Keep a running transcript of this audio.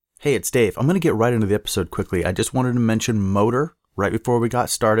Hey, it's Dave. I'm going to get right into the episode quickly. I just wanted to mention Motor right before we got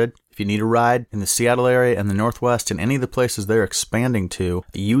started. If you need a ride in the Seattle area and the Northwest and any of the places they're expanding to,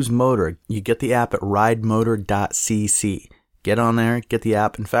 use Motor. You get the app at ridemotor.cc. Get on there, get the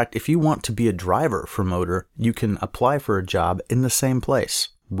app. In fact, if you want to be a driver for Motor, you can apply for a job in the same place.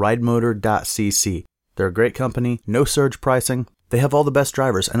 ridemotor.cc. They're a great company, no surge pricing. They have all the best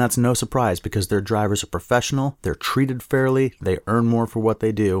drivers, and that's no surprise because their drivers are professional, they're treated fairly, they earn more for what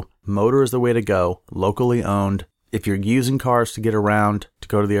they do. Motor is the way to go, locally owned. If you're using cars to get around, to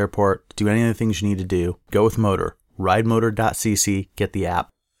go to the airport, to do any of the things you need to do, go with Motor. ridemotor.cc, get the app.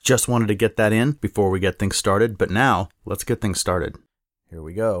 Just wanted to get that in before we get things started, but now, let's get things started. Here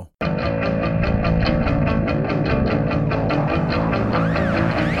we go.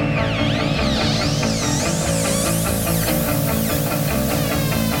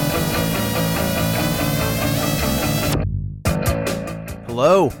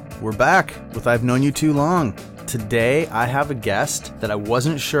 Hello, we're back with I've Known You Too Long. Today I have a guest that I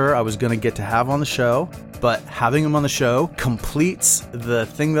wasn't sure I was going to get to have on the show, but having him on the show completes the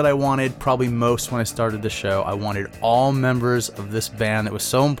thing that I wanted probably most when I started the show. I wanted all members of this band that was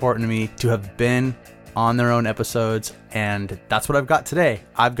so important to me to have been on their own episodes, and that's what I've got today.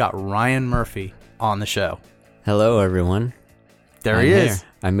 I've got Ryan Murphy on the show. Hello, everyone. There he is.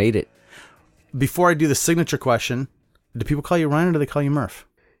 I made it. Before I do the signature question, do people call you Ryan or do they call you Murph?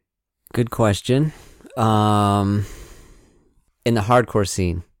 Good question. In the hardcore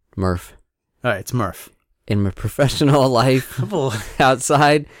scene, Murph. All right, it's Murph. In my professional life,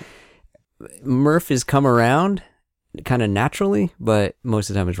 outside, Murph has come around kind of naturally, but most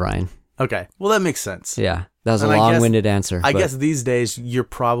of the time it's Ryan. Okay, well that makes sense. Yeah, that was a long-winded answer. I guess these days you're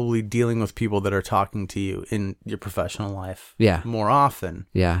probably dealing with people that are talking to you in your professional life more often.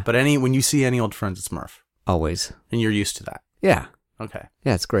 Yeah. But when you see any old friends, it's Murph. Always. And you're used to that. Yeah. Okay.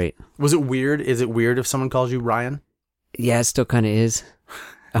 Yeah, it's great. Was it weird? Is it weird if someone calls you Ryan? Yeah, it still kind of is.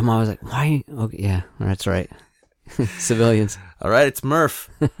 I'm always like, why? Okay, yeah, that's right. Civilians. All right, it's Murph.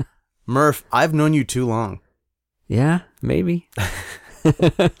 Murph, I've known you too long. Yeah, maybe.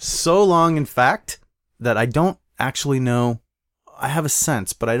 So long, in fact, that I don't actually know. I have a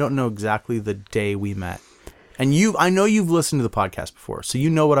sense, but I don't know exactly the day we met. And I know you've listened to the podcast before, so you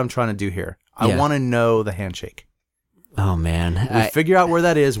know what I'm trying to do here. I want to know the handshake. Oh, man. We'll figure out where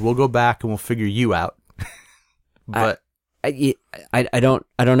that is. We'll go back and we'll figure you out. But I don't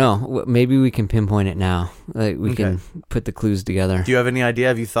know. Maybe we can pinpoint it now. Like we can put the clues together. Do you have any idea?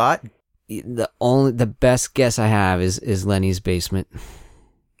 Have you thought? The best guess I have is Lenny's basement.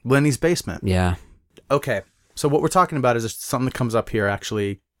 Lenny's basement. Yeah. Okay. So what we're talking about is something that comes up here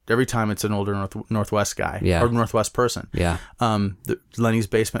actually every time it's an older Northwest guy or Northwest person. Yeah. Lenny's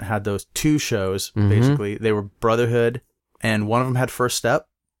Basement had those two shows, basically. They were Brotherhood, and one of them had First Step.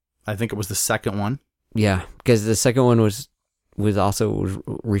 I think it was the second one. Yeah, because the second one was also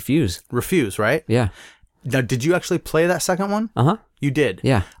Refuse. Refuse, right? Yeah. Now, did you actually play that second one? Uh-huh. You did?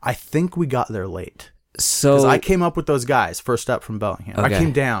 Yeah. I think we got there late. So because I came up with those guys, First Step from Bellingham. Okay. I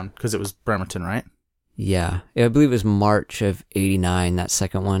came down because it was Bremerton, right? Yeah. I believe it was March of 89, that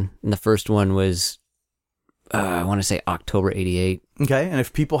second one. And the first one was, I want to say October 88. Okay. And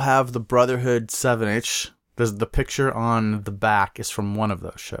if people have the Brotherhood 7-inch, the picture on the back is from one of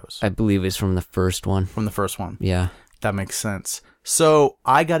those shows. I believe it's from the first one. From the first one. Yeah. That makes sense. So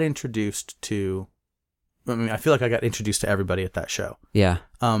I got introduced to, I feel like I got introduced to everybody at that show. Yeah.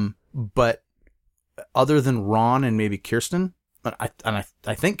 But other than Ron and maybe Kirsten, I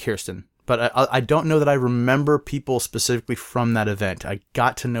think Kirsten, but I don't know that I remember people specifically from that event. I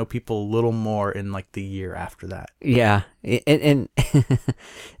got to know people a little more in like the year after that. Yeah, and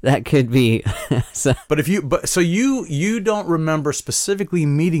that could be. But you don't remember specifically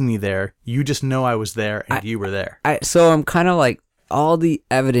meeting me there. You just know I was there and you were there. So I'm kind of like, all the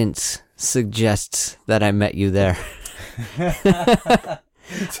evidence suggests that I met you there.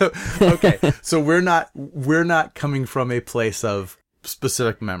 So okay, so we're not coming from a place of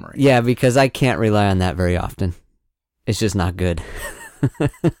specific memory. Yeah, because I can't rely on that very often. It's just not good.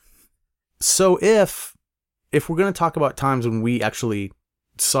 So if we're going to talk about times when we actually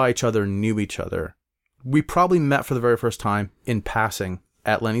saw each other, knew each other, we probably met for the very first time in passing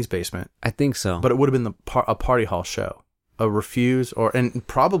at Lenny's Basement. I think so. But it would have been a party hall show, a Refuse, and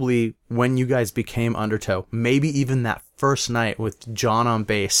probably when you guys became Undertow, maybe even that first night with John on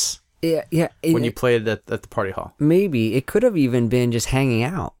bass. Yeah. When you played at the party hall. Maybe. It could have even been just hanging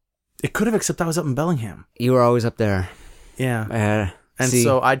out. It could have, except I was up in Bellingham. You were always up there. Yeah.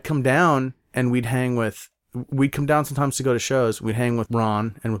 So I'd come down and we'd come down sometimes to go to shows. We'd hang with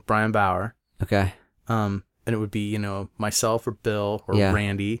Ron and with Brian Bauer. Okay. And and it would be, myself or Bill or Yeah.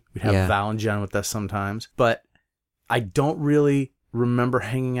 Randy. We'd have Yeah. Val and Jen with us sometimes. But I don't really remember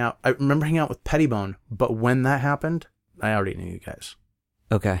hanging out. I remember hanging out with Pettibone, but when that happened, I already knew you guys.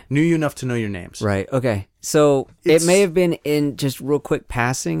 Okay. Knew you enough to know your names. Right. Okay. So It's- it may have been in just real quick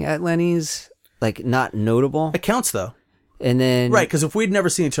passing at Lenny's, like not notable. It counts, though. And then Right, because if we'd never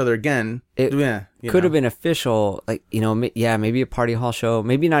seen each other again, It could have been official, like, maybe a party hall show,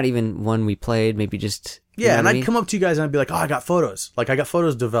 maybe not even one we played, maybe just. Yeah, and what I I'd mean? come up to you guys and I'd be like, oh, I got photos. Like, I got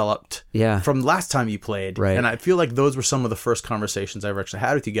photos developed Yeah. from last time you played. Right. And I feel like those were some of the first conversations I ever actually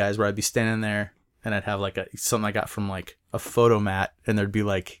had with you guys, where I'd be standing there and I'd have like something I got from like a photo mat, and there'd be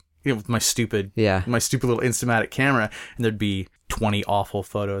like, with my stupid little Instamatic camera, and there'd be 20 awful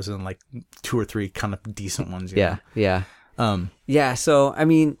photos and like 2 or 3 kind of decent ones. Yeah. Yeah. know? Yeah. So,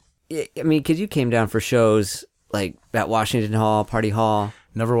 because you came down for shows like at Washington Hall, Party Hall.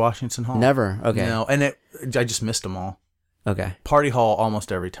 Never Washington Hall. Never. Okay. No, and I just missed them all. Okay. Party Hall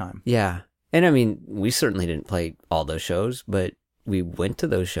almost every time. Yeah. And we certainly didn't play all those shows, but we went to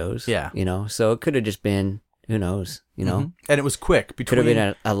those shows. Yeah. So it could have just been, who knows, Mhm. And it was quick. Could have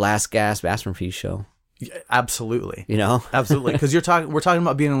been a Last Gasp Aspirin Fuse show. Yeah, absolutely. Absolutely. Because we're talking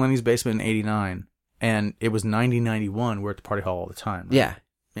about being in Lenny's basement in '89, and it was 90-91. We're at the Party Hall all the time. Right? Yeah.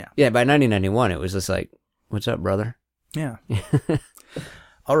 Yeah. Yeah. By 1991, it was just like, what's up, brother? Yeah.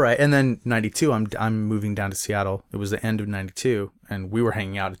 All right, and then '92, I'm moving down to Seattle. It was the end of '92, and we were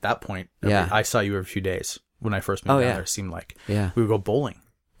hanging out at that point. Yeah. I saw you every few days when I first moved down there. It seemed like Yeah. we would go bowling.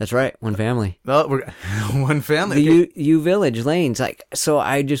 That's right. One family. Well, we're one family. The U Village lanes. Like, so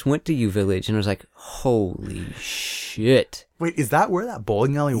I just went to U Village and I was like, holy shit. Wait, is that where that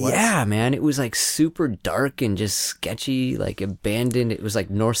bowling alley was? Yeah, man. It was like super dark and just sketchy, like abandoned. It was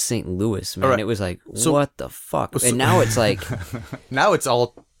like North St. Louis, man. All right. It was like, So- what the fuck? so- And now it's like Now it's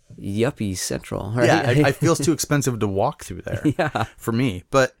all. yuppie central, right? Yeah, I feel it's too expensive to walk through there. Yeah. For me,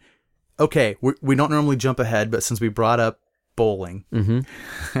 but okay, we don't normally jump ahead, but since we brought up bowling,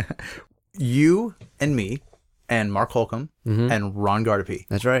 you and me and Mark Holcomb and Ron Gardepy,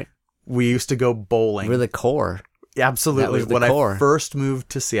 That's right. we used to go bowling. We're the core. Absolutely. That was the When core. I first moved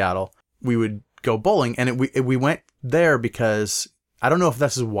to Seattle, we would go bowling, and we went there because I don't know if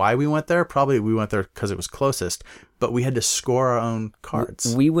this is why we went there. Probably we went there because it was closest, but we had to score our own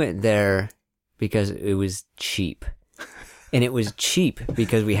cards. We went there because it was cheap. And it was cheap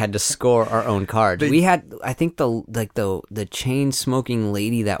because we had to score our own cards. We had, I think the chain smoking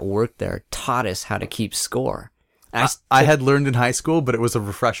lady that worked there taught us how to keep score. And I had learned in high school, but it was a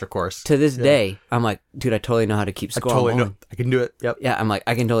refresher course. to this day, I'm like, dude, I totally know how to keep I score. totally on know. bowling. I can do it. Yep. Yeah, I'm like,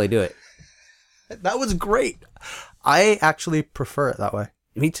 I can totally do it. That was great. I actually prefer it that way.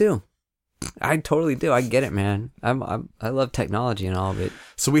 Me too. I totally do. I get it, man. I love technology and all of it.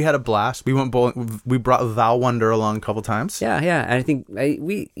 So we had a blast. We went bowling. We brought Val Wonder along a couple times. Yeah, yeah. And I think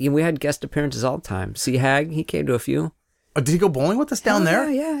we had guest appearances all the time. C Hag, he came to a few. Oh, did he go bowling with us down there?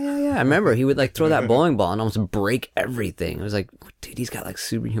 Yeah. I remember he would like throw that bowling ball and almost break everything. It was like, dude, he's got like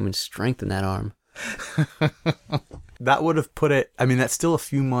superhuman strength in that arm. That would have put it. I mean, that's still a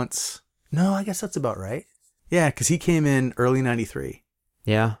few months. No, I guess that's about right. Yeah, because he came in early '93.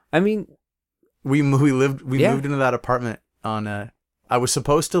 Yeah. I mean, We moved Yeah. into that apartment on I was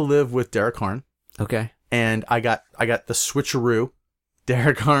supposed to live with Derek Harn, okay. and I got the switcheroo.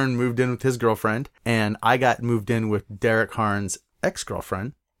 Derek Harn moved in with his girlfriend, and I got moved in with Derek Harn's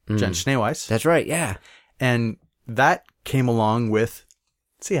ex-girlfriend, Jen Schneeweiss. That's right. Yeah. And that came along with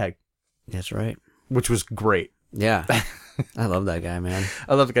Seahag, That's right. which was great. Yeah. I love that guy, man.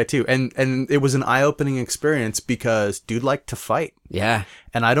 I love the guy too. And it was an eye-opening experience because dude liked to fight. Yeah.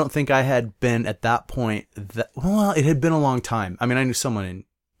 And I don't think I had been at that point well, it had been a long time. I mean, I knew someone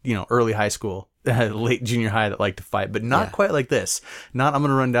in, early high school, late junior high that liked to fight, but not quite like this. Not, I'm going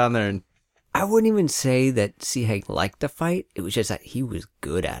to run down there and I wouldn't even say that C-Hag liked to fight. It was just that he was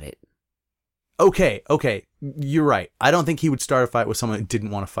good at it. okay. You're right. I don't think he would start a fight with someone that didn't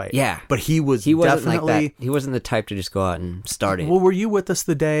want to fight. Yeah. But he wasn't definitely like that. He wasn't the type to just go out and start it. Well, were you with us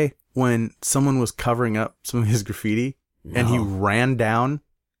the day when someone was covering up some of his graffiti and he ran down?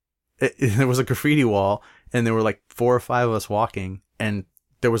 There was a graffiti wall and there were like 4 or 5 of us walking and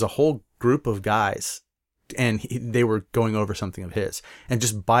there was a whole group of guys and they were going over something of his and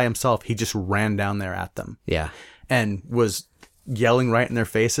just by himself, he just ran down there at them Yeah. and was yelling right in their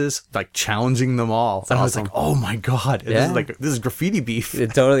faces, like challenging them all. And I was awesome. like, oh my God, Yeah. this is graffiti beef.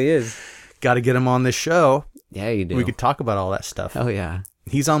 It totally is. Got to get him on this show. Yeah, you do. We could talk about all that stuff. Oh, yeah.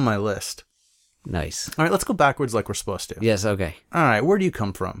 He's on my list. Nice. All right, let's go backwards like we're supposed to. Yes, okay. All right, where do you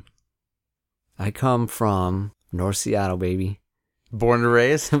come from? I come from North Seattle, baby. Born and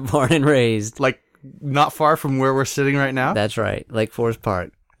raised? Born and raised. Like not far from where we're sitting right now. That's right, Lake Forest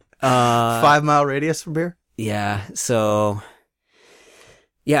Park. 5 mile radius from here. Yeah. So,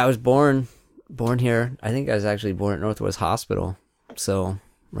 yeah, I was born here. I think I was actually born at Northwest Hospital, so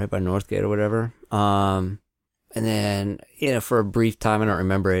right by Northgate or whatever. And then, for a brief time, I don't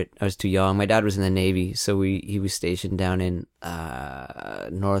remember it. I was too young. My dad was in the Navy, so he was stationed down in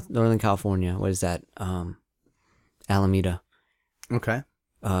Northern California. What is that? Alameda. Okay.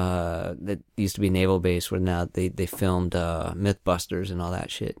 That used to be a naval base where now they filmed Mythbusters and all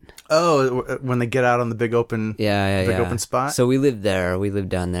that shit. Oh, when they get out on the big open open spot? So we lived there. We lived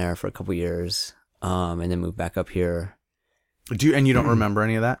down there for a couple years, and then moved back up here. And you don't remember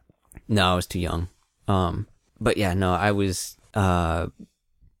any of that? No, I was too young. But yeah, no, I was, I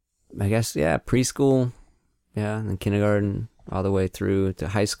guess, preschool, and then kindergarten, all the way through to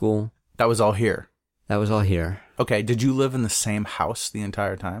high school. That was all here? That was all here. Okay, did you live in the same house the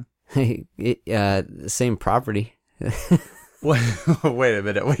entire time? The same property. Wait a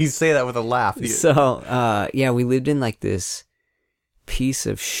minute, when you say that with a laugh. So, we lived in like this piece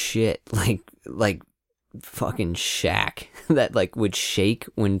of shit, like fucking shack that like would shake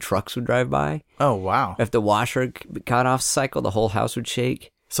when trucks would drive by. Oh wow! If the washer got off cycle, the whole house would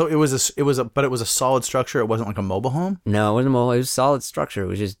shake. So it was a solid structure. It wasn't like a mobile home. No, it wasn't mobile. It was a solid structure. It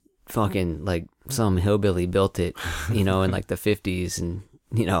was just fucking like some hillbilly built it, in like the 50s, and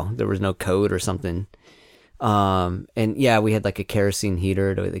there was no code or something. And yeah, we had like a kerosene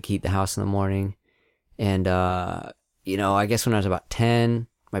heater to like heat the house in the morning. And I guess when I was about 10,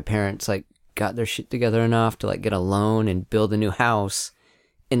 my parents like got their shit together enough to like get a loan and build a new house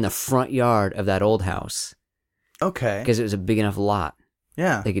in the front yard of that old house. Okay. Because it was a big enough lot.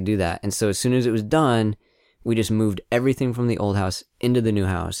 Yeah. They could do that. And so as soon as it was done, we just moved everything from the old house into the new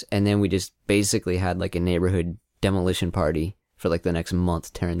house. And then we just basically had like a neighborhood demolition party for like the next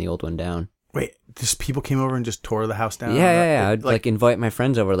month, tearing the old one down. Wait, just people came over and just tore the house down? Yeah. I'd like invite my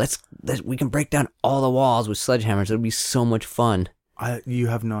friends over. We can break down all the walls with sledgehammers. It would be so much fun. You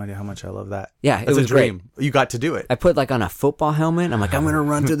have no idea how much I love that. Yeah, it was a dream. Great. You got to do it. I put like on a football helmet. I'm like, I'm gonna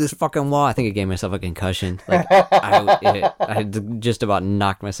run through this fucking wall. I think it gave myself a concussion. Like I had just about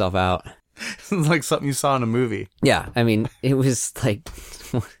knocked myself out. It's like something you saw in a movie. Yeah, I mean, it was like.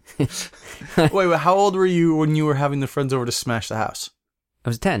 Wait, how old were you when you were having the friends over to smash the house? I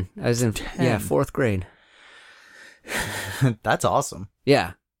was 10. I was in 4th grade. That's awesome.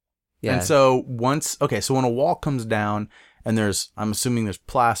 Yeah. And so so when a wall comes down and I'm assuming there's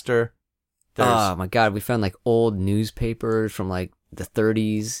plaster. Oh my God, we found like old newspapers from like the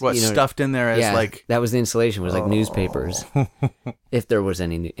 30s. What, stuffed in there as like... that was the insulation, was like newspapers. If there was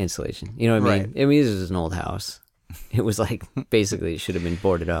any insulation. You know what I mean? I mean, this was an old house. It was like, basically, it should have been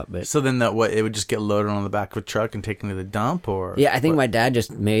boarded up. But so then it would just get loaded on the back of a truck and taken to the dump, or? Yeah, I think my dad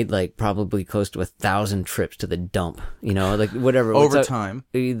just made like probably close to 1,000 trips to the dump, like whatever. Over time.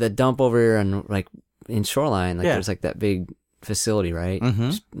 The dump over here in Shoreline, there's like that big facility, right?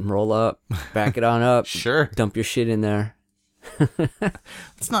 Mm-hmm. Just roll up, back it on up. Sure. Dump your shit in there.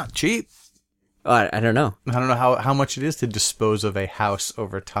 It's not cheap. I don't know. I don't know how much it is to dispose of a house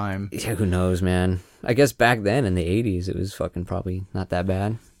over time. Yeah, who knows, man? I guess back then in the 80s, it was fucking probably not that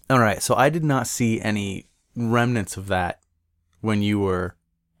bad. All right, so I did not see any remnants of that when you were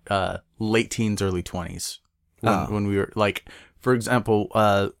late teens, early 20s. When we were, like, for example,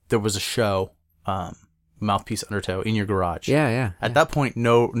 there was a show, Mouthpiece Undertow, in your garage. Yeah. At that point,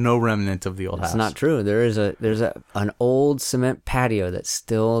 no remnant of the old house. It's not true. There's an old cement patio that's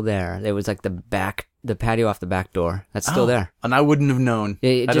still there. It was like the patio off the back door. That's still there. And I wouldn't have known.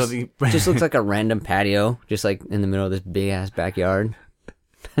 It just looks like a random patio, just like in the middle of this big ass backyard.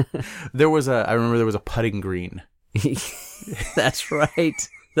 I remember there was a putting green. That's right.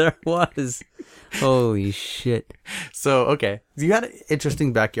 There was. Holy shit. So, okay. You had an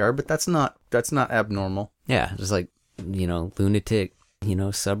interesting backyard, but that's not abnormal. Yeah, just like, lunatic,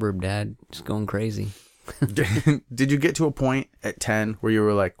 suburb dad just going crazy. Did you get to a point at 10 where you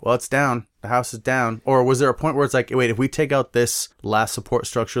were like, well, it's down. The house is down. Or was there a point where it's like, wait, if we take out this last support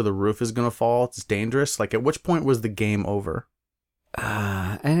structure, the roof is going to fall. It's dangerous. Like, at which point was the game over?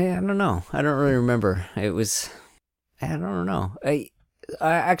 I don't know. I don't really remember. I don't know. I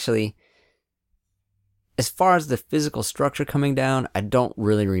actually, as far as the physical structure coming down, I don't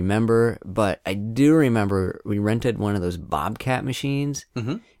really remember, but I do remember we rented one of those Bobcat machines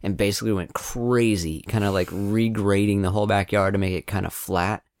and basically went crazy, kind of like regrading the whole backyard to make it kind of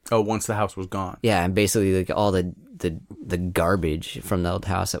flat. Oh, once the house was gone. Yeah, and basically like all the garbage from the old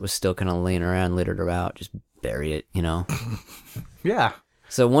house that was still kind of laying around, littered about, just bury it, Yeah.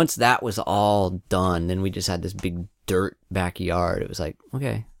 So once that was all done, then we just had this big dirt backyard. It was like,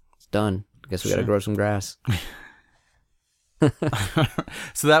 okay, it's done. guess we got to grow some grass.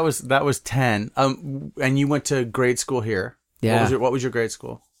 So that was 10. And you went to grade school here. Yeah. What was your grade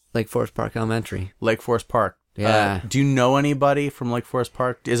school? Lake Forest Park Elementary. Lake Forest Park. Yeah. Do you know anybody from Lake Forest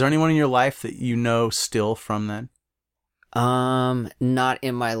Park? Is there anyone in your life that you know still from then? Not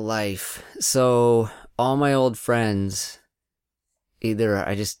in my life. So all my old friends,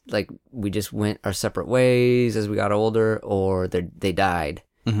 either we just went our separate ways as we got older, or they died.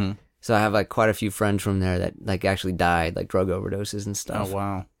 Mm-hmm. So I have like quite a few friends from there that like actually died, like drug overdoses and stuff. Oh,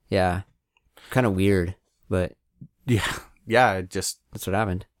 wow. Yeah. Kind of weird, but yeah, it just, that's what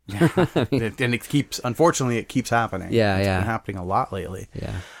happened. yeah. And unfortunately it keeps happening. Yeah, It's yeah. been happening a lot lately.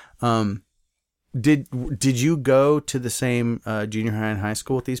 Yeah. Did you go to the same junior high and high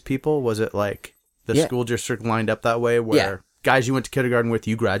school with these people? Was it like the school district lined up that way where guys you went to kindergarten with,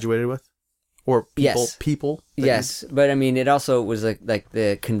 you graduated with? Or people? Yes, but I mean, it also was like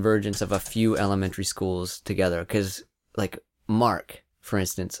the convergence of a few elementary schools together. Because like Mark, for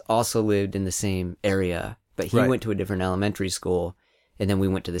instance, also lived in the same area, but he went to a different elementary school, and then we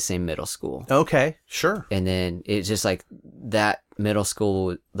went to the same middle school. Okay, sure. And then it's just like that middle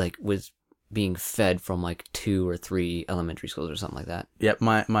school like was being fed from like 2 or 3 elementary schools or something like that. Yep,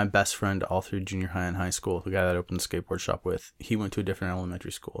 my best friend all through junior high and high school, the guy that I opened the skateboard shop with, he went to a different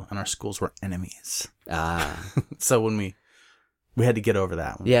elementary school, and our schools were enemies. So when we had to get over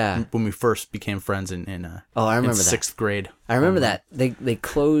that. When we first became friends in I remember that. 6th grade. I remember that. They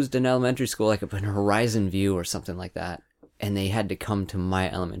closed an elementary school like up in Horizon View or something like that. And they had to come to my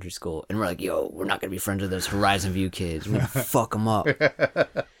elementary school. And we're like, yo, we're not going to be friends with those Horizon View kids. We're going to fuck them up.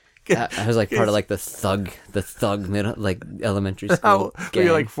 I was like part of like the thug middle, like elementary school. Were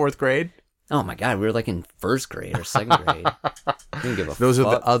you like 4th grade? Oh my God, we were like in 1st grade or 2nd grade. Didn't give a Those fuck.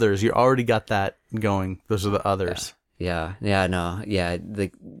 are the others. You already got that going. Those are the others. Yeah.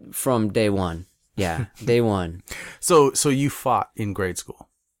 From day one. Yeah, day one. So you fought in grade school.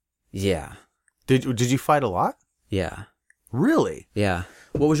 Yeah. Did you fight a lot? Yeah. Really? Yeah.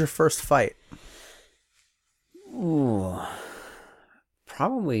 What was your first fight? Ooh.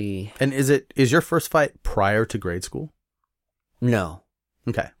 Probably. And is your first fight prior to grade school? No.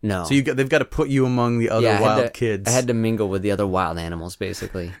 Okay. No. So they've got to put you among the other wild kids. I had to mingle with the other wild animals,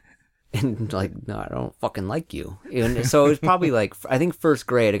 basically. And like, no, I don't fucking like you. And so it was probably like, I think 1st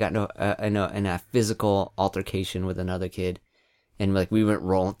grade, I got in a physical altercation with another kid. And like, we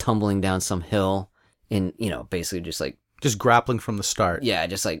went tumbling down some hill and, basically just like, just grappling from the start. yeah,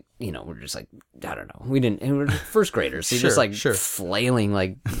 just like, we're just like, I don't know. We were 1st graders. So Sure, just like sure. flailing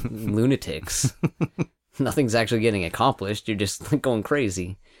like lunatics. Nothing's actually getting accomplished. You're just like going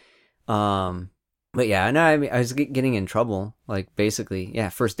crazy. But yeah, no, I mean, I was getting in trouble. Like basically, yeah,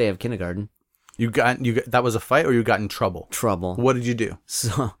 first day of kindergarten. You got that was a fight, or you got in trouble? Trouble. What did you do?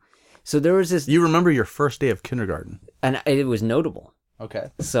 So there was this, You remember your first day of kindergarten? and it was notable. Okay.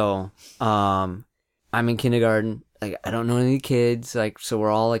 So, I'm in kindergarten. Like, I don't know any kids. Like, so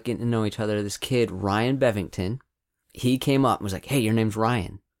we're all like getting to know each other. This kid, Ryan Bevington, he came up and was like, "Hey, your name's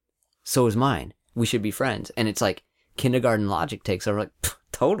Ryan. So is mine. We should be friends." And it's like kindergarten logic takes over. Like,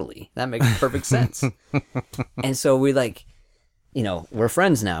 totally. That makes perfect sense. And so we like, we're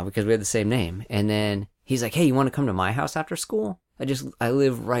friends now because we have the same name. And then he's like, "Hey, you want to come to my house after school? I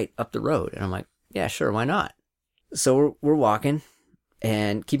live right up the road." And I'm like, "Yeah, sure. Why not?" So we're walking,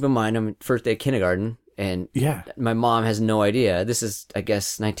 and keep in mind, I'm first day of kindergarten. And Yeah. my mom has no idea. This is, I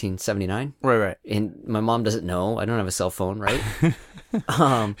guess, 1979. Right. And my mom doesn't know. I don't have a cell phone, right?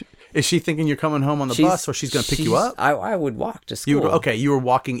 Is she thinking you're coming home on the bus, or she's going to pick you up? I would walk to school. You were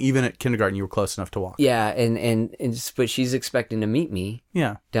walking even at kindergarten. You were close enough to walk. Yeah, but she's expecting to meet me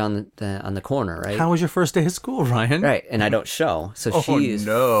Yeah. down on the corner, right? How was your first day of school, Ryan? Right, and I don't show. So Oh, she is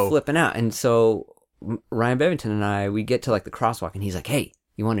no. flipping out. And so Ryan Bevington and I, we get to like the crosswalk, and he's like, "Hey,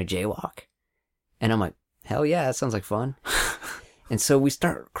 you want to jaywalk?" And I'm like, "Hell yeah, that sounds like fun." And so we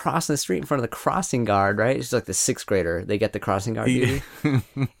start crossing the street in front of the crossing guard, right? It's like the 6th grader. They get the crossing guard duty.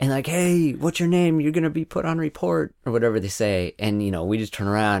 And like, "Hey, what's your name? You're going to be put on report," or whatever they say. And, we just turn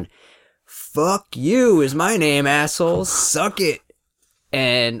around. "Fuck you is my name, asshole. Suck it."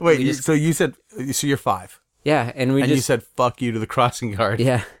 And Wait, so you're 5. yeah. And You said "fuck you" to the crossing guard.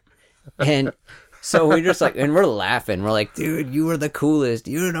 yeah. And so we're just like, and we're laughing. We're like, "Dude, you are the coolest.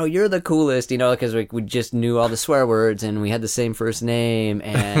 You're the coolest," because we just knew all the swear words and we had the same first name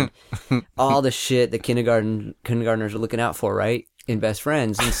and all the shit that kindergartners are looking out for, right? In best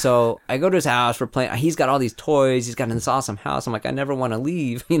friends. And so I go to his house. We're playing. He's got all these toys. He's got this awesome house. I'm like, I never want to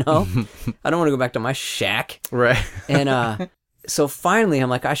leave. I don't want to go back to my shack. Right. And so finally, I'm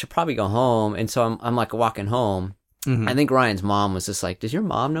like, I should probably go home. And so I'm like walking home. I think Ryan's mom was just like, does your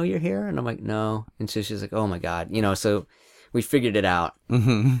mom know you're here? And I'm like, no. And so she's like, oh my God. You know, so we figured it out.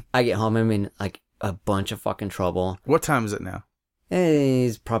 Mm-hmm. I get home, I'm in like a bunch of fucking trouble. What time is it now?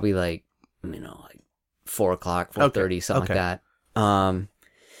 It's probably like, you know, like 4 o'clock, 4:30, something like that.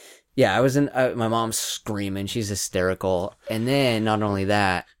 Yeah, I was in, my mom's screaming. She's hysterical. And then not only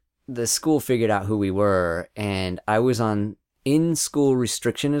that, the school figured out who we were, and I was on in-school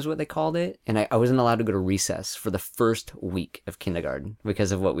restriction is what they called it, and I wasn't allowed to go to recess for the first week of kindergarten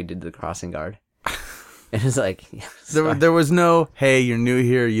because of what we did to the crossing guard. And it's like, yeah, there was no, hey, you're new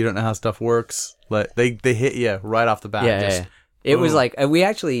here, you don't know how stuff works. Like they hit you right off the bat. Yeah. It was like we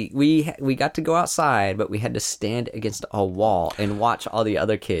actually we got to go outside, but we had to stand against a wall and watch all the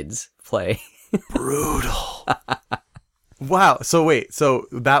other kids play. Brutal. Wow. So wait, so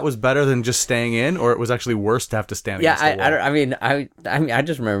that was better than just staying in, or it was actually worse to have to stand against the wall? I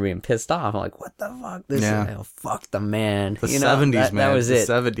just remember being pissed off. I'm like, what the fuck? This is, fuck the man. The 70s, man. That was it.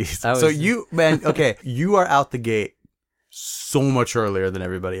 The 70s. So you, man, okay, you are out the gate so much earlier than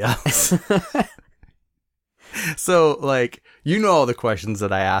everybody else. So, like, you know all the questions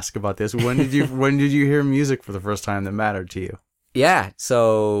that I ask about this. When did you hear music for the first time that mattered to you? Yeah,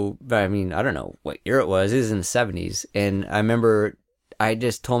 so, I mean, I don't know what year it was. It was in the 70s. And I remember I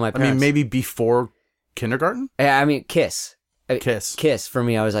just told my parents. I mean, maybe before kindergarten? I mean, Kiss. Kiss. For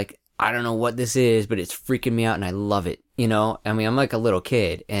me, I was like, I don't know what this is, but it's freaking me out and I love it. You know? I mean, I'm like a little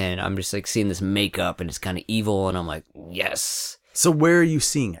kid and I'm just like seeing this makeup and it's kind of evil and I'm like, yes. So where are you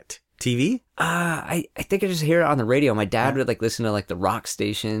seeing it? TV? I think I just hear it on the radio. My dad would like listen to like the rock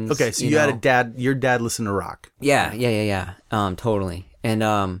stations. Okay, so you had a dad. Your dad listened to rock. Yeah. Totally. And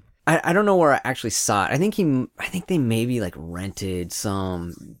I don't know where I actually saw it. I think they maybe like rented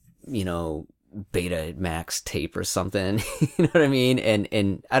some, you know, Betamax tape or something. You know what I mean?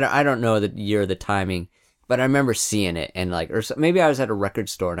 And I don't know the year, the timing, but I remember seeing it and like, or maybe I was at a record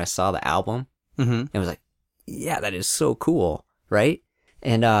store and I saw the album and was like, yeah, that is so cool, right?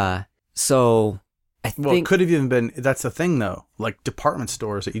 And so I think... Well, it could have even been... That's the thing, though. Like, department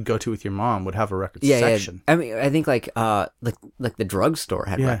stores that you'd go to with your mom would have a record section. Yeah. I mean, I think, like the drugstore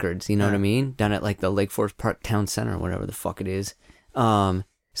had records, you know what I mean? Down at, like, the Lake Forest Park Town Center, whatever the fuck it is.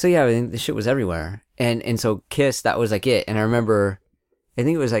 So, yeah, I think the shit was everywhere. And so Kiss, that was, like, it. And I remember... I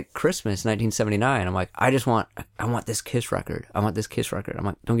think it was, like, Christmas, 1979. I'm like, I want this Kiss record. I want this Kiss record. I'm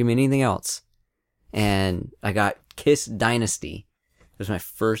like, don't give me anything else. And I got Kiss Dynasty. It was my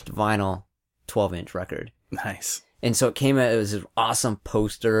first vinyl 12-inch record. Nice. And so it was this awesome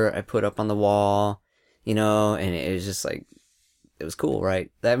poster I put up on the wall, you know, and it was just like, it was cool,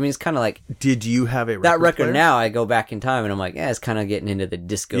 right? I mean, it's kind of like... Did you have a record that record player? Now, I go back in time and I'm like, it's kind of getting into the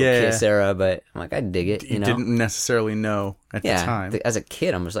disco Kiss era, but I'm like, I dig it, you know? You didn't necessarily know at the time. As a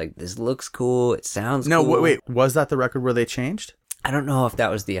kid, I'm just like, this looks cool, it sounds cool. No, wait, was that the record where they changed? I don't know if that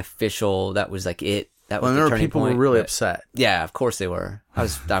was the official, that was like it. That was the turning people point, were really upset. Yeah, of course they were. I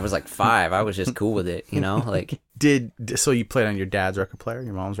was like 5. I was just cool with it, you know? Like so you played on your dad's record player,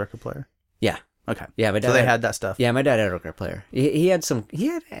 your mom's record player? Yeah. Okay. Yeah, my dad so they had that stuff. Yeah, my dad had a record player. He had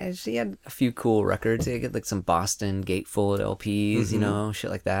a few cool records. He had like some Boston Gatefold LPs, you know,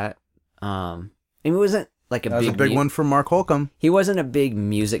 shit like that. And it wasn't like That was a big one for Mark Holcomb. He wasn't a big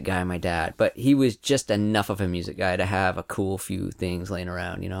music guy, my dad, but he was just enough of a music guy to have a cool few things laying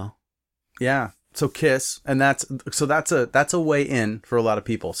around, you know? Yeah. So Kiss, and that's a way in for a lot of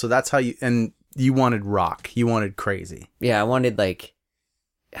people. So that's how you wanted rock. You wanted crazy. Yeah, I wanted like,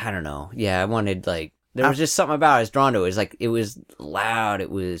 I don't know. Yeah, I wanted like, there was just something about it I was drawn to. It was like, it was loud. It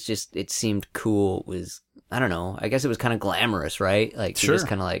was just, it seemed cool. It was, I don't know. I guess it was kind of glamorous, right? Like, sure. Just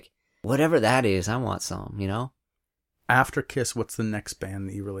kind of like, whatever that is, I want some, you know? After Kiss, what's the next band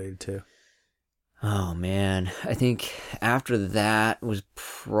that you related to? Oh, man. I think after that was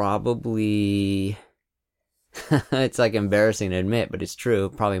probably... it's like embarrassing to admit, but it's true.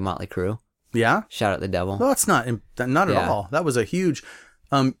 Probably Motley Crue. Yeah? Shout out the devil. No, it's not at all. That was a huge...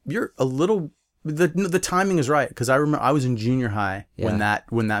 you're a little... The timing is right, because I remember I was in junior high when that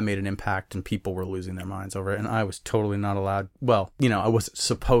made an impact and people were losing their minds over it, and I was totally not allowed... Well, you know, I wasn't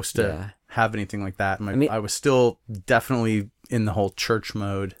supposed to have anything like that. I was still definitely in the whole church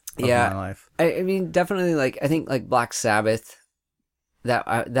mode of my life. I mean, definitely, like, I think, like, Black Sabbath,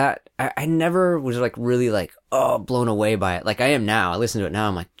 I never was, like, really, like, blown away by it. Like, I am now. I listen to it now.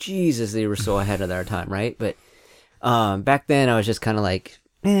 I'm like, Jesus, they were so ahead of their time, right? But back then, I was just kind of like,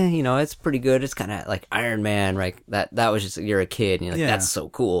 you know, it's pretty good. It's kind of like Iron Man, right? That was just, you're a kid, and you're like, that's so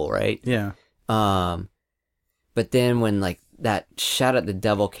cool, right? Yeah. But then when, like, that Shout at the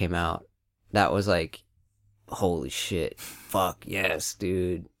Devil came out, that was like, holy shit. Fuck, yes,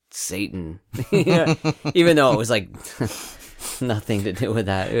 dude. Satan. Even though it was like nothing to do with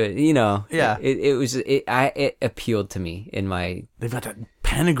that. Yeah. It appealed to me in my... They've got that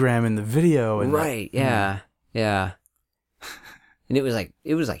pentagram in the video. And right, yeah. Yeah. And it was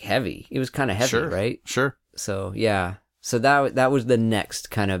like heavy. It was kind of heavy, Sure, right? Sure. So, yeah. So that was the next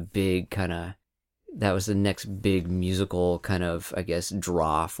that was the next big musical kind of, I guess,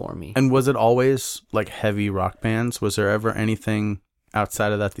 draw for me. And was it always like heavy rock bands? Was there ever anything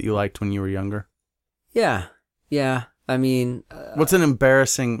outside of that you liked when you were younger? Yeah. Yeah. I mean... what's an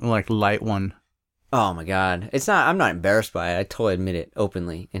embarrassing, like, light one? Oh, my God. I'm not embarrassed by it. I totally admit it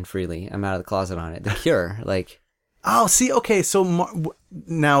openly and freely. I'm out of the closet on it. The Cure, like... Oh, see, okay, so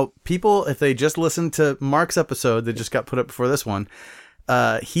now people, if they just listened to Mark's episode that just got put up before this one,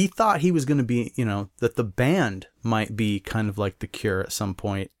 he thought he was going to be, that the band might be kind of like The Cure at some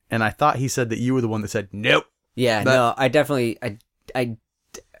point, and I thought he said that you were the one that said, nope. Yeah, no, I definitely, I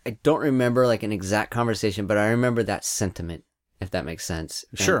don't remember like an exact conversation, but I remember that sentiment, if that makes sense.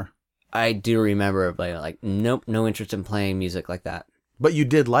 Sure. And I do remember like, nope, no interest in playing music like that. But you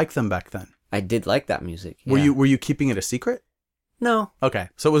did like them back then. I did like that music. Yeah. Were you keeping it a secret? No. Okay.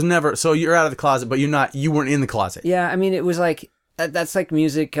 So it was never, so you're out of the closet, but you weren't in the closet. Yeah. I mean, it was like, that's like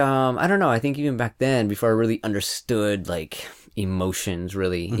music. I don't know. I think even back then, before I really understood like emotions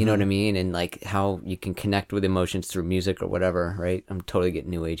really, you know what I mean? And like how you can connect with emotions through music or whatever, right? I'm totally getting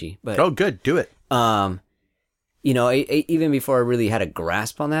new agey, but oh, good. Do it. Even before I really had a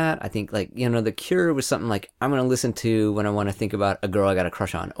grasp on that, I think like, The Cure was something like I'm going to listen to when I want to think about a girl I got a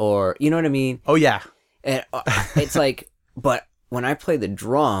crush on, or, you know what I mean? Oh yeah. And it's like, but when I play the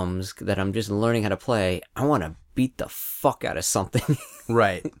drums that I'm just learning how to play, I want to beat the fuck out of something.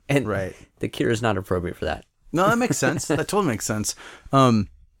 Right. And right. The Cure is not appropriate for that. No, that makes sense. That totally makes sense.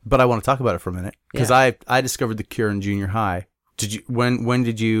 But I want to talk about it for a minute because I discovered The Cure in junior high. Did you? When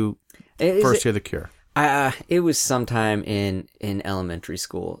did you first hear The Cure? It was sometime in elementary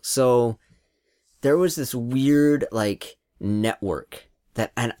school. So there was this weird like network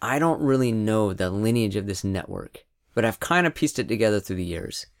and I don't really know the lineage of this network, but I've kind of pieced it together through the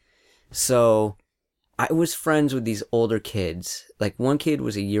years. So I was friends with these older kids. Like one kid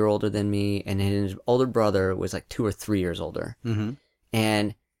was a year older than me, and his older brother was like 2 or 3 years older. Mm-hmm.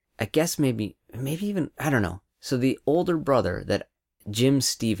 And I guess maybe even, I don't know. So the older brother, that Jim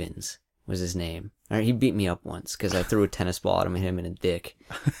Stevens was his name. All right, he beat me up once because I threw a tennis ball at him in a dick.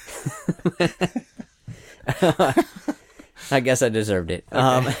 I guess I deserved it.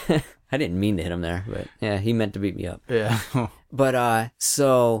 Okay. I didn't mean to hit him there, but yeah, he meant to beat me up. Yeah. But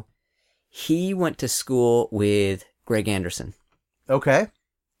so he went to school with Greg Anderson. Okay.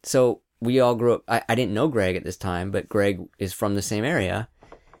 So we all grew up. I didn't know Greg at this time, but Greg is from the same area.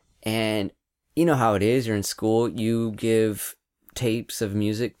 And you know how it is. You're in school. You give tapes of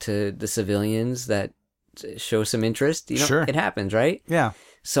music to the civilians that show some interest. Sure. It happens, right? Yeah.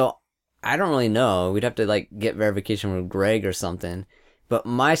 So I don't really know. We'd have to like get verification with Greg or something. But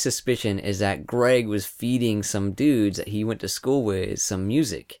my suspicion is that Greg was feeding some dudes that he went to school with some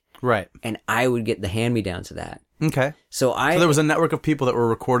music. Right. And I would get the hand-me-downs of that. Okay. So there was a network of people that were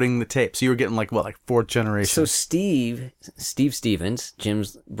recording the tape. So you were getting like fourth generation. So Steve Stevens,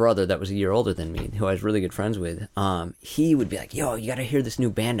 Jim's brother that was a year older than me, who I was really good friends with, he would be like, yo, you got to hear this new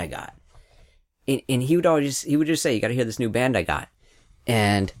band I got. And he would just say, you got to hear this new band I got.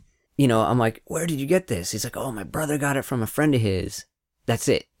 And, I'm like, where did you get this? He's like, oh, my brother got it from a friend of his. That's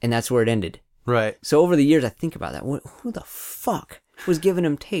it. And that's where it ended. Right. So over the years, I think about that. Who the fuck was giving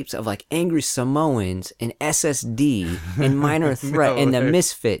him tapes of like Angry Samoans and SSD and Minor Threat and the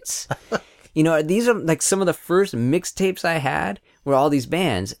Misfits? These are like some of the first mixtapes I had were all these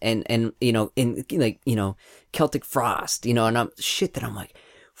bands and Celtic Frost, and I'm like,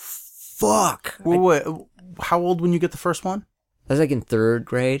 fuck. Wait, how old when you get the first one? I was like in third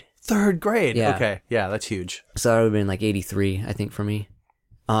grade. Third grade? Yeah. Okay. Yeah, that's huge. So that would have been like 83, I think, for me.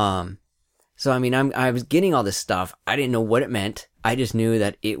 So, I mean, I was getting all this stuff. I didn't know what it meant. I just knew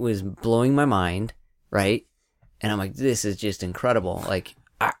that it was blowing my mind, right? And I'm like, this is just incredible. Like,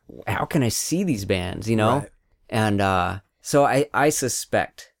 how can I see these bands, Right. And so I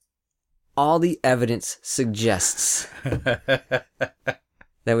suspect all the evidence suggests that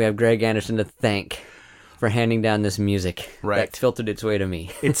we have Greg Anderson to thank for handing down this music that filtered its way to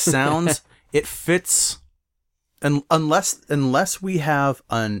me. It fits... And unless we have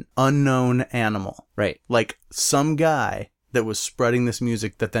an unknown animal, right? Like some guy that was spreading this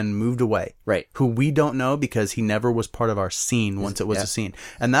music that then moved away, right? Who we don't know because he never was part of our scene once it was a scene,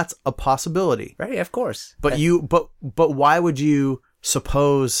 and that's a possibility, right? Of course. But but why would you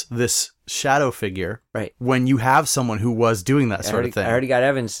suppose this shadow figure Right. when you have someone who was doing that sort of thing? I already got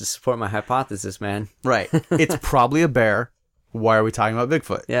evidence to support my hypothesis, man. Right. It's probably a bear. Why are we talking about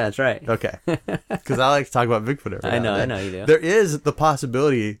Bigfoot? Yeah, that's right. Okay. Because I like to talk about Bigfoot every now and then. I know you do. There is the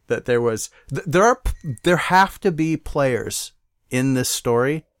possibility that there have to be players in this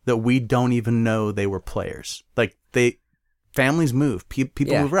story that we don't even know they were players. Like families move,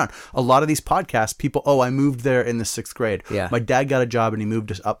 people move around. A lot of these podcasts, I moved there in the 6th grade. Yeah. My dad got a job and he moved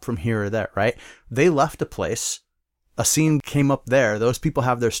us up from here or there, right? They left a place, a scene came up there. Those people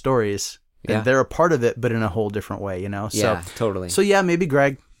have their stories and they're a part of it, but in a whole different way, you know? Yeah, totally. So yeah, maybe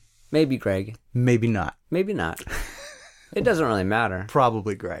Greg. Maybe Greg. Maybe not. Maybe not. It doesn't really matter.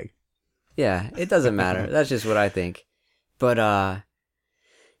 Probably Greg. Yeah, it doesn't matter. That's just what I think. But,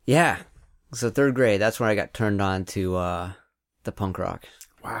 yeah. So 3rd grade, that's when I got turned on to the punk rock.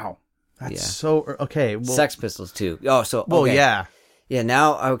 Wow. That's so... Okay. Well, Sex Pistols, too. Oh, so... Well, okay. yeah. Yeah,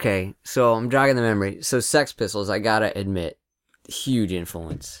 now, okay. So I'm jogging the memory. So Sex Pistols, I gotta admit, huge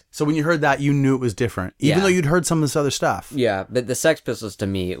influence. So when you heard that, you knew it was different, even though you'd heard some of this other stuff. Yeah, but the Sex Pistols to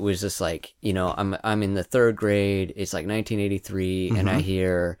me, it was just like, you know, I'm in the 3rd grade. It's like 1983, and I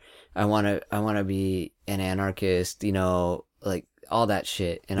hear I wanna be an anarchist, you know, like all that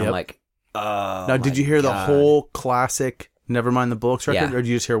shit, and I'm like, oh. Now, did you hear the whole classic Nevermind the Bullocks record, or did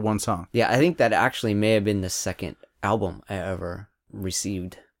you just hear one song? Yeah, I think that actually may have been the 2nd album I ever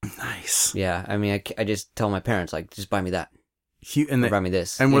received. Nice. Yeah, I mean, I just tell my parents, like, just buy me that. And buy me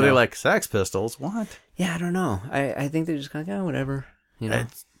this. And were they like, Sex Pistols? What? Yeah, I don't know. I think they're just kind of, whatever. You know?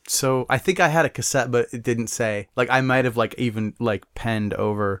 So I think I had a cassette, but it didn't say. Like, I might have even penned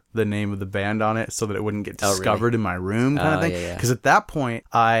over the name of the band on it so that it wouldn't get discovered in my room kind of thing. Because at that point,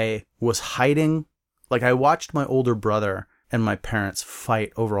 I was hiding. Like, I watched my older brother and my parents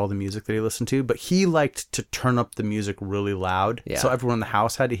fight over all the music that he listened to, but he liked to turn up the music really loud. Yeah. So everyone in the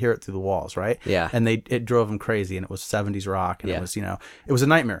house had to hear it through the walls, right? Yeah. And it drove him crazy, and it was 70s rock, and it was, it was a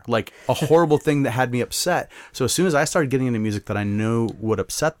nightmare, like a horrible thing that had me upset. So as soon as I started getting into music that I knew would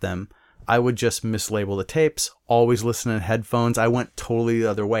upset them, I would just mislabel the tapes, always listen in headphones. I went totally the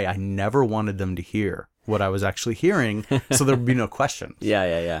other way. I never wanted them to hear what I was actually hearing, so there would be no questions.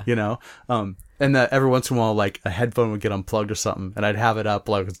 Yeah. You know? And every once in a while, like, a headphone would get unplugged or something, and I'd have it up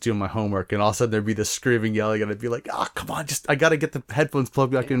like I was doing my homework, and all of a sudden there'd be this screaming, yelling, and I'd be like, come on, I gotta get the headphones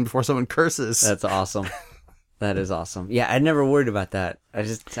plugged back in before someone curses. That's awesome. That is awesome. Yeah, I never worried about that. I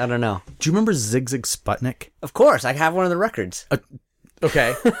don't know. Do you remember Zig Zig Sputnik? Of course, I have one of the records.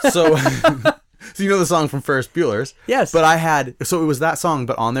 Okay, so... So you know the song from Ferris Bueller's? Yes. But so it was that song,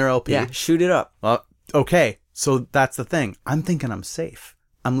 but on their LP. Yeah, Shoot It Up. Okay, so that's the thing. I'm thinking I'm safe.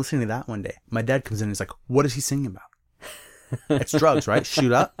 I'm listening to that one day. My dad comes in and he's like, what is he singing about? It's drugs, right?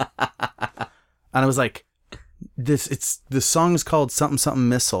 Shoot up. And I was like, the song is called something, something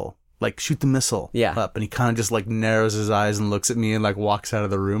missile. Like, shoot the missile up. And he kind of just like narrows his eyes and looks at me and like walks out of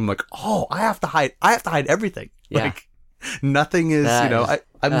the room like, oh, I have to hide everything. Yeah. Like, nothing is,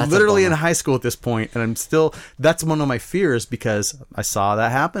 I'm literally in high school at this point, and that's one of my fears because I saw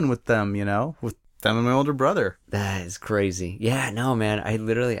that happen with them, with them and my older brother. That is crazy. Yeah, no, man. I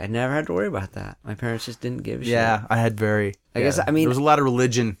never had to worry about that. My parents just didn't give a shit. Yeah, I had I guess, I mean, there was a lot of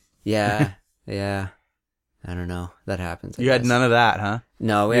religion. Yeah. I don't know. That happens. You had none of that, huh?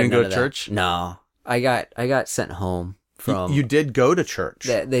 No, we didn't had none go to of church? That. No. I got sent home from... You did go to church.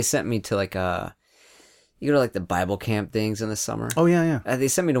 They sent me to like you go to like the Bible camp things in the summer. Oh, yeah. They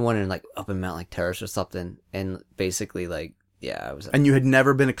sent me to one in like up in Mount Lake Terrace or something. And basically like, I was... And you had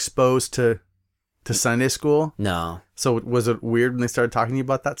never been exposed to Sunday school? No. So was it weird when they started talking to you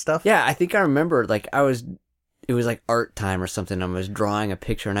about that stuff? Yeah, I think I remember like it was like art time or something. I was drawing a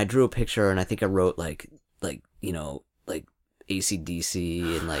picture and I drew a picture and I think I wrote like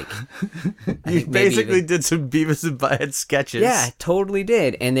AC/DC and like... You basically did some Beavis and Butthead sketches. Yeah, totally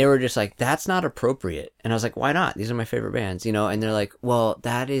did. And they were just like, that's not appropriate. And I was like, why not? These are my favorite bands, And they're like, well,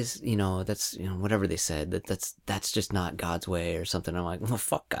 that is, that's, whatever they said, that's just not God's way or something. I'm like, well,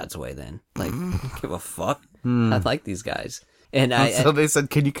 fuck God's way then. Like, give a fuck. I like these guys. And so they said,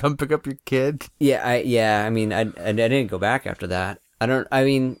 can you come pick up your kid? Yeah, I mean, I didn't go back after that.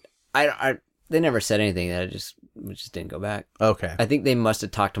 They never said anything. We just didn't go back. Okay. I think they must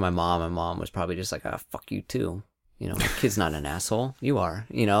have talked to my mom. My mom was probably just like, fuck you too. My kid's not an asshole. You are,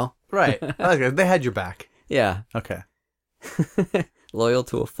 Right. Okay. They had your back. Yeah. Okay. Loyal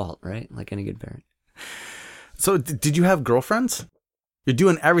to a fault, right? Like any good parent. So did you have girlfriends? You're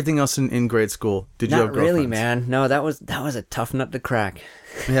doing everything else in grade school. Did you have girlfriends? Not really, man. No, that was a tough nut to crack.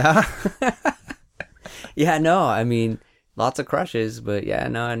 Yeah? Yeah, no, I mean, lots of crushes, but yeah,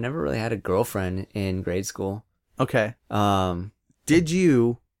 no, I never really had a girlfriend in grade school. Okay. Did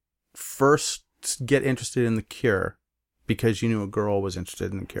you first get interested in The Cure because you knew a girl was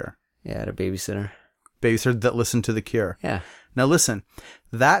interested in The Cure? Yeah, I had a babysitter. Babysitter that listened to The Cure. Yeah. Now listen,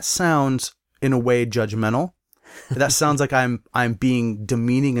 that sounds in a way judgmental. That sounds like I'm being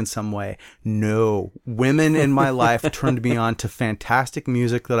demeaning in some way. No, women in my life turned me on to fantastic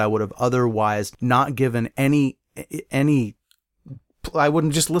music that I would have otherwise not given any. I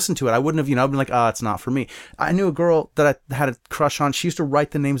wouldn't just listen to it. I wouldn't have, I'd been like, it's not for me. I knew a girl that I had a crush on. She used to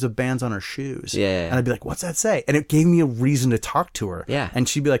write the names of bands on her shoes. Yeah. And I'd be like, what's that say? And it gave me a reason to talk to her. Yeah. And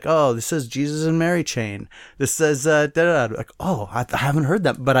she'd be like, oh, this says Jesus and Mary Chain. This says, da-da-da. Like, oh, I haven't heard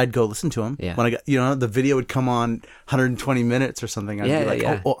that, but I'd go listen to them. Yeah. When I got, the video would come on 120 minutes or something. I'd be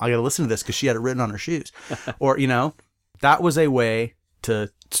like, oh, I got to listen to this because she had it written on her shoes. Or, that was a way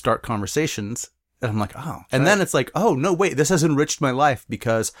to start conversations. And I'm like, oh. And then it's like, oh, no, wait, this has enriched my life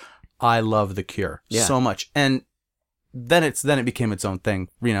because I love The Cure so much. And then it became its own thing,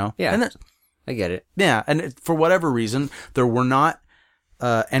 Yeah. And I get it. Yeah. And for whatever reason, there were not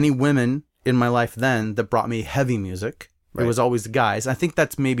any women in my life then that brought me heavy music. Right. It was always the guys. I think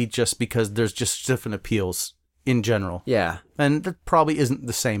that's maybe just because there's just different appeals in general. Yeah. And that probably isn't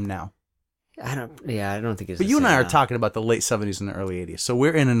the same now. I don't think it's. But you and I are talking about the late 70s and the early 80s, so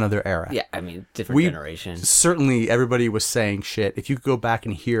we're in another era. Yeah, I mean, different generation. Certainly, everybody was saying shit. If you could go back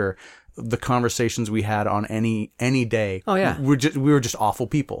and hear the conversations we had on any day, oh yeah, we were just awful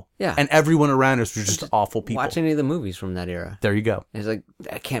people. Yeah, and everyone around us was just awful people. Watch any of the movies from that era. There you go. It's like,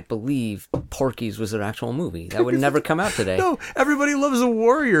 I can't believe Porky's was an actual movie. That would never come out today. No, everybody loves the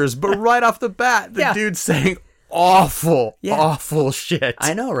Warriors, but right off the bat, the dude's saying awful shit.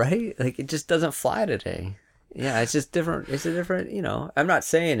 I know, right? Like, it just doesn't fly today. Yeah, it's just different. It's a different, I'm not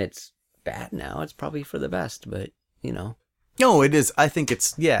saying it's bad now. It's probably for the best, but, No, it is. I think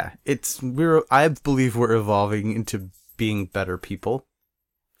I believe we're evolving into being better people.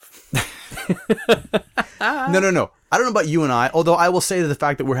 No. I don't know about you and I, although I will say that the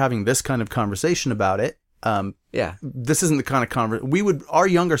fact that we're having this kind of conversation about it, this isn't the kind of conversation our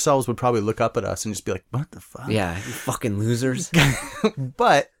younger selves would probably look up at us and just be like, what the fuck? Yeah, you fucking losers.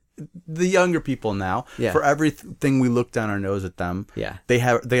 But the younger people now, for everything we look down our nose at them, they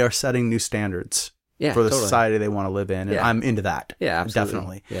are setting new standards for the society they want to live in, and I'm into that. Yeah, absolutely.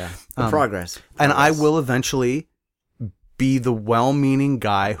 Definitely. Yeah, progress. And I will eventually be the well-meaning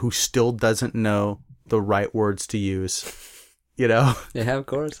guy who still doesn't know the right words to use. Yeah, of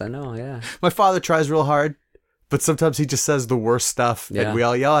course. I know, yeah. My father tries real hard, but sometimes he just says the worst stuff, and we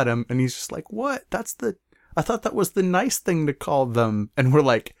all yell at him, and he's just like, what? I thought that was the nice thing to call them. And we're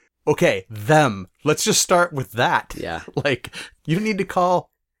like, okay, them. Let's just start with that. Yeah. Like, you need to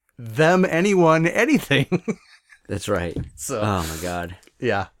call them, anyone, anything. That's right. So, oh, my God.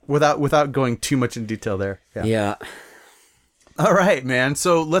 Yeah, without going too much in detail there. Yeah. All right, man.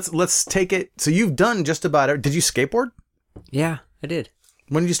 So let's take it. So you've done just about it. Did you skateboard? Yeah, I did.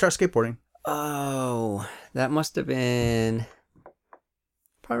 When did you start skateboarding? Oh, that must have been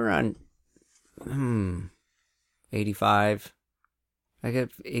probably around 85. I got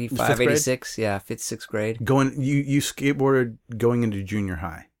 85, 86. Yeah, 5th, 6th grade. You skateboarded going into junior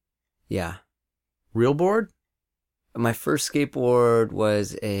high. Yeah. Real board? My first skateboard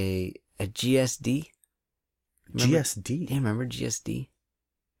was a GSD. GSD? Yeah, remember GSD?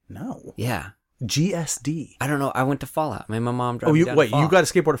 No. Yeah. GSD. I don't know. I went to Fallout. My mom dropped me down you Fallout. got a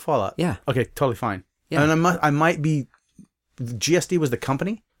skateboard at Fallout? Yeah. Okay, totally fine. Yeah. And I might be. GSD was the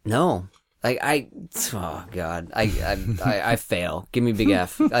company? No. Oh God, I fail. Give me big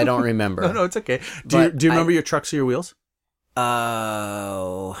F. I don't remember. No, it's okay. Do you remember your trucks or your wheels?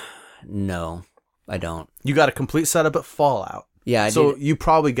 Oh, no, I don't. You got a complete setup at Fallout. Yeah, so you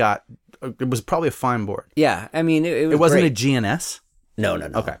probably got. It was probably a fine board. Yeah, I mean it wasn't great. A GNS. No.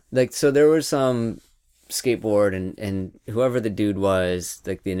 Okay. So there was some skateboard and whoever the dude was,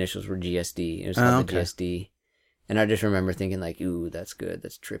 the initials were GSD. It was called the GSD. And I just remember thinking ooh, that's good.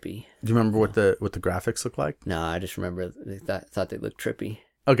 That's trippy. Do you remember what the graphics look like? No, I just remember they thought they looked trippy.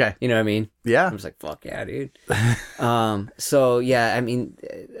 Okay. You know what I mean? Yeah. I was like, fuck yeah, dude. So yeah, I mean,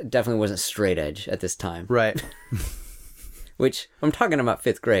 it definitely wasn't straight edge at this time. Right. Which I'm talking about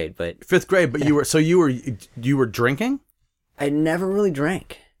 5th grade, but 5th grade, but you were drinking? I never really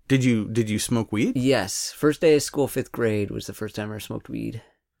drank. Did you smoke weed? Yes. First day of school, 5th grade was the first time I ever smoked weed.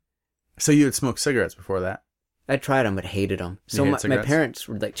 So you had smoked cigarettes before that? I tried them, but hated them. So my parents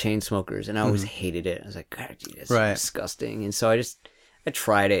were chain smokers, and I always hated it. I was like, God, that's disgusting. And so I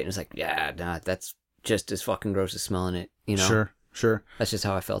tried it, and it's like, yeah, nah, that's just as fucking gross as smelling it. Sure. That's just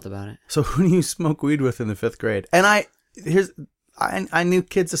how I felt about it. So who do you smoke weed with in the 5th grade? And I knew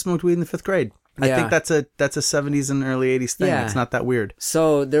kids that smoked weed in the 5th grade. I think that's a 70s and early 80s thing. Yeah. It's not that weird.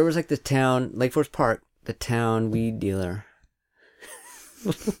 So there was like the town, Lake Forest Park, the town weed dealer.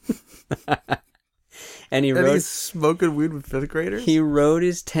 And he's smoking weed with 5th graders? He rode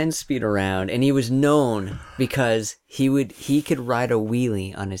his 10-speed around, and he was known because he could ride a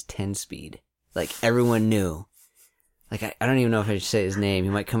wheelie on his 10-speed. Like, everyone knew. Like, I don't even know if I should say his name. He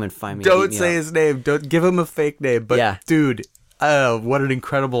might come and find me. Don't say his name. Don't give him a fake name. But, yeah. Dude, what an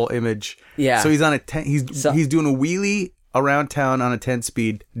incredible image. Yeah. So he's on he's doing a wheelie around town on a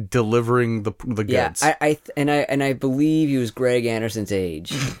 10-speed, delivering the goods. Yeah, I believe he was Greg Anderson's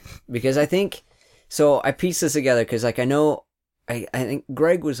age. Because I think... So I pieced this together because, like, I know, I think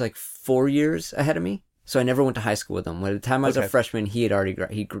Greg was like 4 years ahead of me, so I never went to high school with him. By the time I was a freshman, he had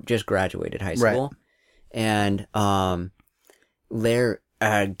already just graduated high school, right. And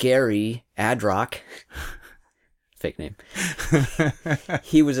Gary Adrock, fake name,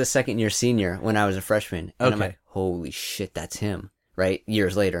 he was a second-year senior when I was a freshman, and I'm like, holy shit, that's him, right?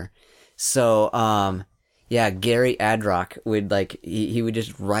 Years later, so yeah, Gary Adrock would he would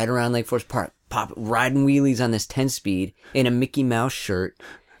just ride around Lake Forest Park. Riding wheelies on this 10-speed in a Mickey Mouse shirt,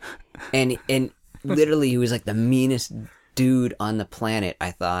 and literally he was like the meanest dude on the planet,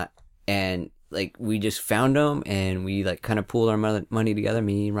 I thought. And like we just found him, and we like kind of pooled our money together.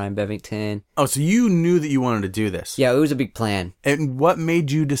 Me, Ryan Bevington. Oh, so you knew that you wanted to do this? Yeah, it was a big plan. And what made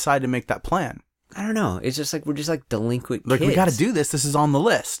you decide to make that plan? I don't know. It's just like we're just like delinquent kids. Like we got to do this. This is on the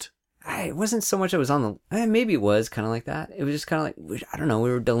list. It wasn't so much it was on the... maybe it was kind of like that. It was just kind of like, I don't know,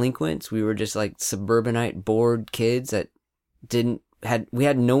 we were delinquents. We were just like suburbanite, bored kids that we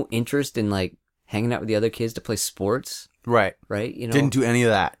had no interest in like hanging out with the other kids to play sports. Right. Right? You know, didn't do any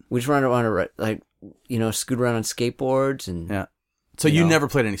of that. We just wanted to like, you know, scoot around on skateboards and... Yeah. So you never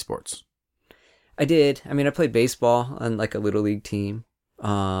played any sports? I did. I mean, I played baseball on like a little league team.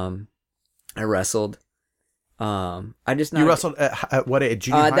 I wrestled. You wrestled at what age?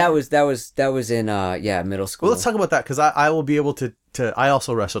 Junior high? That was in middle school. Well, let's talk about that because I will be able to. I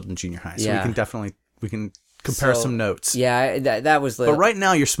also wrestled in junior high, so we can compare some notes. Yeah, that was. But right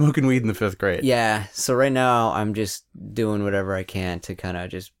now you're smoking weed in the 5th grade. Yeah, so right now I'm just doing whatever I can to kind of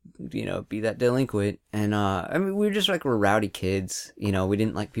just be that delinquent, and I mean we're rowdy kids. We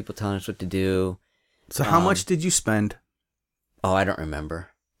didn't like people telling us what to do. So how much did you spend? Oh, I don't remember.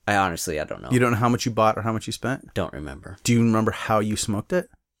 I don't know. You don't know how much you bought or how much you spent? Don't remember. Do you remember how you smoked it?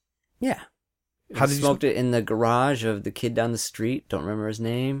 Yeah. How did you smoked it in the garage of the kid down the street. Don't remember his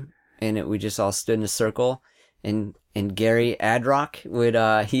name. And we just all stood in a circle. And Gary Adrock would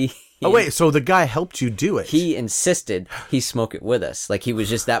wait, so the guy helped you do it? He insisted he smoke it with us. Like he was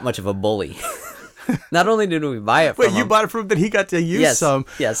just that much of a bully. Not only did we buy it from him. Wait, you bought it from him that he got to use some?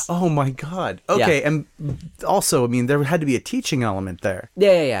 Yes. Oh my God. Okay, yeah. And also, I mean, there had to be a teaching element there.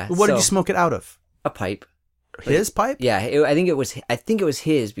 Yeah. What did you smoke it out of? A pipe. His pipe? Yeah, I think it was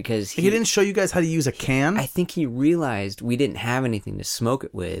his because he didn't show you guys how to use a can? I think he realized we didn't have anything to smoke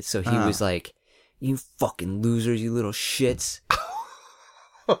it with, so he was like, "You fucking losers, you little shits."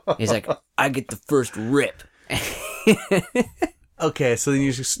 He's like, "I get the first rip." Okay, so then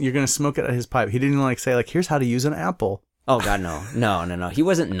you're going to smoke it out of his pipe. He didn't say here's how to use an apple. Oh God, no. He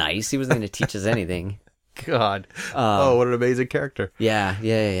wasn't nice. He wasn't going to teach us anything. God. What an amazing character.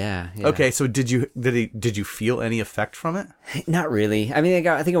 Yeah. Okay, so did you feel any effect from it? Not really. I mean,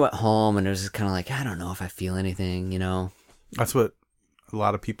 I think I went home and it was just kind of like, I don't know if I feel anything, That's what a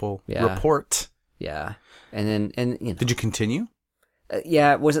lot of people report. Yeah. And Did you continue?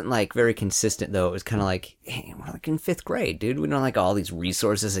 Yeah, it wasn't very consistent though. It was kind of like, hey, we're in 5th grade, dude. We don't all these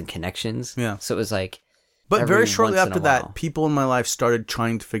resources and connections. Yeah. So it was like, but very shortly after that, people in my life started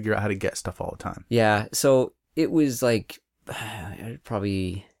trying to figure out how to get stuff all the time. Yeah. So it was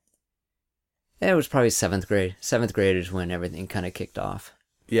probably 7th grade. 7th grade is when everything kind of kicked off.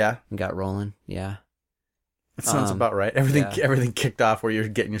 Yeah. And got rolling. Yeah. It sounds about right. Everything kicked off where you're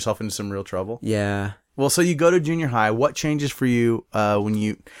getting yourself into some real trouble. Yeah. Well, so you go to junior high. What changes for you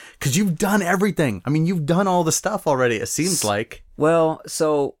because you've done everything. I mean, you've done all the stuff already, it seems like. Well,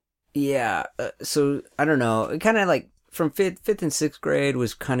 so, yeah. So, I don't know. Kind of from 5th and 6th grade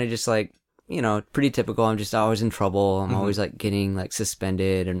was kind of just pretty typical. I'm just always in trouble. I'm always getting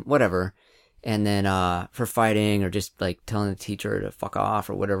suspended and whatever. And then for fighting or just telling the teacher to fuck off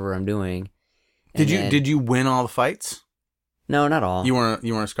or whatever I'm doing. Did you win all the fights? No, not all. You weren't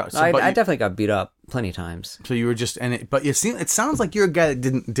a Scot. I definitely got beat up plenty of times. So you were just it sounds like you're a guy that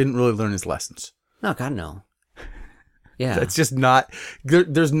didn't really learn his lessons. No, God no. Yeah, it's just not.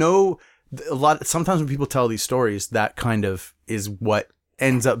 There's no a lot. Sometimes when people tell these stories, that kind of is what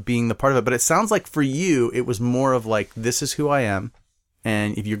ends up being the part of it. But it sounds like for you, it was more of this is who I am,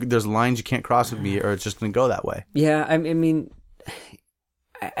 and if there's lines you can't cross with me, or it's just gonna go that way. Yeah, I mean,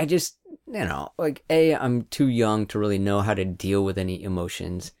 I just, like, I'm too young to really know how to deal with any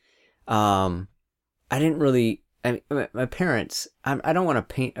emotions. I didn't really. My parents, I don't want to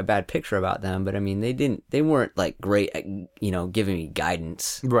paint a bad picture about them, but I mean, they weren't like great at, giving me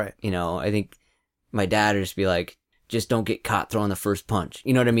guidance. Right. I think my dad would just be like, just don't get caught throwing the first punch.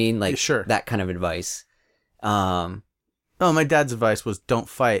 You know what I mean? Like, sure. That kind of advice. Oh, my dad's advice was don't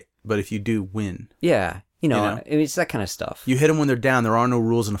fight, but if you do, win. Yeah. I mean, it's that kind of stuff. You hit them when they're down. There are no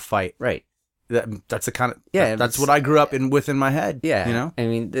rules in a fight. Right. That's the kind of that's what I grew up within my head. Yeah, I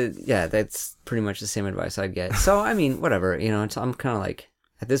mean, that's pretty much the same advice I'd get. So I mean, whatever. I'm kind of like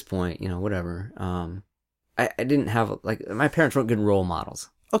at this point, whatever. I didn't have like my parents weren't good role models.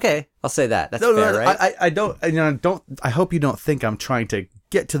 Okay, I'll say that. That's fair, right? I don't. I hope you don't think I'm trying to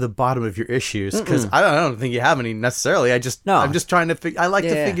get to the bottom of your issues, because I don't think you have any necessarily. I'm just trying to. I like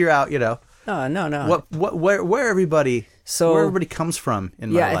to figure out. No. Where everybody comes from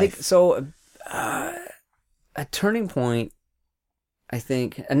in my life. Yeah, I think so. A turning point, I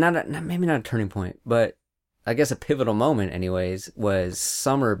think, and maybe not a turning point, but I guess a pivotal moment, anyways, was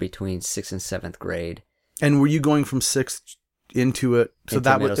summer between 6th and 7th grade. And were you going from 6th into it? So into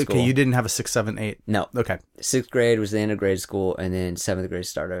that was school. okay. You didn't have a 6, 7, 8. No. Okay. 6th grade was the end of grade school, and then 7th grade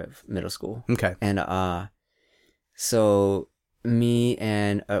start of middle school. Okay. And so me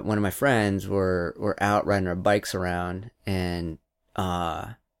and one of my friends were out riding our bikes around, and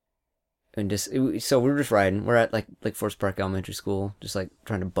so we were just riding. We're at like Forest Park Elementary School, just like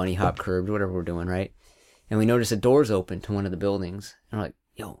trying to bunny hop curbs, whatever we're doing, right? And we noticed the doors open to one of the buildings, and we're like,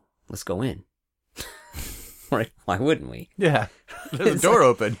 "Yo, let's go in." We're like, why wouldn't we? Yeah, there's a door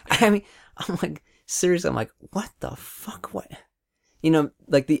open. I mean, I'm like, seriously, I'm like, what the fuck? What?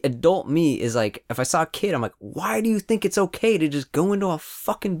 Like the adult me is like, if I saw a kid, I'm like, why do you think it's okay to just go into a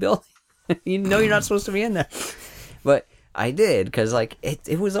fucking building? You're not supposed to be in there. But I did, because like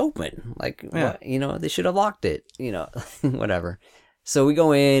it was open. Like, yeah. They should have locked it. Whatever. So we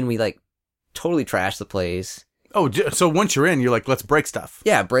go in, we like totally trash the place. Oh, so once you're in, you're like, let's break stuff.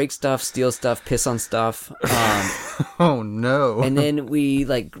 Yeah, break stuff, steal stuff, piss on stuff. Oh no! And then we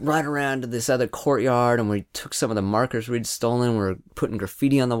like run around to this other courtyard, and we took some of the markers we'd stolen. We're putting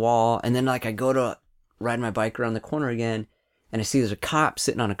graffiti on the wall, and then like I go to ride my bike around the corner again, and I see there's a cop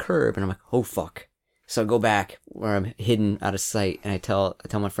sitting on a curb, and I'm like, oh fuck. So I go back where I'm hidden out of sight, and I tell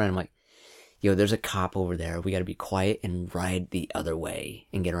my friend, I'm like, yo, there's a cop over there. We got to be quiet and ride the other way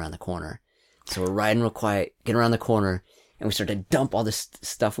and get around the corner. So we're riding real quiet, get around the corner, and we start to dump all this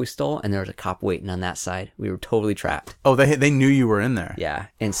stuff we stole, and there was a cop waiting on that side. We were totally trapped. Oh, they knew you were in there. Yeah.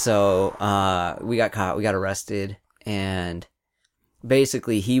 And so we got caught, we got arrested, and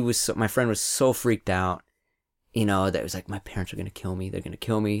basically my friend was so freaked out, that it was like, my parents are going to kill me. They're going to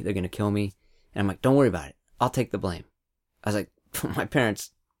kill me. They're going to kill me. And I'm like, don't worry about it. I'll take the blame. I was like, my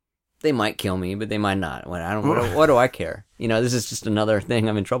parents, they might kill me, but they might not. What do I care? This is just another thing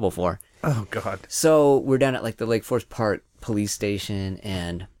I'm in trouble for. Oh God. So we're down at like the Lake Forest Park police station,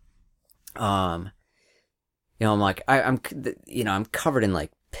 and I'm like, I'm covered in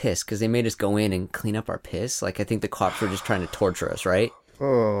like piss, because they made us go in and clean up our piss. Like, I think the cops were just trying to torture us, right?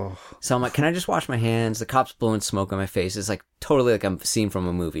 Oh. So I'm like, can I just wash my hands? The cops blowing smoke on my face. It's like totally like I'm seen from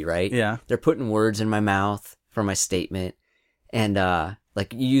a movie, right? Yeah. They're putting words in my mouth for my statement, and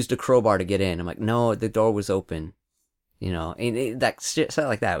like, you used a crowbar to get in. I'm like, no, the door was open. And that shit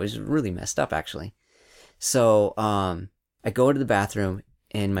like that was really messed up, actually. So I go to the bathroom,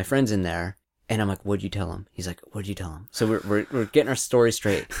 and my friend's in there, and I'm like, what'd you tell him? He's like, what'd you tell him? So we're getting our story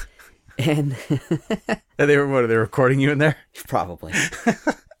straight. And they were what? Are they recording you in there? Probably.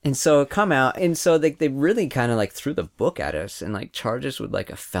 And so come out, and so they really kind of like threw the book at us and like charged us with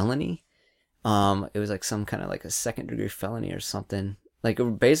like a felony. It was like some kind of like a 2nd-degree felony or something. Like,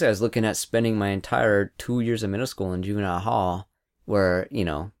 basically, I was looking at spending my entire 2 years of middle school in juvenile hall, where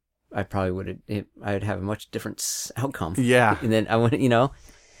I probably I'd have a much different outcome. Yeah. And then I went,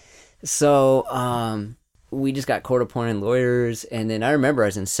 So we just got court-appointed lawyers, and then I remember I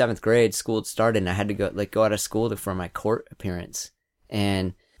was in 7th grade, school had started, and I had to go out of school for my court appearance,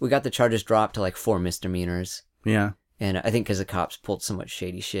 and we got the charges dropped to like 4 misdemeanors. Yeah. And I think because the cops pulled so much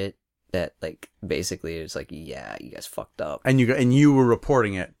shady shit that like basically it was like, yeah, you guys fucked up. And you were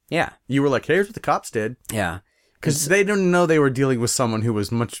reporting it. Yeah. You were like, here's what the cops did. Yeah. Because they didn't know they were dealing with someone who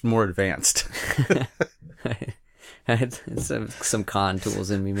was much more advanced. I had some con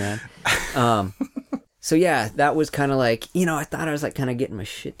tools in me, man. So yeah, that was kind of like, I thought I was like kind of getting my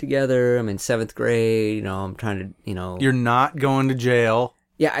shit together. I'm in 7th grade, I'm trying to, You're not going to jail.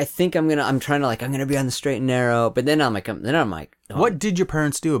 Yeah, I think I'm trying to like, I'm gonna be on the straight and narrow, but then I'm like, oh. What did your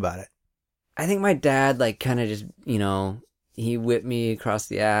parents do about it? I think my dad like kind of just, he whipped me across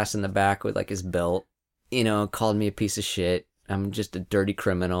the ass in the back with like his belt, called me a piece of shit. I'm just a dirty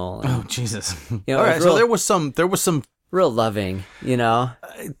criminal. Oh, Jesus. All right, so there was some real loving, yeah.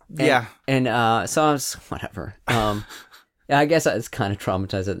 And so I was, whatever. Yeah, I guess I was kind of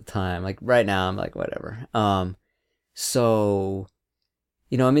traumatized at the time. Like right now I'm like, whatever. So,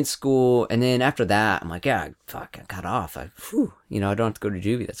 I'm in school, and then after that, I'm like, yeah, fuck, I got off. I don't have to go to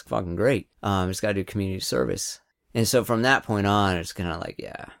juvie. That's fucking great. Just gotta do community service. And so from that point on, it's kind of like,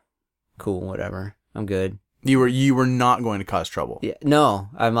 yeah, cool, whatever. I'm good. You were not going to cause trouble. Yeah, no,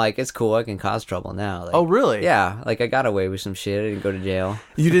 I'm like, it's cool. I can cause trouble now. Like, oh, really? Yeah, like I got away with some shit. I didn't go to jail.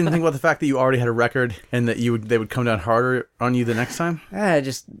 You didn't think about the fact that you already had a record and that they would come down harder on you the next time? I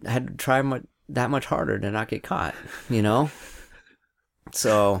just had to try that much harder to not get caught,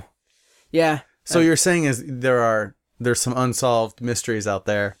 So, yeah. So you're saying there's some unsolved mysteries out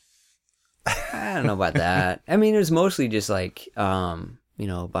there. I don't know about that. I mean, it was mostly just like,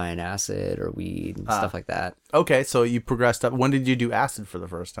 buying acid or weed and stuff like that. Okay, so you progressed up. When did you do acid for the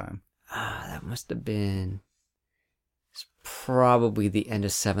first time? That must have been probably the end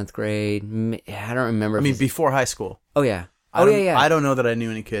of 7th grade. I don't remember. I mean, before high school. Oh, yeah. Yeah. I don't know that I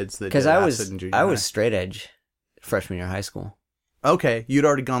knew any kids that did acid in junior high. I was straight edge freshman year of high school. Okay, you'd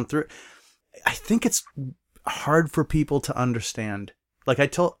already gone through it. I think it's hard for people to understand. Like I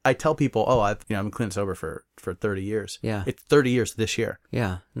tell people, I've been clean sober for 30 years. Yeah. It's 30 years this year.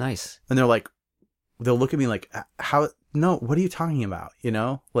 Yeah, nice. And they'll look at me like, how, no, what are you talking about?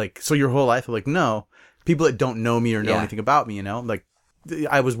 Like, so your whole life, I'm like, no. People that don't know me or know anything about me, like,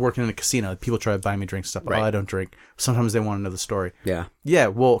 I was working in a casino. People try to buy me drinks and stuff. Right. Oh, I don't drink. Sometimes they want to know the story. Yeah. Yeah,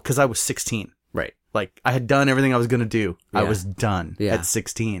 well, because I was 16. Right. Like, I had done everything I was going to do. Yeah. I was done at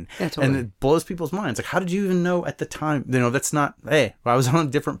 16. Yeah, totally. And it blows people's minds. Like, how did you even know at the time? That's not, hey, I was on a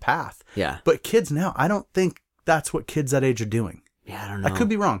different path. Yeah. But kids now, I don't think that's what kids that age are doing. Yeah, I don't know. I could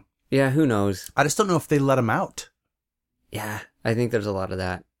be wrong. Yeah, who knows? I just don't know if they let them out. Yeah, I think there's a lot of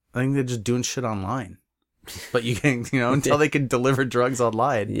that. I think they're just doing shit online. But you can, until they can deliver drugs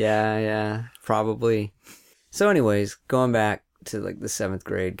online. Yeah, probably. So anyways, going back to like the 7th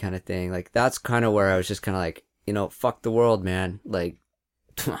grade kind of thing, like that's kind of where I was just kind of like, fuck the world, man. Like,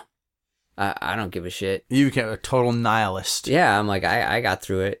 I don't give a shit. You became a total nihilist. Yeah, I'm like, I got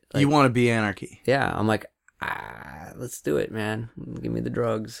through it. Like, you want to be anarchy. Yeah, I'm like, let's do it, man. Give me the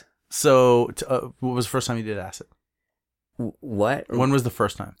drugs. So, what was the first time you did acid? What? When was the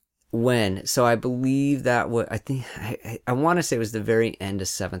first time? When? So I believe that I want to say it was the very end of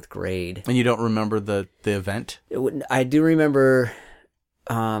 7th grade. And you don't remember the event? I do remember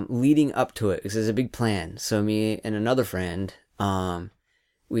leading up to it because there's a big plan. So me and another friend,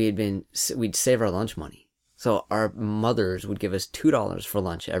 we'd save our lunch money. So our mothers would give us $2 for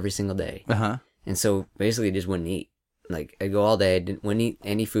lunch every single day. Uh-huh. And so basically just wouldn't eat. Like I'd go all day, wouldn't eat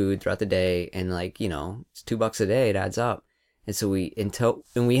any food throughout the day. And like, it's $2 a day. It adds up. And so we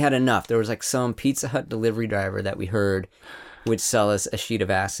had enough. There was like some Pizza Hut delivery driver that we heard would sell us a sheet of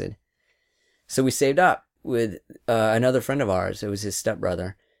acid. So we saved up with another friend of ours. It was his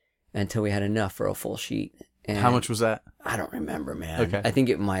stepbrother until we had enough for a full sheet. And how much was that? I don't remember, man. Okay. I think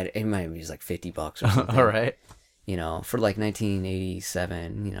it might be like $50 or something. All right. For like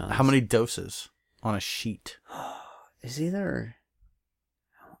 1987, How many doses on a sheet? It's either,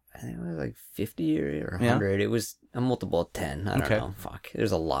 I think it was like 50 or 100. Yeah. It was a multiple of 10. I don't know. Fuck.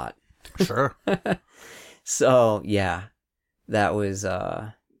 There's a lot. Sure. So, yeah. That was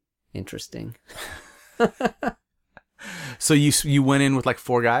interesting. So you went in with like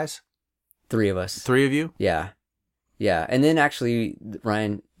 4 guys? 3 of us. 3 of you? Yeah. Yeah. And then actually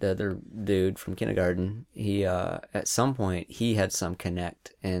Ryan, the other dude from kindergarten, he at some point he had some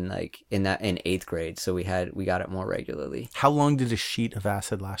connect in 8th grade, so we got it more regularly. How long did a sheet of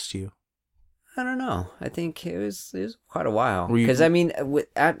acid last you? I don't know. I think it was quite a while. Because I think it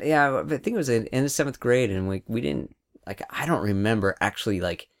was in the 7th grade, and we didn't I don't remember actually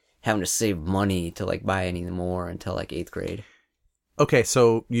having to save money to buy any more until 8th grade. Okay,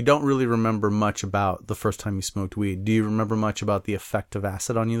 so you don't really remember much about the first time you smoked weed. Do you remember much about the effect of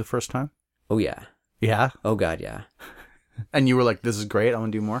acid on you the first time? Oh, yeah. Yeah? Oh, God, yeah. And you were like, this is great, I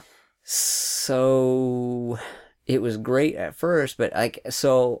want to do more? So, it was great at first, but I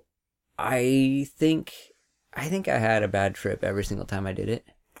think I had a bad trip every single time I did it.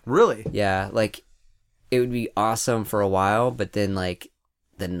 Really? Yeah, it would be awesome for a while, but then,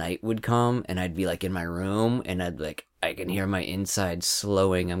 the night would come, and I'd be, in my room, and I'd be I can hear my insides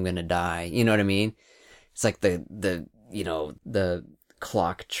slowing. I'm gonna die. You know what I mean? It's like the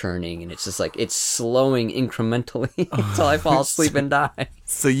clock churning, and it's just like it's slowing incrementally until I fall asleep and die.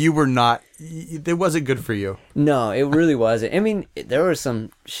 So you were not. It wasn't good for you. No, it really wasn't. I mean, there was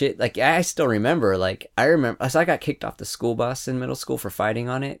some shit. Like I still remember. Like I remember. So I got kicked off the school bus in middle school for fighting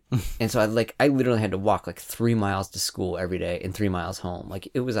on it, and so I literally had to walk like 3 miles to school every day and 3 miles home. Like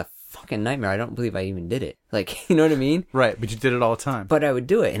it was a fucking nightmare. I don't believe I even did it. Like, you know what I mean? Right, but you did it all the time. But I would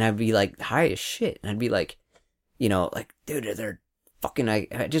do it, and I'd be like high as shit, and I'd be like, you know, like, dude, they're fucking.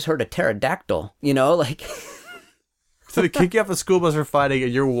 I just heard a pterodactyl. You know, like. So they kick you off the school bus for fighting,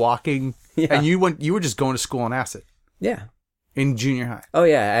 and you're walking, Yeah. and you were just going to school on acid Yeah. in junior high. Oh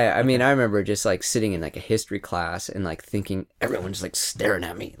yeah. I mean, I remember just like sitting in like a history class and like thinking everyone's like staring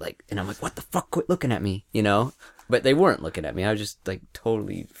at me, like, and I'm like, what the fuck? Quit looking at me, you know? But they weren't looking at me. I was just like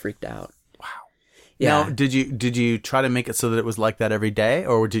totally freaked out. Wow. Yeah. Now, did you try to make it so that it was like that every day,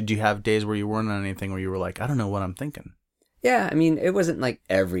 or did you have days where you weren't on anything where you were like, I don't know what I'm thinking? Yeah. I mean, it wasn't like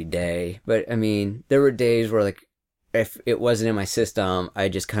every day, but I mean, there were days where like, if it wasn't in my system,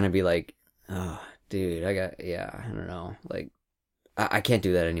 I'd just kind of be like, oh, dude, I don't know. Like, I can't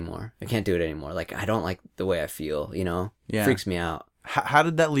do that anymore. I can't do it anymore. Like, I don't like the way I feel, you know? Yeah. It freaks me out. How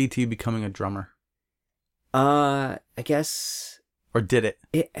did that lead to you becoming a drummer? I guess Or did it?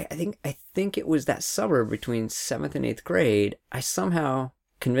 I think it was that summer between 7th and 8th grade. I somehow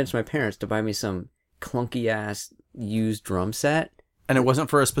convinced my parents to buy me some clunky ass used drum set. And it wasn't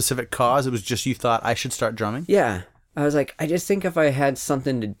for a specific cause? It was just you thought, I should start drumming? Yeah. I was like, I just think if I had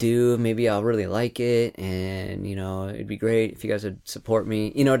something to do, maybe I'll really like it, and, you know, it'd be great if you guys would support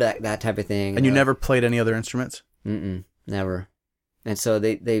me, you know, that type of thing. And you never played any other instruments? Never. And so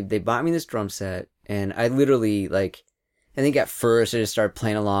they bought me this drum set, and I literally, like, I think at first I just started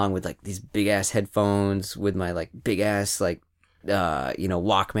playing along with, like, these big-ass headphones with my, like, big-ass, like, you know,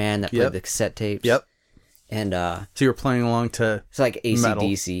 Walkman that played the cassette tapes. Yep. And, So you were playing along to it's like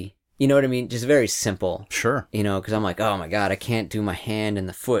AC/DC. You know what I mean? Just very simple. Sure. You know, because I'm like, oh my God, I can't do my hand and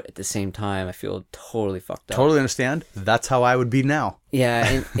the foot at the same time. I feel totally fucked up. Totally understand. That's how I would be now.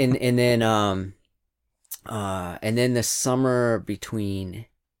 Yeah, and then the summer between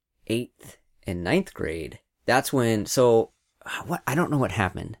 8th and 9th grade, that's when, so what, I don't know what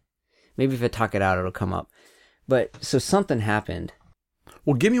happened. Maybe if I talk it out, it'll come up. But so something happened.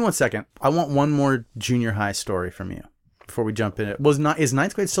 Well, give me 1 second. I want one more junior high story from you before we jump in. Is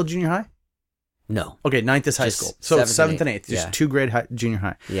 9th grade still junior high? No. Okay, 9th is high Just school. So 7th and 8th. Yeah. Just 2 grade junior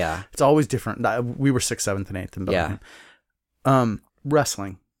high. Yeah. It's always different. We were 6th, 7th, and 8th in Bellingham.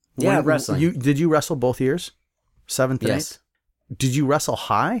 Wrestling. Wrestling. Did you wrestle both years? 7th and 8th? Yes. Did you wrestle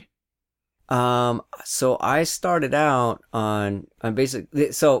high? So I started out on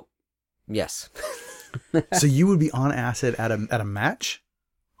basically, so yes. So you would be on acid at a match?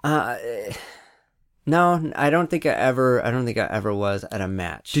 No, I don't think I ever was at a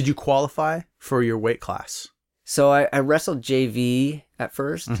match. Did you qualify for your weight class? So I wrestled JV at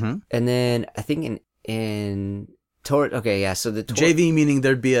first, Mm-hmm. and then I think in okay, yeah. So the JV meaning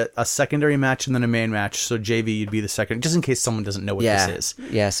there'd be a secondary match and then a main match. So JV, you'd be the second, just in case someone doesn't know what this is.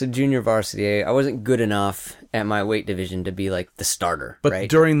 Yeah, so junior varsity, I wasn't good enough at my weight division to be like the starter, But right?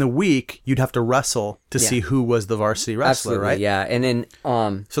 during the week, you'd have to wrestle to see who was the varsity wrestler, Absolutely, right? yeah. And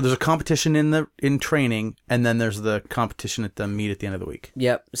then So there's a competition in training, and then there's the competition at the meet at the end of the week.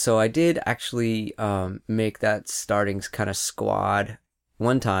 Yep. So I did actually make that starting kind of squad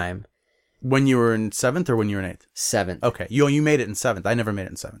one time. When you were in 7th or when you were in 8th? 7th. Okay, you made it in 7th. I never made it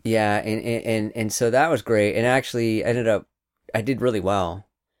in 7th. Yeah, and so that was great. And actually, I did really well.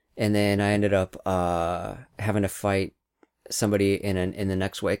 And then I ended up having to fight somebody in the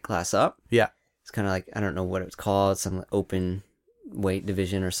next weight class up. Yeah. It's kind of like, I don't know what it's called, some open weight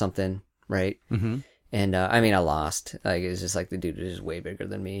division or something, right? Mm-hmm. And I mean, I lost. Like, it's just like the dude is just way bigger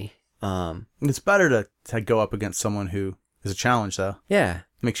than me. It's better to go up against someone who is a challenge, though. Yeah.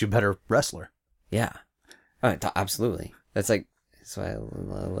 Makes you a better wrestler. Yeah. Oh, absolutely. That's why I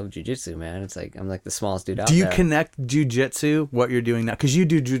love jujitsu, man. It's like I'm like the smallest dude out there. Do you connect jujitsu, what you're doing now? Because you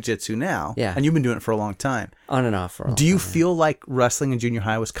do jujitsu now. Yeah. And you've been doing it for a long time. On and off for a long Do you time. feel like wrestling in junior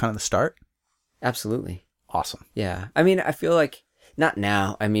high was kind of the start? Absolutely. Awesome. Yeah. I mean, I feel like, not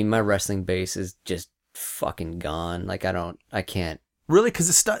now. I mean, my wrestling base is just fucking gone. Like, I can't. Really?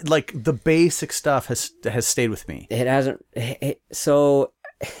 Because like the basic stuff has stayed with me. It hasn't. So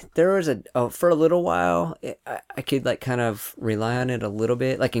there was for a little while, I could like kind of rely on it a little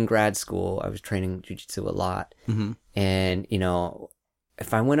bit. Like in grad school, I was training jiu-jitsu a lot. Mm-hmm. And, you know,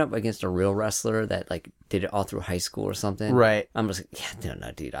 if I went up against a real wrestler that like did it all through high school or something, Right. I'm just like, yeah,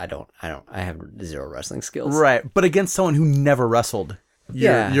 no, dude, I have zero wrestling skills. Right. But against someone who never wrestled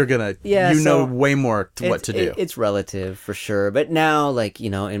you're gonna know way more what to do. It's relative for sure, but now, like, you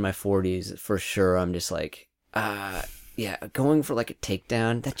know, in my 40s, for sure, I'm just like, going for like a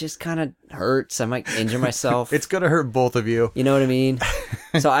takedown, that just kind of hurts. I might injure myself. It's gonna hurt both of you. You know what I mean?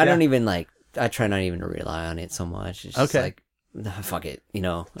 So I don't even I try not even to rely on it so much. It's just like, nah, fuck it, you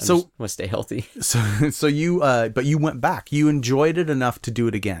know. I just want to stay healthy. So you, but you went back. You enjoyed it enough to do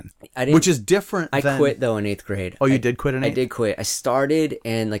it again, which is different. I quit though in 8th grade. Oh, you did quit in 8th? I did quit. I started,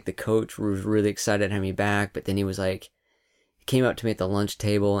 and like the coach was really excited to have me back, but then he was like, he came up to me at the lunch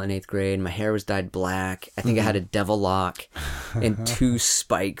table in 8th grade. My hair was dyed black. I think I had a devil lock and 2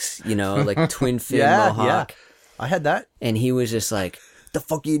 spikes, you know, like twin fin mohawk. Yeah. I had that. And he was just like, "The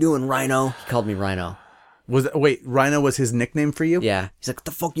fuck are you doing, Rhino?" He called me Rhino. Rhino was his nickname for you? Yeah. He's like, "What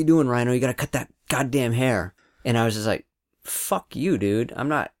the fuck you doing, Rhino? You gotta cut that goddamn hair." And I was just like, "Fuck you, dude. I'm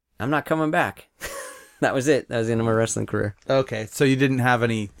not coming back." That was it. That was the end of my wrestling career. Okay. So you didn't have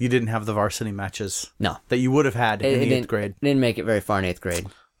the varsity matches? No. That you would have had in 8th grade? Didn't make it very far in 8th grade.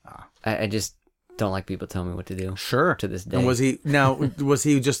 I just don't like people telling me what to do. Sure. To this day. And was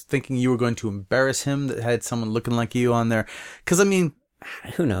he just thinking you were going to embarrass him that had someone looking like you on there? Because, I mean,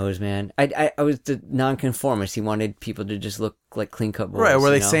 who knows, man? I was the nonconformist. He wanted people to just look like clean cut boys. Right. Were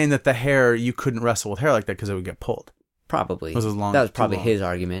they saying that the hair, you couldn't wrestle with hair like that because it would get pulled? Probably. That was probably his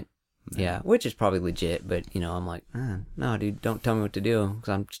argument. Yeah, which is probably legit, but, you know, I'm like, no, dude, don't tell me what to do,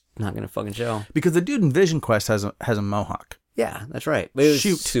 because I'm just not going to fucking show. Because the dude in Vision Quest has a mohawk. Yeah, that's right. But it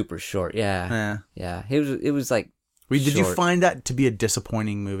was super short. Yeah. Yeah. It was like Did you find that to be a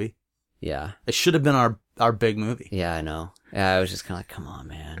disappointing movie? Yeah. It should have been our big movie. Yeah, I know. Yeah, I was just kind of like, come on,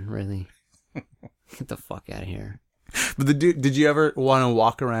 man, really? Get the fuck out of here. But did you ever want to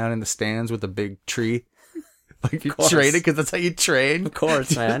walk around in the stands with a big tree? Like you train it because that's how you train. Of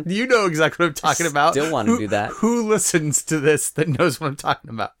course, man. You know exactly what I'm talking about. Still want to do that. Who listens to this that knows what I'm talking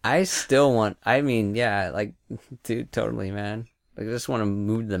about? I mean, yeah, like, dude, totally, man. Like, I just want to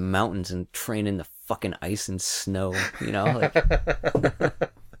move to the mountains and train in the fucking ice and snow, you know? Like.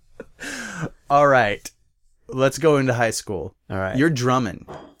 All right. Let's go into high school. All right. You're drumming.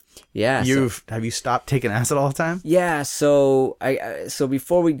 Yeah. Have you stopped taking acid all the time? Yeah. So so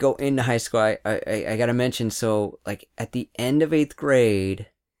before we go into high school, I gotta mention, so like at the end of 8th grade,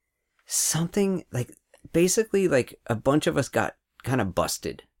 something like basically like a bunch of us got kind of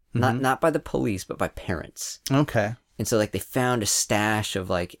busted, not by the police, but by parents. Okay. And so like they found a stash of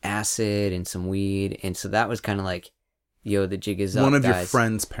like acid and some weed, and so that was kind of like, yo, the jig is up, one of guys. Your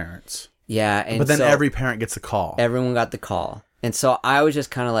friend's parents. Yeah. But then every parent gets a call. Everyone got the call. And so I was just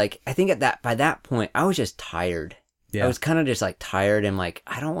kind of like, I think by that point, I was just tired. Yeah. I was kind of just like tired and like,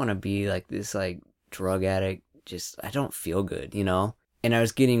 I don't want to be like this like drug addict. Just, I don't feel good, you know? And I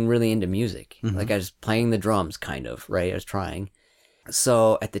was getting really into music. Mm-hmm. Like I was playing the drums kind of, right? I was trying.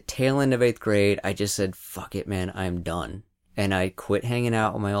 So at the tail end of 8th grade, I just said, fuck it, man, I'm done. And I quit hanging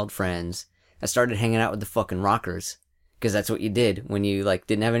out with my old friends. I started hanging out with the fucking rockers. Because that's what you did when you like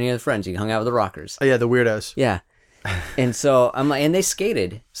didn't have any other friends. You hung out with the rockers. Oh yeah, the weirdos. Yeah. And so I'm like, and they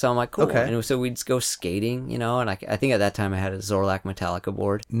skated. So I'm like, cool. Okay. And so we'd go skating, you know, and I think at that time I had a Zorlak Metallica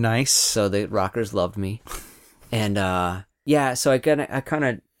board. Nice. So the rockers loved me. And yeah, so I kind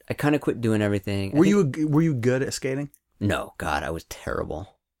of quit doing everything. Were you good at skating? No, God, I was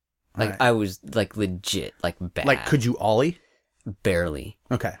terrible. Like I was like legit, like bad. Like could you ollie? Barely.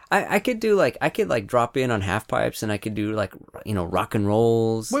 Okay. I could drop in on half pipes, and I could do like, you know, rock and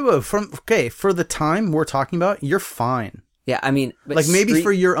rolls. Wait, for the time we're talking about, you're fine. Yeah, I mean, but like maybe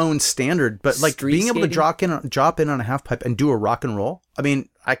for your own standard, but like being able to drop in on a half pipe and do a rock and roll. I mean,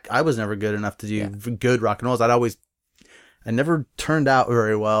 I was never good enough to do good rock and rolls. I never turned out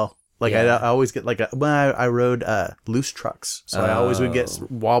very well. Like I always get like I rode loose trucks, so I always would get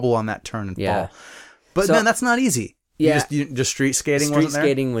wobble on that turn and fall. But man, that's not easy. Yeah, just street skating. Street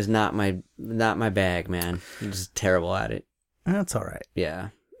skating was not my bag, man. I was terrible at it. That's all right. Yeah.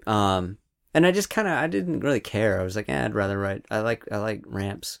 And I just I didn't really care. I was like, I'd rather ride. I like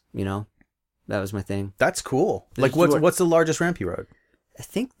ramps. You know, that was my thing. That's cool. Like, what's the largest ramp you rode? I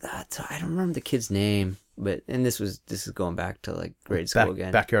think I don't remember the kid's name, but this is going back to like grade school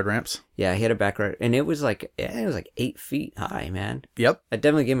again. Backyard ramps. Yeah, he had a backyard, and it was like 8 feet high, man. Yep. I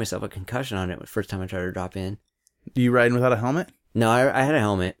definitely gave myself a concussion on it the first time I tried to drop in. You riding without a helmet? No, I had a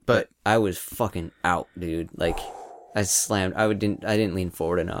helmet, but I was fucking out, dude. Like, I slammed. I didn't lean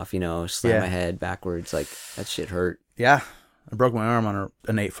forward enough, you know. Slammed my head backwards. Like, that shit hurt. Yeah, I broke my arm on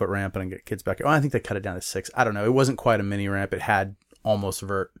an 8-foot ramp, and I get kids back. Oh, I think they cut it down to 6. I don't know. It wasn't quite a mini ramp. It had almost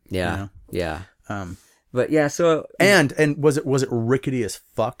vert. Yeah, you know? yeah. But yeah, so and was it rickety as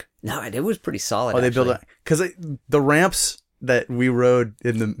fuck? No, it was pretty solid. Oh, they built it because the ramps that we rode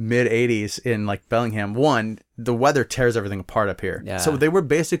in the mid 80s in like Bellingham, one, the weather tears everything apart up here. Yeah. So they were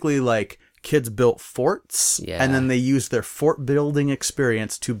basically like kids built forts, Yeah. and then they used their fort building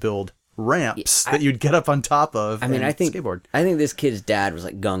experience to build ramps that you'd get up on top of. I mean, and I think skateboard. this kid's dad was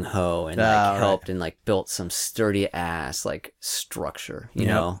like gung ho and like right. helped and like built some sturdy ass like structure, you Yep.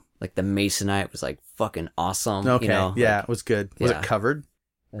 know, like the masonite was like fucking awesome. Okay, you know? yeah, Like, it was good. Was yeah. it covered?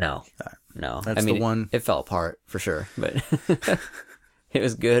 no, no. That's I mean, the one. It fell apart for sure, but it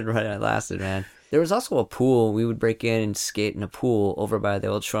was good. Right, it lasted, man. There was also a pool. We would break in and skate in a pool over by the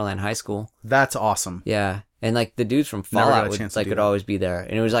old Shoreline High School. That's awesome. Yeah. And like the dudes from Never got Fallout a would chance to like do would that. always be there.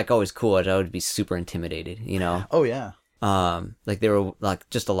 And it was like always cool. I would be super intimidated, you know? Oh yeah. Like they were like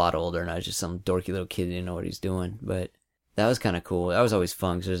just a lot older and I was just some dorky little kid who didn't know what he's doing. But that was kind of cool. That was always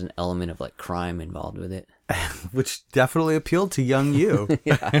fun because there's an element of like crime involved with it. Which definitely appealed to young you.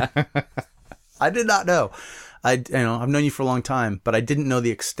 I did not know. I've known you for a long time, but I didn't know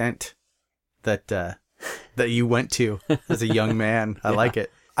the extent that that you went to as a young man. I like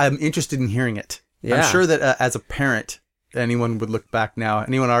it. I'm interested in hearing it. Yeah. I'm sure that as a parent, anyone would look back now.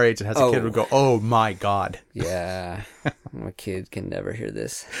 Anyone our age that has a kid would go, "Oh my God." Yeah. My kid can never hear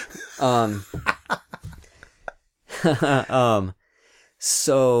this.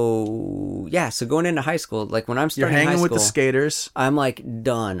 So yeah, so going into high school, like when I'm You're starting hanging high school, with the skaters, I'm like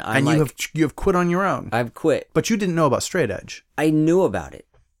done. I'm and like, you have quit on your own. I've quit. But you didn't know about straight edge. I knew about it.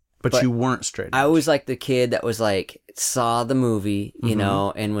 But you weren't straight edge. I was like the kid that was like saw the movie, you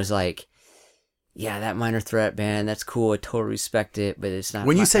know, and was like, yeah, that Minor Threat band, that's cool. I totally respect it, but it's not.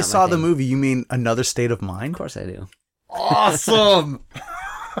 When you not say my saw the thing. movie, you mean Another State of Mind? Of course I do. Awesome.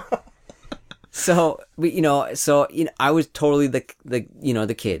 So I was totally the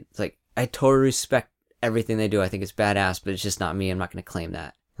kid. It's like I totally respect everything they do. I think it's badass, but it's just not me. I'm not going to claim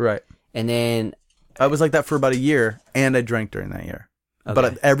that. Right. And then I was like that for about a year, and I drank during that year. okay.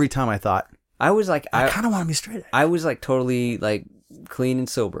 But every time I thought, I was like, I kind of want to be straight edge. I was like totally like clean and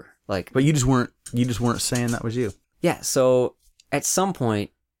sober. Like, But you just weren't saying that was you. yeah. So at some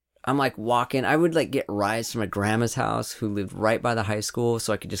point, I'm like walking. I would like get rides from my grandma's house, who lived right by the high school,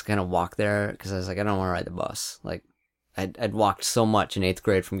 so I could just kind of walk there because I was like, I don't want to ride the bus. Like, I'd walked so much in 8th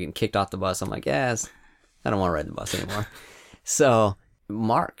grade from getting kicked off the bus. I'm like, yes, I don't want to ride the bus anymore. So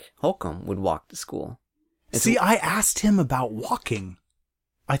Mark Holcomb would walk to school. And See, I asked him about walking.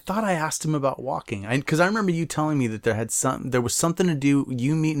 I thought I asked him about walking because I remember you telling me that there was something to do.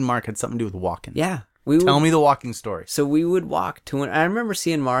 You meeting Mark had something to do with walking. yeah, Tell me the walking story. So we would walk to I remember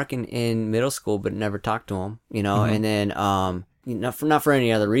seeing Mark in middle school, but never talked to him, you know, and then, not for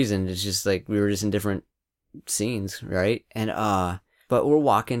any other reason. It's just like, we were just in different scenes. Right. And, but we're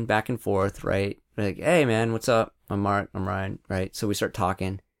walking back and forth. Right. We're like, hey man, what's up? I'm Mark. I'm Ryan. Right. So we start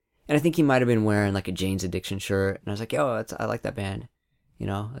talking and I think he might've been wearing like a Jane's Addiction shirt. And I was like, yo, I like that band, you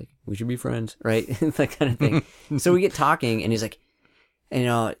know, like we should be friends. Right. That kind of thing. So we get talking and he's like, and, you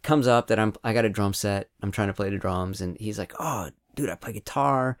know, it comes up that I got a drum set. I'm trying to play the drums. And he's like, oh, dude, I play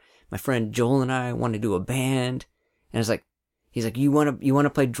guitar. My friend Joel and I want to do a band. And it's like, he's like, you want to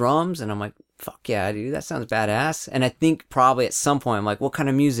play drums? And I'm like, fuck yeah, dude, that sounds badass. And I think probably at some point, I'm like, what kind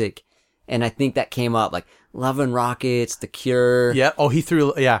of music? And I think that came up, like Love and Rockets, The Cure. Yeah. Oh, he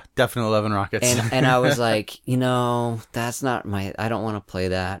threw. Yeah, definitely 11 Rockets. And I was like, you know, that's not I don't want to play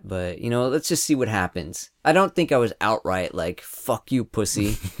that, but, you know, let's just see what happens. I don't think I was outright like, fuck you,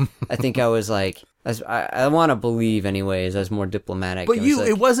 pussy. I think I was like, I want to believe anyways, I was more diplomatic. But like,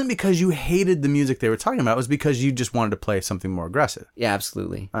 it wasn't because you hated the music they were talking about. It was because you just wanted to play something more aggressive. yeah,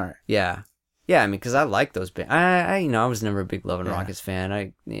 absolutely. All right. Yeah. Yeah, I mean, because I like those bands. I was never a big Love and Yeah. Rockets fan.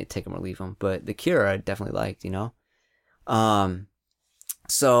 I take them or leave them. But The Cure, I definitely liked, you know?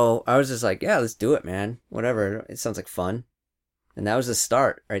 So I was just like, yeah, let's do it, man. Whatever. It sounds like fun. And that was the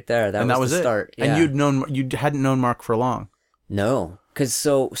start right there. That was the start. Yeah. And you hadn't known Mark for long. No. Because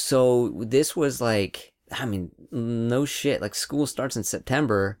so this was like, I mean, no shit. Like, school starts in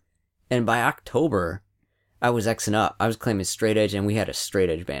September. And by October, I was Xing up. I was claiming straight edge, and we had a straight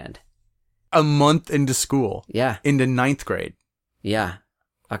edge band. A month into school. Yeah. Into 9th grade. Yeah.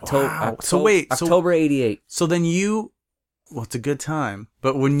 October. Wow. So wait, October 88. So then well, it's a good time.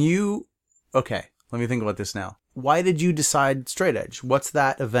 But okay, let me think about this now. Why did you decide straight edge? What's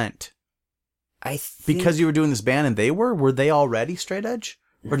that event? Because you were doing this band and were they already straight edge?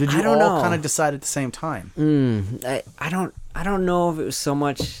 Or did you I don't all know. kind of decide at the same time? I don't know if it was so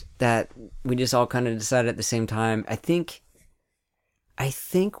much that we just all kind of decided at the same time. I think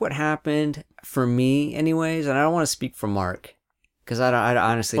what happened for me anyways, and I don't want to speak for Mark, because I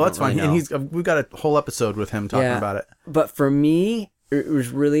honestly Well, don't that's fine. really know. And we've got a whole episode with him talking about it. But for me, it was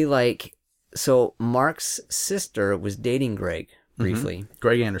really like, so Mark's sister was dating Greg briefly.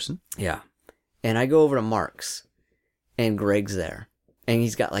 Greg Anderson. Yeah. And I go over to Mark's, and Greg's there. And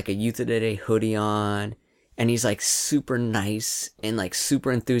he's got like a Youth of the Day hoodie on, and he's like super nice and like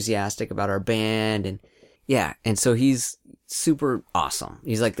super enthusiastic about our band. And yeah, and so he's super awesome.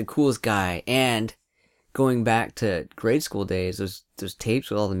 He's like the coolest guy. And going back to grade school days, those tapes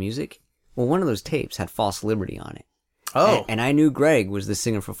with all the music, well, one of those tapes had False Liberty on it. Oh. And I knew Greg was the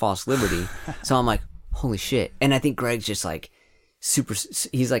singer for False Liberty. So I'm like, holy shit. And I think Greg's just like super,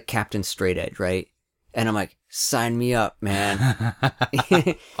 he's like Captain Straight Edge, right? And I'm like, sign me up, man.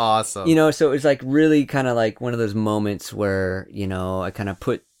 Awesome. You know, so it was like really kind of like one of those moments where, you know, I kind of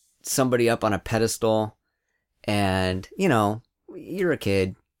put somebody up on a pedestal, and, you know, you're a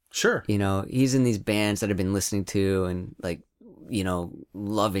kid. Sure. You know, he's in these bands that I've been listening to and like, you know,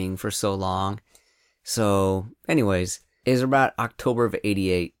 loving for so long. So anyways, it was about October of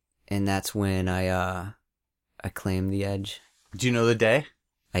 88, and that's when I claimed the Edge. Do you know the day?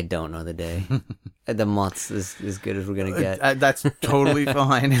 I don't know the day. The month's as good as we're going to get. That's totally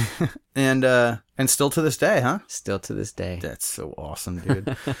fine. And still to this day, huh? Still to this day. That's so awesome,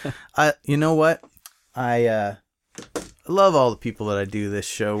 dude. You know what? I love all the people that I do this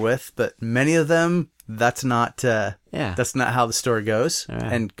show with, but many of them, that's not how the story goes. Right.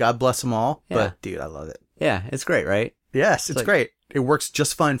 And God bless them all. Yeah. But dude, I love it. Yeah, it's great, right? Yes, it's like, great. It works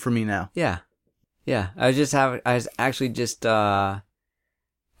just fine for me now. Yeah. Yeah. I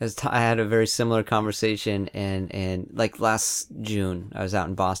had a very similar conversation, and like last June, I was out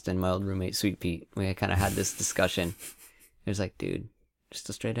in Boston, my old roommate, Sweet Pete. We kind of had this discussion. It was like, dude,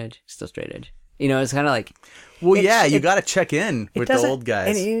 still straight edge? Still straight edge. You know, it's kind of like... Well, yeah, you got to check in with the old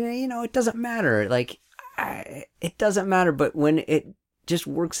guys. And, you know, it doesn't matter. Like, it doesn't matter, but when it just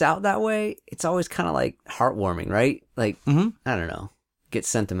works out that way, it's always kind of like heartwarming, right? Like, I don't know. Get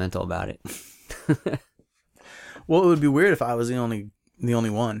sentimental about it. Well, it would be weird if I was the only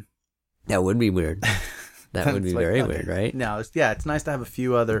one. That would be weird. That would be like, very weird, right? No, it's nice to have a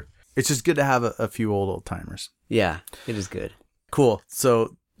few other... It's just good to have a few old timers. Yeah, it is good. Cool.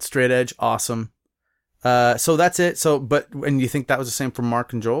 So, straight edge, awesome. So that's it. And you think that was the same for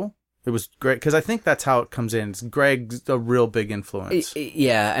Mark and Joel? It was great, because I think that's how it comes in. Greg's a real big influence.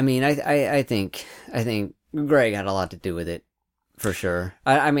 Yeah, I mean, I think Greg had a lot to do with it, for sure.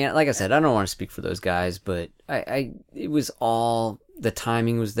 I mean, like I said, I don't want to speak for those guys, but it was all, the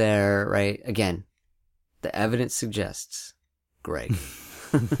timing was there, right? Again, the evidence suggests Greg.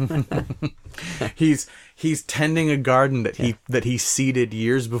 He's tending a garden that he seeded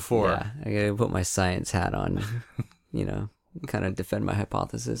years before. Yeah, I gotta put my science hat on, you know, kind of defend my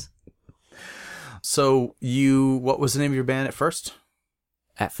hypothesis. So what was the name of your band at first?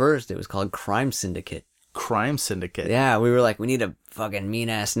 At first, it was called Crime Syndicate. Crime Syndicate. Yeah, we were like, we need a fucking mean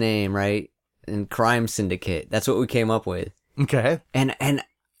ass name, right? And Crime Syndicate. That's what we came up with. Okay. And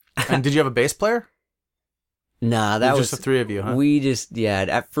did you have a bass player? Nah, that was just the three of you, huh?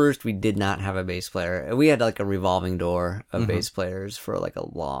 At first we did not have a bass player. We had like a revolving door of bass players for like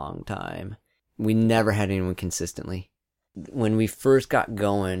a long time. We never had anyone consistently. When we first got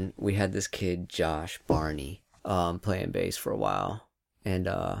going, we had this kid, Josh Barney, playing bass for a while. And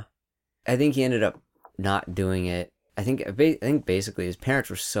I think he ended up not doing it. I think basically his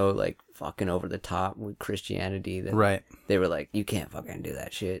parents were so like fucking over the top with Christianity that they were like, you can't fucking do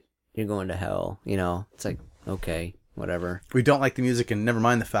that shit. You're going to hell. You know, it's like, okay, whatever. We don't like the music, and never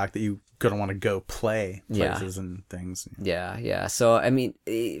mind the fact that you're going to want to go play places and things. Yeah. So, I mean,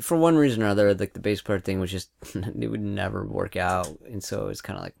 for one reason or other, like the bass player thing was just, it would never work out. And so it's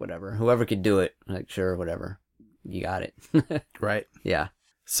kind of like, whatever. Whoever could do it, like, sure, whatever. You got it. Right. Yeah.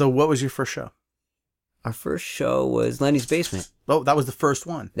 So what was your first show? Our first show was Lenny's Basement. Oh, that was the first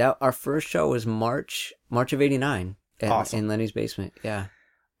one. Our first show was March of 89 awesome. In Lenny's Basement. Yeah.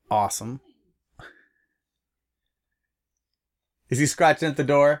 Awesome. Is he scratching at the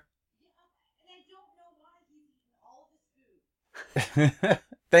door?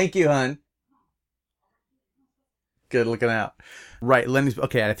 Thank you, hon. Good looking out. Right, Lenny's.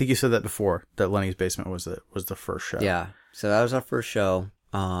 Okay, I think you said that before. That Lenny's Basement was the first show. Yeah. So that was our first show.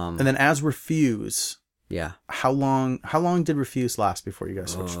 And then as Refuse. Yeah. How long did Refuse last before you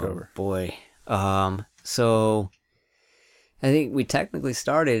guys switched over? Boy. So I think we technically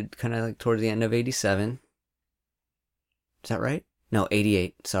started kind of like towards the end of 87. Is that right? No,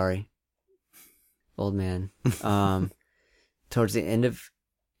 88. Sorry. Old man. Towards the end of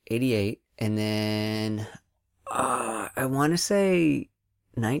 88. And then, I want to say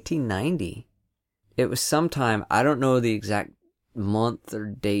 1990. It was sometime, I don't know the exact month or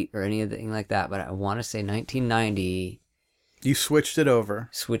date or anything like that, but I want to say 1990. You switched it over.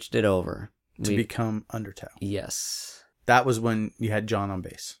 Switched it over. to become Undertow. Yes. That was when you had John on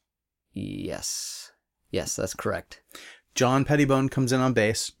bass. Yes. Yes, that's correct. John Pettibone comes in on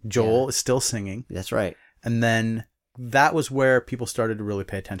bass. Joel is still singing. That's right. And then that was where people started to really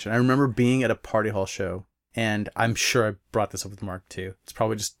pay attention. I remember being at a party hall show, and I'm sure I brought this up with Mark too. It's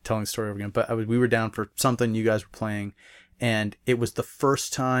probably just telling the story over again. But we were down for something, you guys were playing, and it was the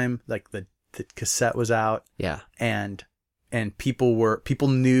first time like the cassette was out. Yeah. And people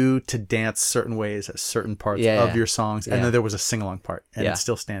knew to dance certain ways at certain parts of your songs. And then there was a sing-along part, and it's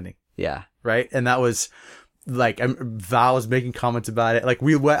still standing. Yeah. Right. And that was like, Val was making comments about it. Like,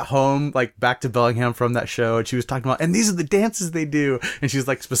 we went home, like back to Bellingham from that show, and she was talking about, and these are the dances they do. And she was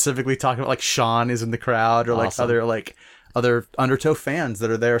like specifically talking about like Sean is in the crowd, or like other Undertow fans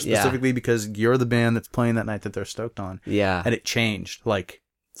that are there specifically because you're the band that's playing that night that they're stoked on. Yeah. And it changed. Like,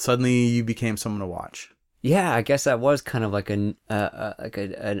 suddenly you became someone to watch. Yeah, I guess that was kind of like a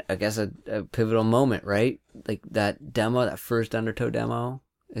pivotal moment, right? Like that demo, that first Undertow demo,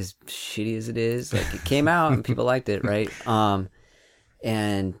 as shitty as it is, like it came out and people liked it, right?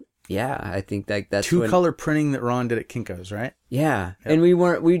 And yeah, I think like that's two-color printing that Ron did at Kinko's, right? Yeah. Yep. And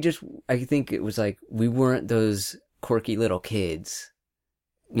I think it was like, we weren't those quirky little kids,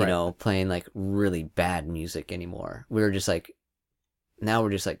 you know, playing like really bad music anymore. We were just like, now we're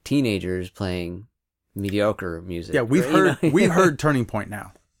just like teenagers playing mediocre music. Yeah, we've heard Turning Point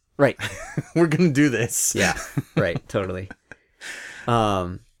now. Right. We're going to do this. Yeah. Right. Totally.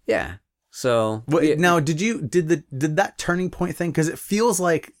 Yeah. So now did that Turning Point thing, because it feels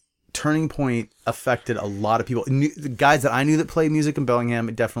like Turning Point affected a lot of people. The guys that I knew that played music in Bellingham,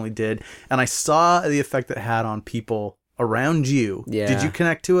 it definitely did. And I saw the effect it had on people around you. Yeah. Did you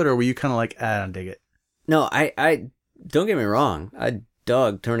connect to it, or were you kind of like, I don't dig it? No, I don't get me wrong. I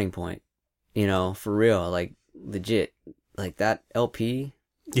dug Turning Point, you know, for real, like legit, like that LP.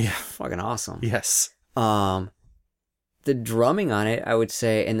 Yeah. Fucking awesome. Yes. The drumming on it, I would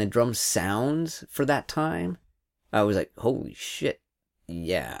say, and the drum sounds for that time, I was like, holy shit.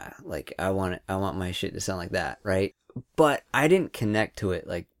 Yeah. Like I want my shit to sound like that. Right. But I didn't connect to it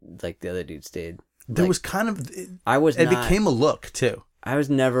like the other dudes did. There was kind of, it became a look too. I was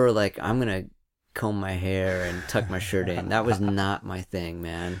never like, I'm going to comb my hair and tuck my shirt in. That was not my thing,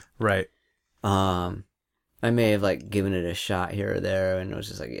 man. Right. I may have like given it a shot here or there, and it was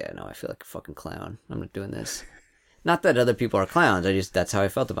just like, yeah, no, I feel like a fucking clown. I'm not doing this. Not that other people are clowns. That's how I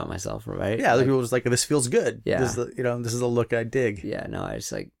felt about myself, right? Yeah, other people was like, this feels good. Yeah. This is a look I dig. Yeah, no, I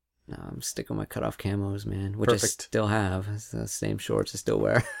just like, no, I'm sticking with my cutoff camos, man, which I still have. It's the same shorts I still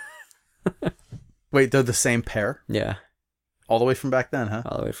wear. Wait, they're the same pair? Yeah. All the way from back then, huh?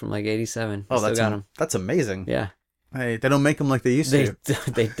 All the way from like 87. Oh, got them. That's amazing. Yeah. Hey, they don't make them like they used to.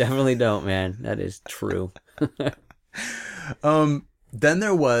 They definitely don't, man. That is true. Then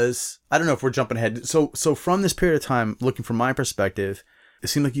there was, I don't know if we're jumping ahead. So from this period of time, looking from my perspective, it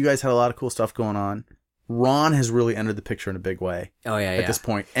seemed like you guys had a lot of cool stuff going on. Ron has really entered the picture in a big way. Oh yeah, at this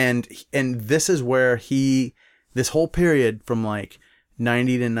point. And this is where this whole period from like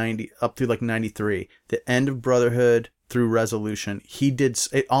 90 to 90 up through like 93, the end of Brotherhood through Resolution,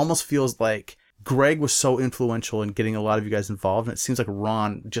 it almost feels like Greg was so influential in getting a lot of you guys involved, and it seems like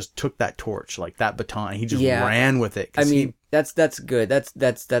Ron just took that torch, like that baton, he just ran with it. I mean, that's good. That's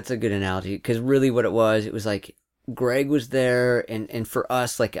a good analogy, because really what it was like Greg was there, and for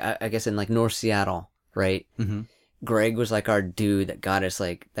us, like I guess in like North Seattle, right? Mm-hmm. Greg was like our dude that got us,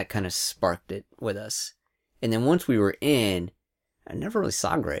 like that kind of sparked it with us. And then once we were in, I never really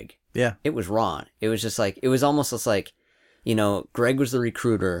saw Greg. Yeah, it was Ron. It was just like, it was almost just like, you know, Greg was the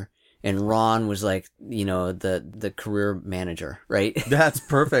recruiter, and Ron was like, you know, the career manager, right? That's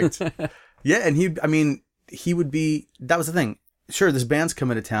perfect. Yeah, and he would be, that was the thing. Sure, this band's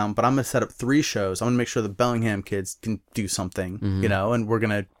coming to town, but I'm going to set up 3 shows. I'm going to make sure the Bellingham kids can do something, you know, and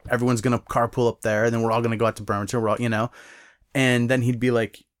everyone's going to carpool up there, and then we're all going to go out to Bremerton, you know. And then he'd be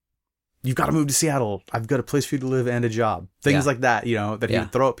like, you've got to move to Seattle. I've got a place for you to live and a job. Things like that, you know, that he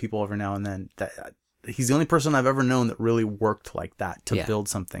would throw at people every now and then. He's the only person I've ever known that really worked like that to build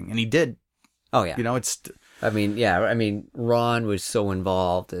something. And he did. Oh, yeah. You know, Ron was so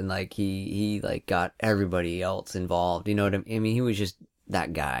involved, and like he like got everybody else involved. You know what I mean? He was just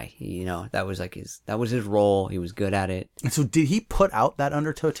that guy. You know, that was his role. He was good at it. And so did he put out that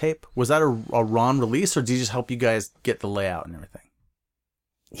Undertow tape? Was that a Ron release, or did he just help you guys get the layout and everything?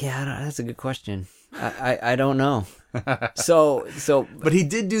 Yeah, that's a good question. I don't know. But he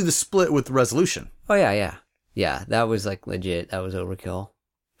did do the split with Resolution. Oh yeah. That was like legit. That was Overkill,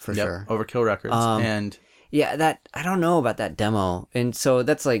 for sure. Overkill Records, and yeah, that I don't know about that demo, and so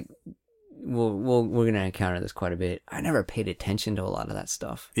that's like we're gonna encounter this quite a bit. I never paid attention to a lot of that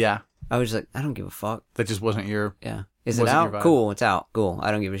stuff. Yeah. I was like, I don't give a fuck. That just wasn't your... Yeah. Is it Wasn't your out? vibe. Cool. It's out. Cool. I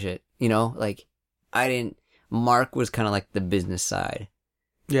don't give a shit. You know, like, Mark was kind of like the business side.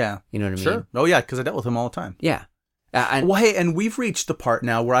 Yeah. You know what I mean? Sure. Oh, yeah, because I dealt with him all the time. Yeah. Well, hey, and we've reached the part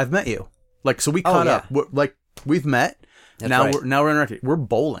now where I've met you. Like, so we caught yeah. up. Like, we've met. That's now right. we're interacting. We're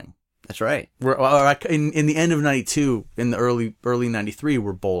bowling. That's right. In the end of 92, in the early 93,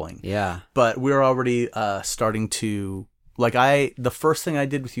 we're bowling. Yeah. But we're already starting to... Like, the first thing I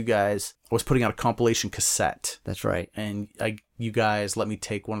did with you guys was putting out a compilation cassette. That's right. And you guys let me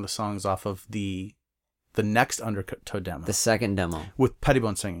take one of the songs off of the next Undertow demo. The second demo. With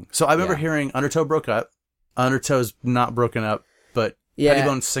Pettibone singing. So I remember hearing Undertow broke up. Undertow's not broken up, but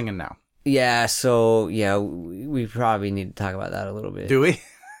Pettibone's singing now. Yeah, so, yeah, we probably need to talk about that a little bit. Do we?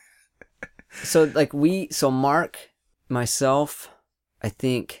 So, like, Mark, myself, I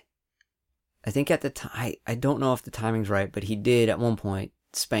think at the time, I don't know if the timing's right, but he did at one point,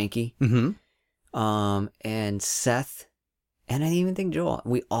 Spanky, and Seth, and I even think Joel,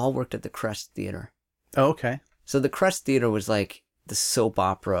 we all worked at the Crest Theater. Oh, okay. So the Crest Theater was like the soap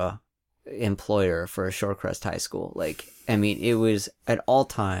opera employer for Shorecrest High School. Like, I mean, it was at all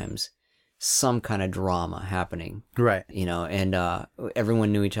times some kind of drama happening. Right. You know, and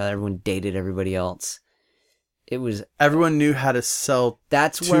everyone knew each other. Everyone dated everybody else. It was... Everyone knew how to sell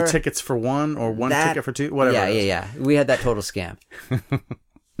two where, tickets for one or one ticket for two, whatever. Yeah. We had that total scam.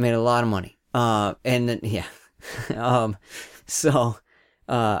 Made a lot of money. And then, yeah. So,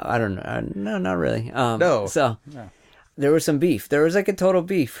 I don't know. No, not really. No. So, there was some beef. There was like a total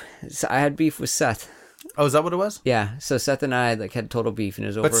beef. So I had beef with Seth. Oh, is that what it was? Yeah. So Seth and I like had total beef, and it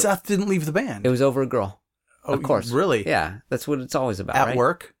was over. But Seth didn't leave the band. It was over a girl. Oh, of course. Really? Yeah. That's what it's always about. At right?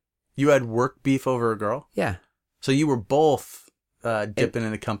 work? You had work beef over a girl? Yeah. So you were both dipping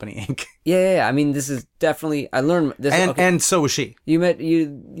in the company ink. Yeah. I mean, this is definitely... I learned this... And so was she.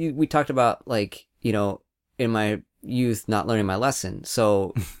 We talked about, like, you know, in my youth, not learning my lesson.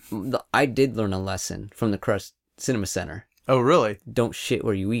 So I did learn a lesson from the Crest Cinema Center. Oh, really? Don't shit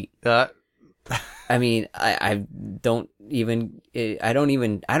where you eat. I mean, I don't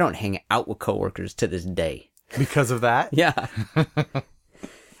hang out with coworkers to this day. Because of that? Yeah.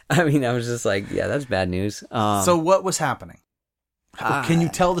 I mean, I was just like, yeah, that's bad news. So what was happening? Can you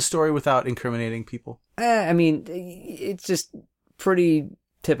tell the story without incriminating people? I mean, it's just pretty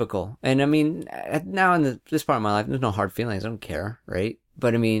typical. And I mean, now in this part of my life, there's no hard feelings. I don't care, right?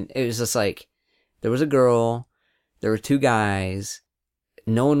 But I mean, it was just like, there was a girl, there were two guys,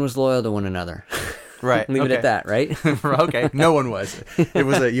 no one was loyal to one another. Right. Leave it at that, right? Okay. No one was. It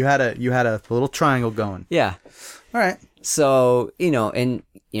was you had a little triangle going. Yeah. All right. So, you know, and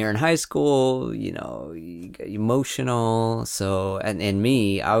you're in high school, you know, you get emotional. So, and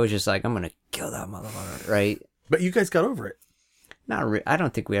me, I was just like, I'm going to kill that motherfucker, right? But you guys got over it. I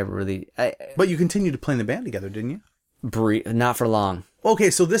don't think we ever really... But you continued to play in the band together, didn't you? Not for long.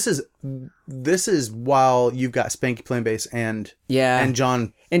 Okay, so this is while you've got Spanky playing bass and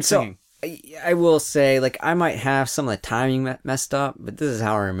John singing. So I will say, like, I might have some of the timing messed up, but this is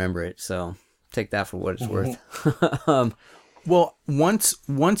how I remember it. So take that for what it's worth. Well,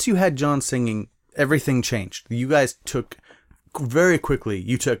 once you had John singing, everything changed. You guys took very quickly.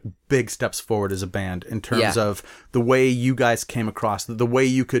 You took big steps forward as a band in terms of the way you guys came across, the way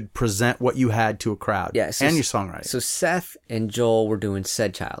you could present what you had to a crowd, and your songwriting. So Seth and Joel were doing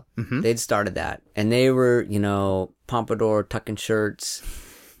Said Child. Mm-hmm. They'd started that, and they were, you know, pompadour, tucking shirts,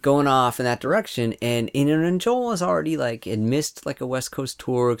 going off in that direction. And Joel was already like had missed like a West Coast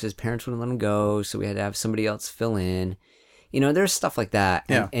tour because his parents wouldn't let him go, so we had to have somebody else fill in. You know, there's stuff like that.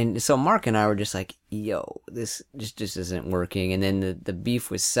 And so Mark and I were just like, yo, this just isn't working. And then the beef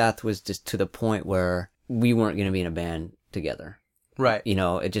with Seth was just to the point where we weren't going to be in a band together. Right. You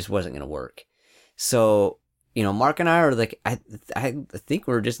know, it just wasn't going to work. So, you know, Mark and I are like, I think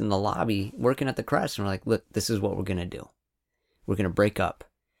we were just in the lobby working at the Crest. And we're like, look, this is what we're going to do. We're going to break up,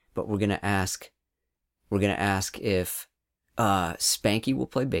 but we're going to ask if Spanky will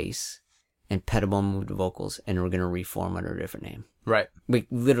play bass. And Pettibone moved to vocals, and we're going to reform under a different name. Right.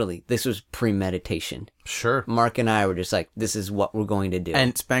 This was premeditation. Sure. Mark and I were just like, this is what we're going to do.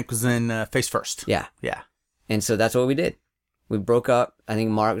 And Spank was in Face First. Yeah. Yeah. And so that's what we did. We broke up. I think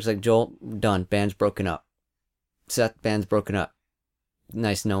Mark was like, Joel, done. Band's broken up. Seth, band's broken up.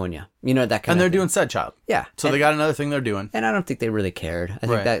 Nice knowing you. You know, that kind of thing. And they're doing Said Child. Yeah. So they got another thing they're doing. And I don't think they really cared. I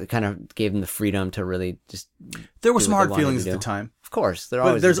think that kind of gave them the freedom to really just... There were some hard feelings at the time. Of course.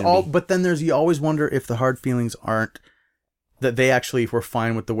 But then you always wonder if the hard feelings aren't that they actually were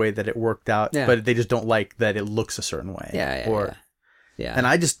fine with the way that it worked out, but they just don't like that it looks a certain way. Yeah. Yeah. And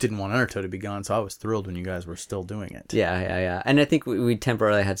I just didn't want Undertow to be gone, so I was thrilled when you guys were still doing it. Yeah. And I think we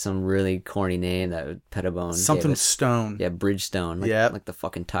temporarily had some really corny name that Pettibone Something gave us. Stone. Yeah, Bridgestone. Like, Yep. like the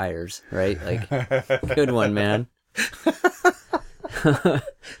fucking tires, right? Like, good one, man.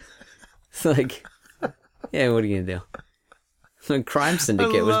 It's like, yeah, what are you going to do? Crime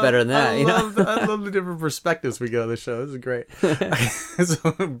Syndicate was better than that, I love the different perspectives we get on the show. This is great.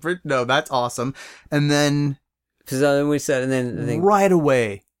 No, that's awesome. And then... So then we said, and then right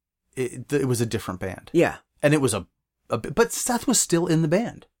away, it was a different band. Yeah. And it was but Seth was still in the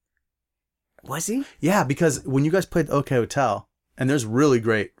band. Was he? Yeah, because when you guys played OK Hotel, and there's really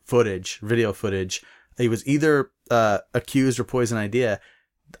great video footage, he was either Accused or Poison Idea.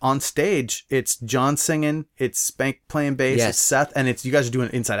 On stage, it's John singing, it's Spank playing bass, Yes. it's Seth, and it's you guys are doing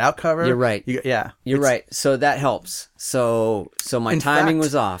an Inside Out cover. You're right. You're right. So that helps. So my In timing fact,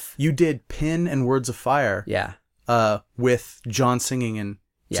 was off. You did Pin and Words of Fire. Yeah. With John singing, and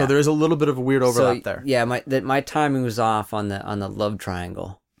so Yeah. there's a little bit of a weird overlap there. Yeah, my timing was off on the love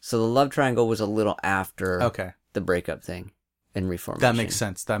triangle. So the love triangle was a little after the breakup thing and reformation. That makes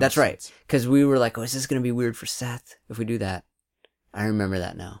sense. That's right. Because we were like, oh, is this going to be weird for Seth if we do that? I remember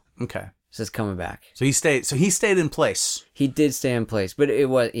that now. Okay. So it's coming back. So he stayed in place. He did stay in place, but it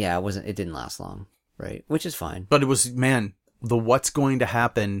didn't last long, right? Which is fine. But it was, man, the what's going to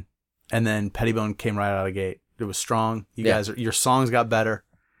happen, and then Pettibone came right out of the gate. It was strong. Your songs got better.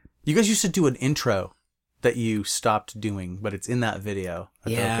 You guys used to do an intro that you stopped doing, but it's in that video. At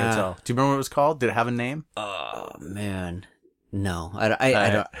the OK Hotel. Do you remember what it was called? Did it have a name? Oh man, no.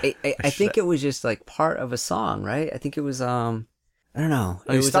 I think it was just like part of a song, right? I think it was I don't know.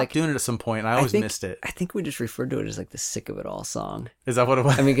 You stopped doing it at some point, and I always missed it. I think we just referred to it as like the Sick of It All song. Is that what it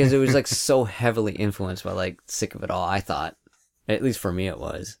was? I mean, because it was like so heavily influenced by like Sick of It All, I thought. At least for me it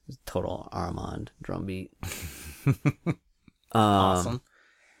was. Total Armand drum beat. Awesome.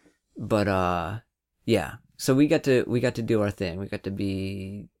 But yeah. So we got to do our thing. We got to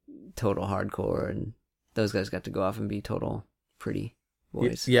be total hardcore, and those guys got to go off and be total pretty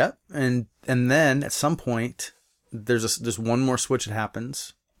boys. Yeah. And then at some point there's one more switch that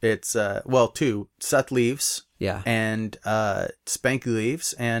happens. It's two. Seth leaves. Yeah. And Spanky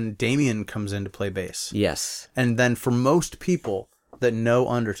leaves, and Damien comes in to play bass. Yes. And then for most people that know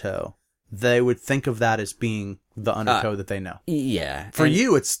Undertow, they would think of that as being the Undertow that they know. Yeah. For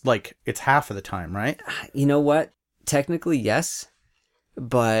you, it's like it's half of the time, right? You know what? Technically, yes.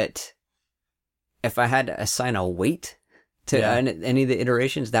 But if I had to assign a weight to any of the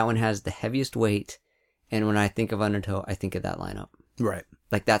iterations, that one has the heaviest weight. And when I think of Undertow, I think of that lineup. Right.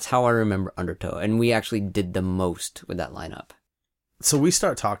 Like, that's how I remember Undertow. And we actually did the most with that lineup. So we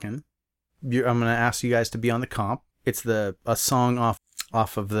start talking. I'm going to ask you guys to be on the comp. It's a song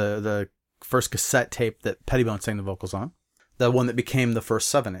off of the first cassette tape that Pettibone sang the vocals on. The one that became the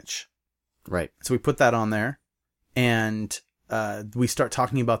first 7-inch. Right. So we put that on there. And we start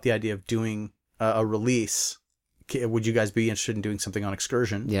talking about the idea of doing a release. Would you guys be interested in doing something on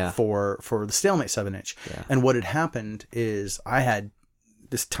Excursion for the Stalemate 7-inch? Yeah. And what had happened is I had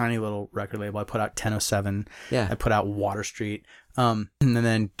this tiny little record label. I put out 1007. Yeah. I put out Water Street. And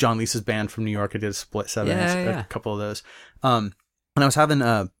then John Lisa's band from New York, I did a split 7-inch, a couple of those. And I was having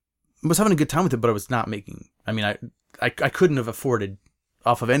a good time with it, but I was not making, I mean, I couldn't have afforded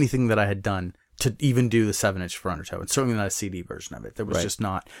off of anything that I had done to even do the 7-inch for Undertow, and certainly not a CD version of it. There was just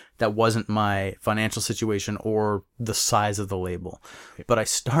not, that wasn't my financial situation or the size of the label. But I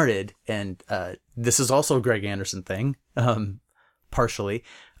started, and this is also a Greg Anderson thing, partially.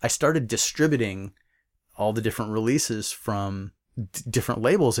 I started distributing all the different releases from different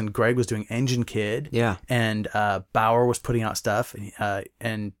labels, and Greg was doing Engine Kid, and Bauer was putting out stuff,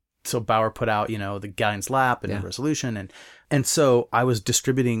 and so Bauer put out, the Galleon's Lap and Resolution, and so I was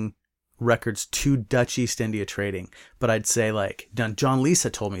distributing records to Dutch East India Trading. But I'd say, like, John Lisa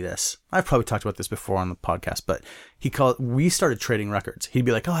told me this. I've probably talked about this before on the podcast, but we started trading records. He'd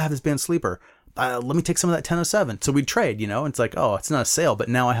be like, oh, I have this band Sleeper. Let me take some of that 1007. So we'd trade, it's like, oh, it's not a sale, but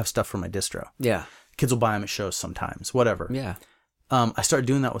now I have stuff for my distro. Yeah. Kids will buy them at shows sometimes, whatever. Yeah. I started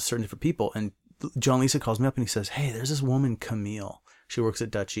doing that with certain different people, and John Lisa calls me up and he says, hey, there's this woman, Camille. She works at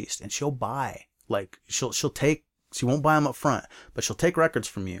Dutch East, and she'll buy, like, she'll take, she won't buy them up front, but she'll take records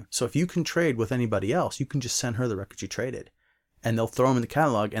from you. So if you can trade with anybody else, you can just send her the records you traded. And they'll throw them in the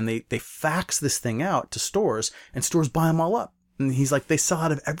catalog, and they fax this thing out to stores, and stores buy them all up. And he's like, they sell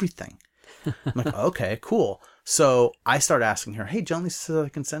out of everything. I'm like, okay, cool. So I start asking her, hey, John Lisa says I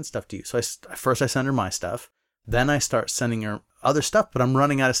can send stuff to you. So first I send her my stuff. Then I start sending her other stuff, but I'm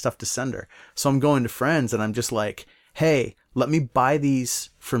running out of stuff to send her. So I'm going to friends, and I'm just like, hey, let me buy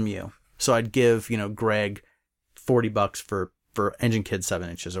these from you. So I'd give, Greg $40 for for Engine Kid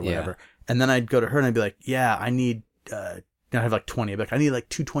 7-inches or whatever. And then I'd go to her and I'd be like, yeah, I need, I have like 20. I'd be like, I need like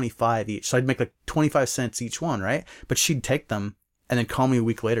 225 each. So I'd make like 25 cents each one, right? But she'd take them and then call me a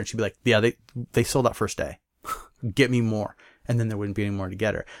week later and she'd be like, yeah, they sold out first day. Get me more. And then there wouldn't be any more to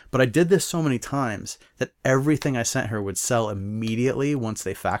get her. But I did this so many times that everything I sent her would sell immediately once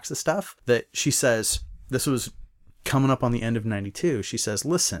they faxed the stuff, that she says, this was coming up on the end of 92. She says,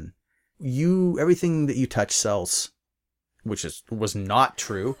 listen, everything that you touch sells, which was not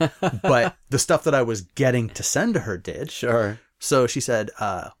true, but the stuff that I was getting to send to her did. Sure. So she said,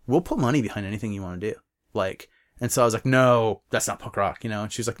 we'll put money behind anything you want to do. Like, and so I was like, no, that's not punk rock,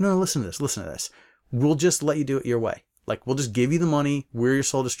 And she was like, no, listen to this. We'll just let you do it your way. Like, we'll just give you the money. We're your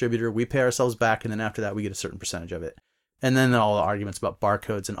sole distributor. We pay ourselves back. And then after that, we get a certain percentage of it. And then all the arguments about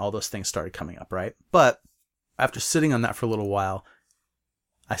barcodes and all those things started coming up, right? But after sitting on that for a little while,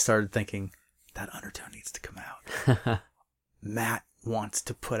 I started thinking, that Undertow needs to come out. Matt wants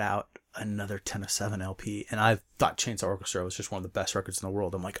to put out another 10 of 7 LP. And I thought Chainsaw Orchestra was just one of the best records in the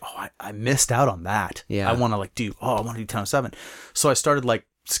world. I'm like, oh, I missed out on that. Yeah. I want to I want to do 10 of 7. So I started like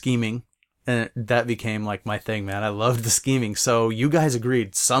scheming. And that became like my thing, man. I loved the scheming. So you guys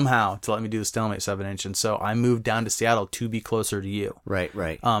agreed somehow to let me do the Stalemate 7-inch. And so I moved down to Seattle to be closer to you. Right.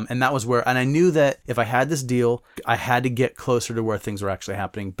 And that was and I knew that if I had this deal, I had to get closer to where things were actually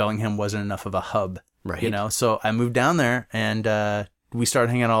happening. Bellingham wasn't enough of a hub, right? So I moved down there and we started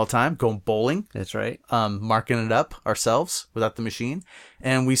hanging out all the time, going bowling. That's right. Marking it up ourselves without the machine.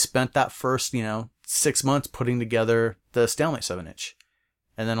 And we spent that first, 6 months putting together the Stalemate 7-inch.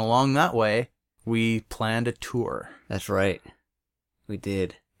 And then along that way, we planned a tour. That's right. We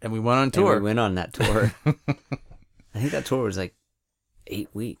did. And we went on tour. And we went on that tour. I think that tour was like 8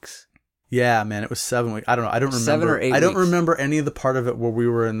 weeks. Yeah, man, it was 7 weeks. I don't know. I don't remember. 7 or 8 I don't weeks. remember any of the part of it where we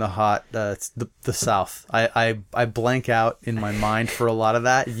were in the hot, the South. I blank out in my mind for a lot of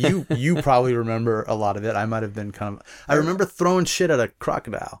that. You probably remember a lot of it. I might have been I remember throwing shit at a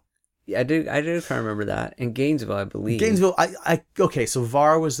crocodile. Yeah, I do kind of remember that. In Gainesville, I believe. Gainesville, okay, so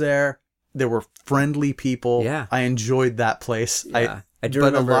VAR was there. There were friendly people. Yeah. I enjoyed that place. Yeah. I do but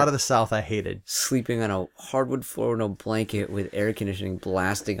remember a lot of the South I hated. Sleeping on a hardwood floor with no blanket with air conditioning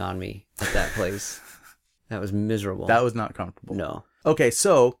blasting on me at that place. That was miserable. That was not comfortable. No. Okay,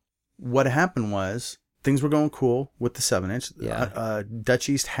 so what happened was things were going cool with the 7-inch. Yeah. Dutch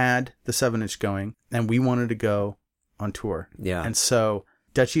East had the 7-inch going, and we wanted to go on tour. Yeah. And so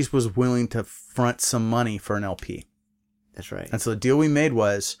Dutch East was willing to front some money for an LP. That's right. And so the deal we made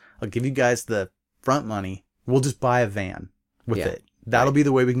was, I'll give you guys the front money. We'll just buy a van with it. That'll be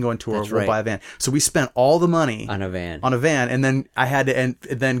the way we can go on tour. That's we'll buy a van. So we spent all the money on a van. And then I had to and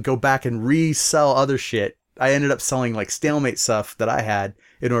then go back and resell other shit. I ended up selling like Stalemate stuff that I had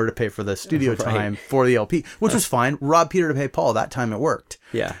in order to pay for the studio time for the LP, which was fine. Robbed Peter to pay Paul. That time it worked.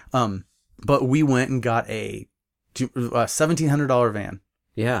 Yeah. But we went and got a $1,700 van.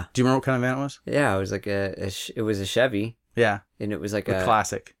 Yeah. Do you remember what kind of van it was? Yeah, it was like it was a Chevy. Yeah. And it was like a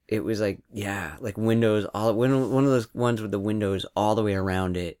classic. It was like, like windows, one of those ones with the windows all the way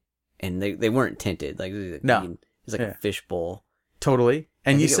around it. And they weren't tinted. Like, no. It was like a fishbowl. Totally.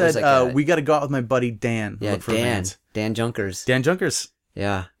 And you said, like we got to go out with my buddy Dan. Yeah, look for vans. Dan Junkers. Dan Junkers.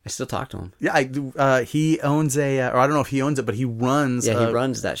 Yeah. I still talk to him. Yeah. He owns or I don't know if he owns it, but he runs. Yeah, he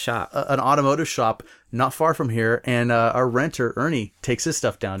runs that shop. An automotive shop not far from here. And our renter, Ernie, takes his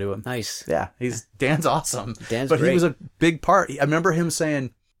stuff down to him. Nice. Yeah. Dan's awesome. Dan's But great. he was a big part. I remember him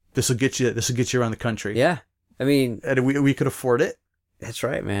saying, this will get you around the country. Yeah. I mean. And we could afford it. That's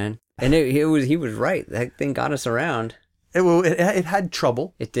right, man. And he was right. That thing got us around. It had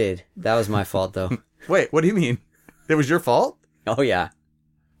trouble. It did. That was my fault, though. Wait, what do you mean? It was your fault? Oh, yeah.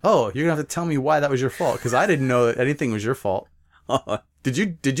 Oh, you're going to have to tell me why that was your fault, because I didn't know that anything was your fault. Did you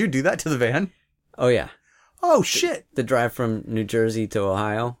do that to the van? Oh, yeah. Oh, shit. The drive from New Jersey to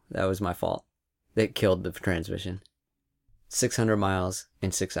Ohio, that was my fault. That killed the transmission. 600 miles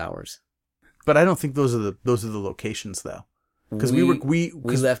in 6 hours. But I don't think those are the locations, though. Because we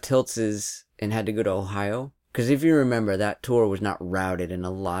left Hiltz's and had to go to Ohio. Because if you remember, that tour was not routed in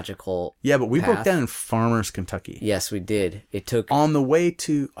a logical but we path. broke down in Farmers, Kentucky. Yes, we did. It took... On the way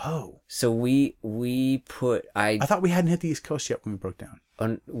to... Oh. So we put... I thought we hadn't hit the East Coast yet when we broke down.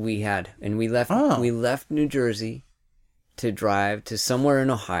 We had. And we left New Jersey to drive to somewhere in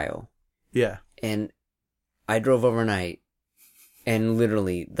Ohio. Yeah. And I drove overnight. And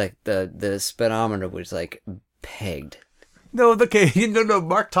literally, like, the speedometer was, like, pegged. No, okay. No.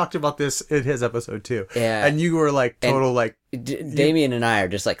 Mark talked about this in his episode too. Yeah. And you were like total like... Damien and I are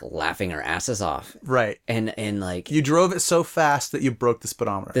just like laughing our asses off. Right. And like... You drove it so fast that you broke the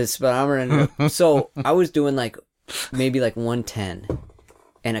speedometer. The speedometer... So I was doing like maybe like 110,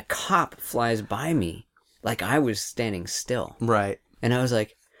 and a cop flies by me like I was standing still. Right. And I was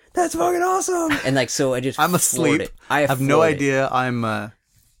like, that's fucking awesome. And like, so I just I'm asleep. it. I have no idea. I'm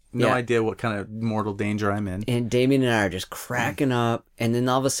no Yeah. idea what kind of mortal danger I'm in. And Damien and I are just cracking up, and then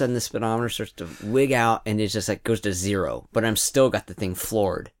all of a sudden the speedometer starts to wig out, and it's just like goes to 0. But I'm still got the thing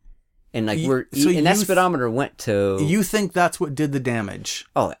floored, and like that speedometer went to. You think that's what did the damage?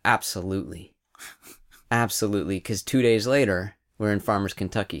 Oh, absolutely, absolutely. Because 2 days later, we're in Farmers,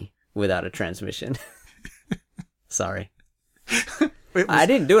 Kentucky, without a transmission. Sorry, I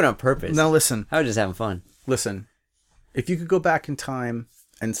didn't do it on purpose. Now listen. I was just having fun. Listen, if you could go back in time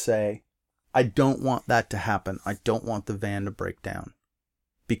and say, I don't want that to happen. I don't want the van to break down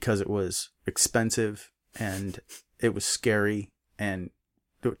because it was expensive and it was scary. And,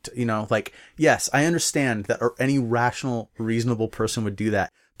 you know, like, yes, I understand that any rational, reasonable person would do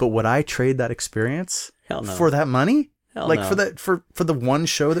that. But would I trade that experience Hell no. for that money? Hell like no. for the one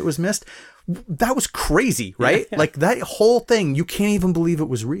show that was missed? That was crazy, right? Yeah. Like that whole thing, you can't even believe it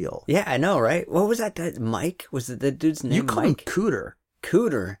was real. Yeah, I know, right? What was that? Mike? Was it the dude's name? You call him Mike? Cooter.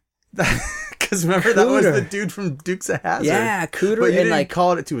 Cooter. Because remember, that was the dude from Dukes of Hazzard. Yeah, Cooter. But you and didn't like,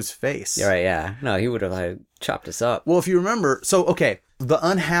 call it to his face. yeah, right, yeah. No, he would have like chopped us up. Well, if you remember, so, okay, the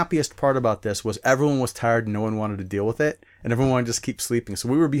unhappiest part about this was everyone was tired and no one wanted to deal with it. And everyone wanted to just keep sleeping. So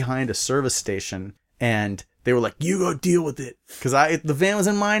we were behind a service station and they were like, you go deal with it. Because the van was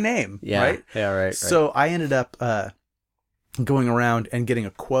in my name. Yeah, right? yeah, right. So I ended up going around and getting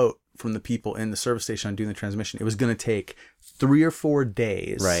a quote from the people in the service station on doing the transmission. It was going to take 3 or 4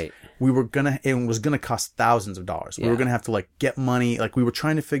 days. Right. It was going to cost thousands of dollars. We were going to have to like get money. Like we were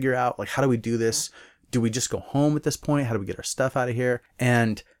trying to figure out like, how do we do this? Do we just go home at this point? How do we get our stuff out of here?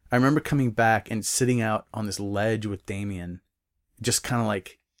 And I remember coming back and sitting out on this ledge with Damien, just kind of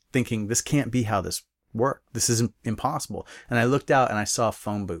like thinking, this can't be how this worked. This isn't impossible. And I looked out and I saw a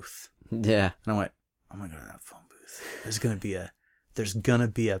phone booth. Yeah. And I went, oh my God, that phone booth. There's going to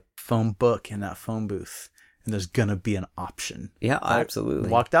be a phone book in that phone booth. And there's going to be an option. Yeah, absolutely.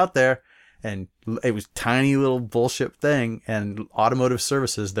 I walked out there and it was tiny little bullshit thing. And Automotive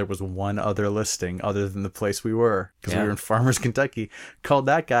Services, there was one other listing other than the place we were. Because we were in Farmers, Kentucky. Called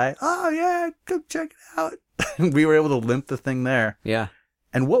that guy. Oh yeah, go check it out. We were able to limp the thing there. Yeah.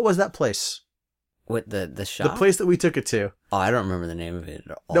 And what was that place? What, the shop? The place that we took it to. Oh, I don't remember the name of it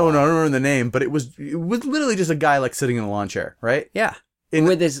at all. No, I don't remember the name, but it was literally just a guy like sitting in a lawn chair, right? Yeah.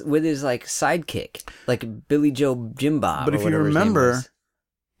 With his like sidekick, like Billy Joe Jim Bob. But if you remember,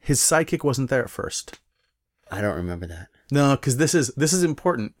 his sidekick wasn't there at first. I don't remember that. No, because this is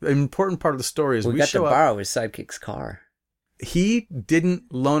important. An important part of the story is we got to borrow his sidekick's car. He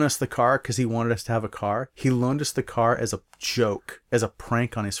didn't loan us the car because he wanted us to have a car. He loaned us the car as a joke, as a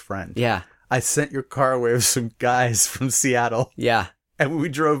prank on his friend. Yeah. I sent your car away with some guys from Seattle. Yeah. And when we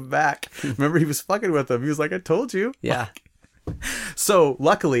drove back, remember he was fucking with them. He was like, I told you. Yeah. So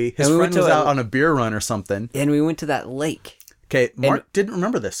luckily, his friend was out on a beer run or something. And we went to that lake. Okay, Mark didn't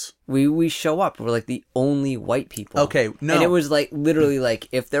remember this. We show up. We're like the only white people. Okay, no. And it was like literally like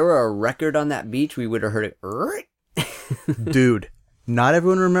if there were a record on that beach, we would have heard it. Dude, not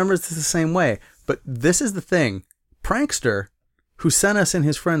everyone remembers this the same way. But this is the thing. Prankster, who sent us in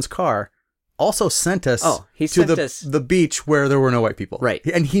his friend's car, also sent us to the beach where there were no white people. Right.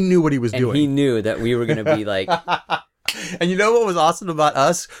 And he knew what he was doing. He knew that we were going to be like... And you know what was awesome about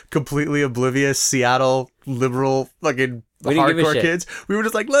us? Completely oblivious Seattle liberal fucking hardcore kids. We were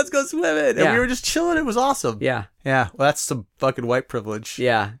just like, let's go swimming. And we were just chilling. It was awesome. Yeah. Yeah. Well, that's some fucking white priprivilege.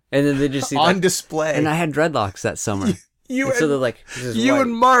 Yeah. And then they just see on display. And I had dreadlocks that summer. So they're like,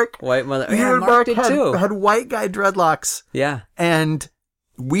 and Mark. White mother. You and Mark did too. Had white guy dreadlocks. Yeah. And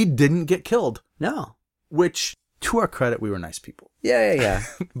we didn't get killed. No. Which, to our credit, we were nice people. Yeah.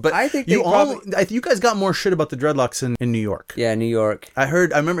 But I think you guys got more shit about the dreadlocks in New York. Yeah, New York. I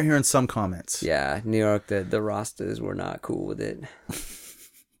remember hearing some comments. Yeah, New York, the Rastas were not cool with it.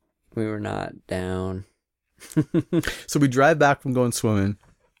 We were not down. So we drive back from going swimming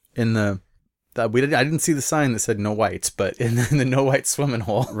in I didn't see the sign that said no whites, but in the no white swimming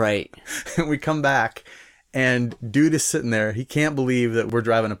hole. Right. And we come back. And dude is sitting there. He can't believe that we're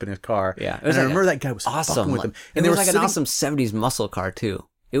driving up in his car. Yeah. And I remember that guy was awesome fucking with him. And it was like an awesome 70s muscle car, too.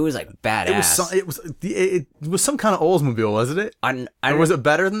 It was like badass. It was some kind of Oldsmobile, wasn't it? Or was it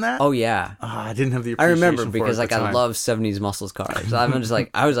better than that? Oh, yeah. I didn't have the appreciation I remember for because it like I love 70s muscles cars. I was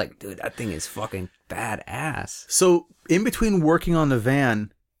like, dude, that thing is fucking badass. So in between working on the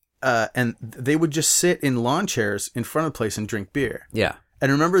van, and they would just sit in lawn chairs in front of the place and drink beer. Yeah.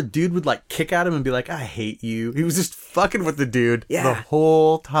 And remember, the dude would like kick at him and be like, I hate you. He was just fucking with the dude Yeah. the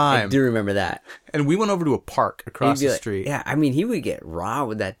whole I time. do remember that. And we went over to a park across He'd be the like- street. Yeah, I mean, he would get raw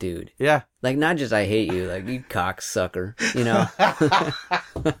with that dude. Yeah. Like, not just I hate you, like, you cocksucker, you know?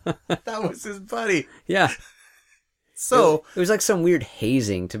 That was his buddy. Yeah. So, It was like some weird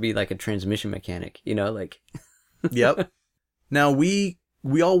hazing to be like a transmission mechanic, you know? Like, yep. Now, we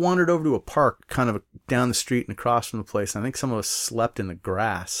all wandered over to a park kind of down the street and across from the place. I think some of us slept in the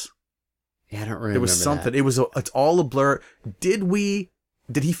grass. yeah, I don't remember. There was something. That. It's all a blur. Did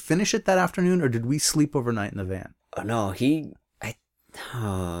he finish it that afternoon or did we sleep overnight in the van? Oh, no,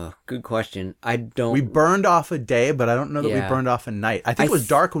 good question. I don't. We burned off a day, but I don't know that we Yeah. burned off a night. I think it was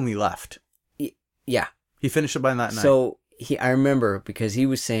dark when we left. Yeah. He finished it by that night. So I remember because he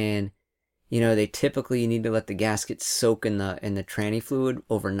was saying, you know, they typically need to let the gasket soak in the tranny fluid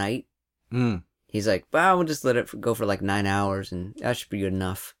overnight. Mm. He's like, well, we'll just let it go for like 9 hours and that should be good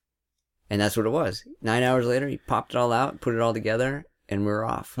enough. And that's what it was. 9 hours later, he popped it all out, put it all together, and we were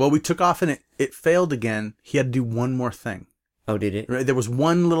off. Well, we took off and it failed again. He had to do one more thing. Oh, did it? Right? There was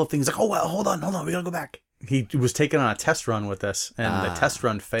one little thing. He's like, oh, well, hold on. We gotta go back. He was taken on a test run with us, and the test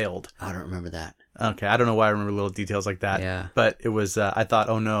run failed. I don't remember that. Okay, I don't know why I remember little details like that. Yeah. But it was. I thought,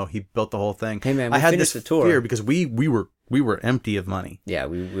 oh no, he built the whole thing. Hey, man, we I had finished this the tour. fear because we were empty of money, Yeah,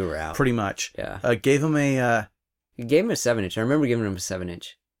 we were out. pretty much. Yeah. Gave him a. You gave him a 7-inch. I remember giving him a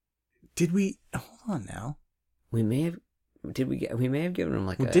 7-inch. Did we? Hold on now. We may have. We may have given him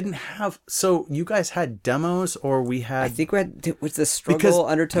like We a. didn't have. So you guys had demos, or we had? I think we had. Was the struggle Because-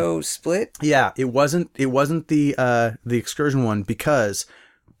 undertow split? Yeah, it wasn't the excursion one because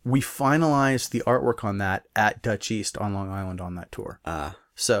we finalized the artwork on that at Dutch East on Long Island on that tour.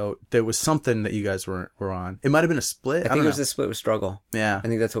 So there was something that you guys were on. It might have been a split. I think it was the split with struggle. Yeah. I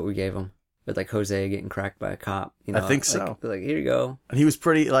think that's what we gave him. With like Jose getting cracked by a cop. You know, I think so. Like here you go. And he was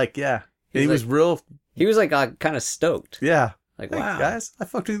pretty yeah. He He was was real. He was like kind of stoked. Yeah. Like Thanks, wow, guys. I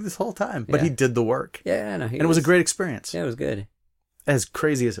fucked with you this whole time. But Yeah. he did the work. Yeah, no, And it was a great experience. Yeah, it was good. As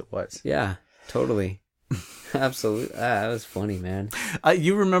crazy as it was. Yeah, totally. Absolutely. That was funny, man.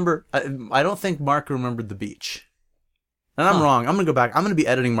 You remember, I don't think Mark remembered the beach. And I'm Huh. wrong. I'm going to go back. I'm going to be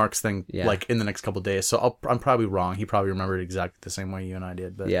editing Mark's thing Yeah. like in the next couple of days. So I'm probably wrong. He probably remembered exactly the same way you and I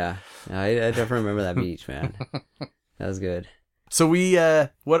did. But Yeah, I definitely remember that beach, man. That was good. So we,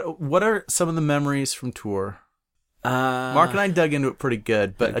 what are some of the memories from tour? Mark and I dug into it pretty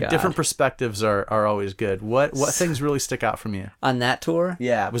good, but God. different perspectives are always good. What things really stick out from you? On that tour.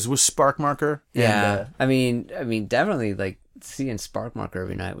 Yeah, it was with Spark Marker. Yeah, And, I mean, definitely like seeing Sparkmarker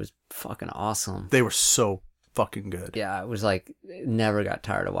every night was fucking awesome. they were so fucking good. Yeah, it was like never got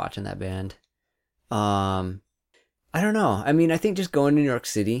tired of watching that band. I don't know. I mean, I think just going to New York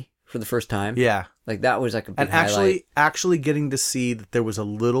City for the first time. Yeah. Like that was like a big And highlight. actually getting to see that there was a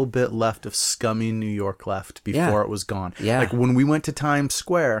little bit left of scummy New York left before Yeah. it was gone. Yeah. Like when we went to Times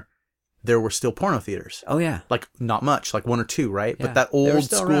Square, there were still porno theaters. Oh yeah. Like not much, like one or two, right? Yeah. But that They were old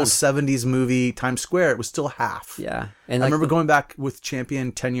still school around. 70s movie Times Square, it was still half. Yeah. And I like remember going back with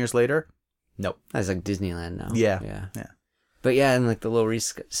Champion 10 years later. Nope. that's like Disneyland now. Yeah. Yeah. But yeah, and like the Lower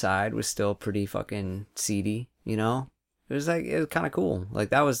East Side was still pretty fucking seedy, you know? It was kind of cool.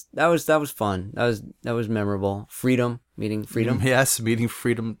 Like that was fun. That was memorable. Meeting Freedom. Yes, meeting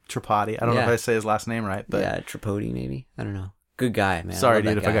Freedom Tripathi. I don't know if Yeah. I say his last name right, but Yeah, Tripodi maybe. I don't know. Good guy, man. sorry, Love that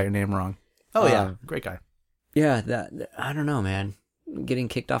dude, if I guy. got your name wrong. Oh yeah, Um, great guy. Yeah, that I don't know, man. Getting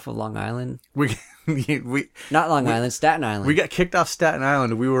kicked off of Long Island. We Not Long Island, Staten Island. we got kicked off Staten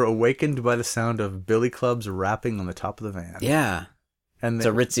Island. We were awakened by the sound of billy clubs rapping on the top of the van. Yeah. And It's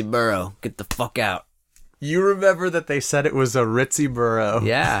a ritzy borough. Get the fuck out. you remember that they said it was a ritzy borough.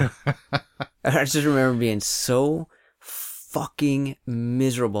 Yeah. I just remember being so fucking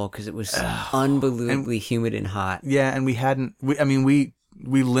miserable because it was unbelievably humid and hot. Yeah, and we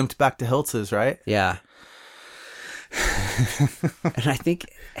limped back to Hiltz's, right? Yeah. And I think...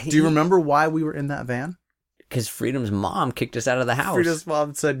 Do you remember why we were in that van? Because Freedom's mom kicked us out of the house. Freedom's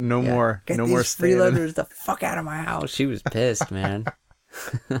mom said no Yeah. more, Get no these more staying. freeloaders the fuck out of my house. She was pissed, man.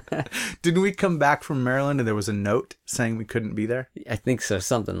 Didn't we come back from Maryland and there was a note saying we couldn't be there? I think so.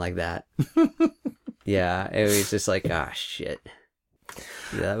 Something like that. Yeah. It was just like, ah, shit.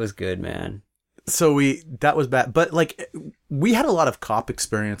 Yeah, that was good, man. So that was bad. But like, we had a lot of cop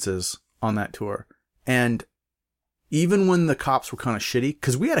experiences on that tour. And even when the cops were kind of shitty,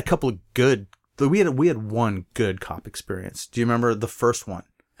 because we had a couple of good, we had one good cop experience. Do you remember the first one?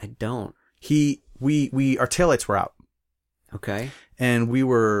 I don't. Our taillights were out. Okay. And we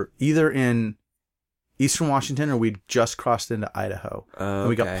were either in Eastern Washington or we'd just crossed into Idaho. Oh, And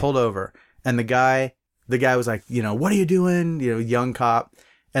we got pulled over. And the guy the guy was like, what are you doing? Young cop.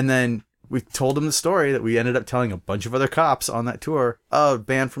 And then we told him the story that we ended up telling a bunch of other cops on that tour. Oh,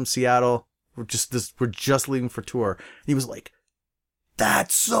 band from Seattle. We're just leaving for tour. And he was like,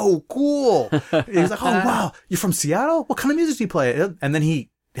 that's so cool. And he was like, oh, wow, you're from Seattle? What kind of music do you play? And then he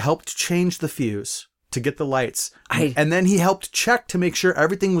helped change the fuse to get the lights. And then he helped check to make sure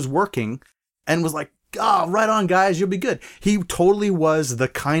everything was working and was like, oh, right on, guys, you'll be good. He totally was the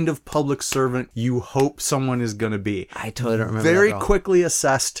kind of public servant you hope someone is going to be. I totally don't remember Very that at all. quickly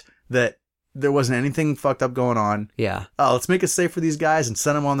assessed that there wasn't anything fucked up going on. Yeah. Oh, let's make it safe for these guys and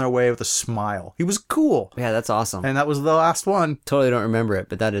send them on their way with a smile. He was cool. Yeah, that's awesome. And that was the last one. Totally don't remember it,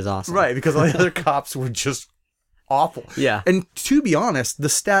 but that is awesome. Right, because all the other cops were just awful. Yeah. And to be honest, the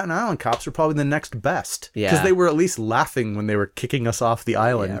Staten Island cops were probably the next best. Yeah. Because they were at least laughing when they were kicking us off the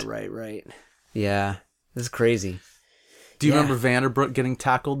island. Yeah, right. Yeah. This is crazy. Do you remember Vanderbrook getting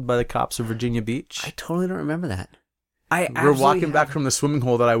tackled by the cops of Virginia Beach? I totally don't remember that. We're walking back from the swimming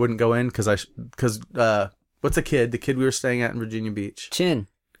hole that I wouldn't go in because what's the kid we were staying at in Virginia Beach?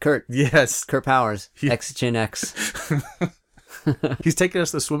 Kurt. Yes. Kurt Powers. Chin X. He's taking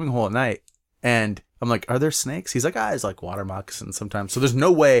us to the swimming hole at night. And I'm like, are there snakes? He's like, it's like water moccasins sometimes. So there's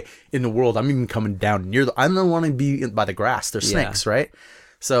no way in the world I'm even coming down near I don't want to be by the grass. There's snakes, right?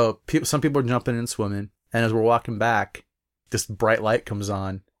 So some people are jumping in and swimming. And as we're walking back, this bright light comes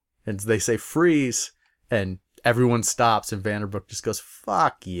on. And they say, freeze. And everyone stops. And Vanderbrook just goes,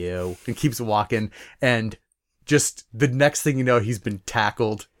 fuck you. And keeps walking. And just the next thing you know, he's been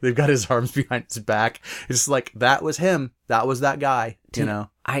tackled. They've got his arms behind his back. It's like, that was him. That was that guy. Dude,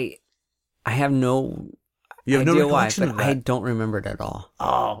 I have no idea why, but I don't remember it at all.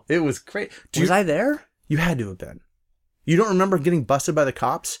 Oh, it was great. Was I there? You had to have been. You don't remember getting busted by the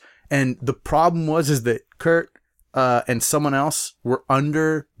cops? And the problem is that Kurt and someone else were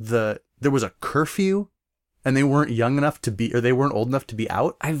under there was a curfew, and they weren't young enough to be, or they weren't old enough to be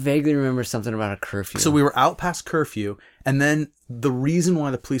out. I vaguely remember something about a curfew. So we were out past curfew, and then the reason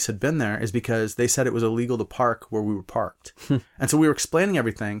why the police had been there is because they said it was illegal to park where we were parked. And so we were explaining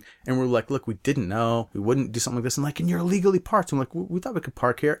everything, and we were like, look, we didn't know. We wouldn't do something like this. And and you're illegally parked. I'm like, we thought we could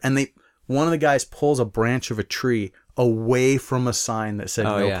park here. And one of the guys pulls a branch of a tree away from a sign that said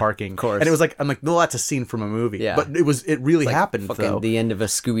no parking. Of course. And it was like, I'm like, no, that's a scene from a movie. Yeah. But it really happened, though. The end of a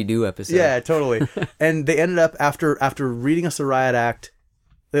Scooby-Doo episode. Yeah, totally. And they ended up, after reading us the riot act,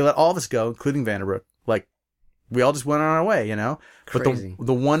 they let all of us go, including Vanderbrook. Like, we all just went on our way, Crazy. But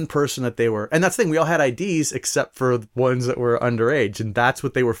the one person that they were, and that's the thing, we all had IDs except for the ones that were underage, and that's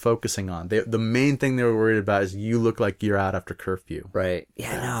what they were focusing on. The main thing they were worried about is you look like you're out after curfew. Right.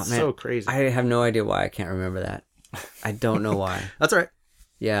 Yeah, no, man. So crazy. I have no idea why I can't remember that. I don't know why. That's all right.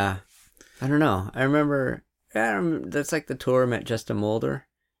 Yeah. I don't know. I remember that's like the tour. Met Justin Mulder.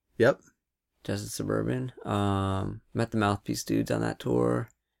 Yep. Justin Suburban. Met the Mouthpiece dudes on that tour.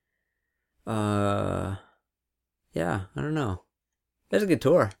 Yeah, I don't know. It was a good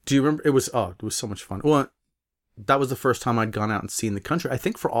tour. Do you remember? It was so much fun. Well, that was the first time I'd gone out and seen the country. I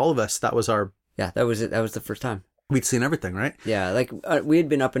think for all of us, that was our... Yeah, that was it. That was the first time. We'd seen everything, right? Yeah, like we had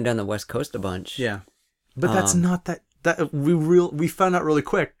been up and down the West Coast a bunch. Yeah. But that's not that we found out really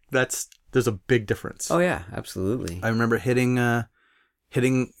quick. There's a big difference. Oh yeah, absolutely. I remember hitting,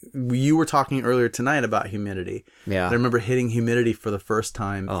 you were talking earlier tonight about humidity. Yeah. I remember hitting humidity for the first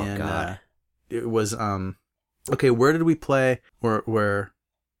time. Oh, God. It was, okay, where did we play where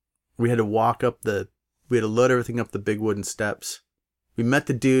we had to walk up we had to load everything up the big wooden steps. We met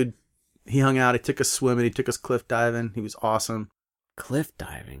the dude. He hung out. He took us swimming. He took us cliff diving. He was awesome. Cliff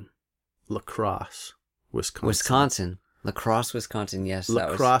diving? La Crosse, Wisconsin. La Crosse, Wisconsin. Yes.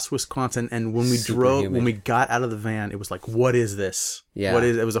 La Crosse, Wisconsin. And when we got out of the van, it was like, what is this? Yeah.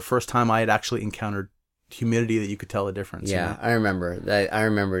 It was the first time I had actually encountered humidity that you could tell a difference. Yeah, I remember that. I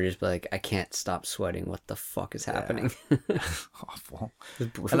remember just like, I can't stop sweating. What the fuck is happening? Awful.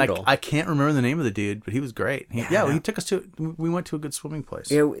 It's brutal. And I can't remember the name of the dude, but he was great. He took us we went to a good swimming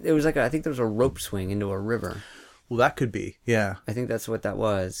place. Yeah, it was like, I think there was a rope swing into a river. Well, that could be. Yeah. I think that's what that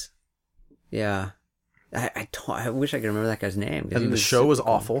was. Yeah. I wish I could remember that guy's name. And the show was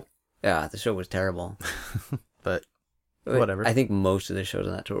awful. Yeah, the show was terrible. But whatever. I think most of the shows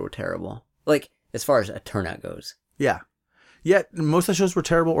on that tour were terrible. Like, as far as a turnout goes. Yeah. Yeah, most of the shows were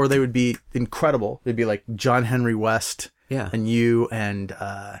terrible, or they would be incredible. They'd be like John Henry West. Yeah. And you, and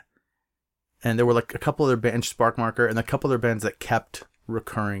there were like a couple other bands, Sparkmarker, and a couple other bands that kept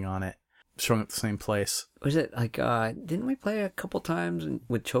recurring on it, showing up the same place. Was it like, didn't we play a couple times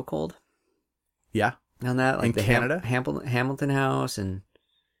with Chokehold? Yeah. On that, like in the Canada? Hamilton House, and...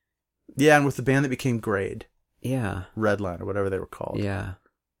 Yeah, and with the band that became Grade. Yeah. Redline, or whatever they were called. Yeah.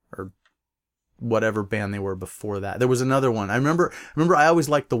 Or whatever band they were before that. There was another one. I remember I always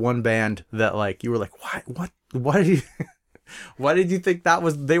liked the one band that like you were like, why did you why did you think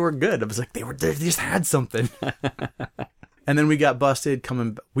they were good? I was like, they just had something. And then we got busted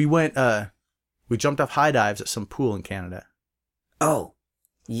we jumped off high dives at some pool in Canada. Oh,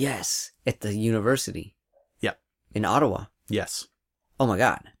 yes, at the university. Yep. In Ottawa. Yes. Oh my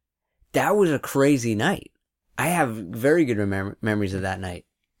God. That was a crazy night. I have very good memories of that night.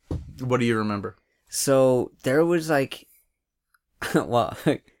 What do you remember? So there was like, well,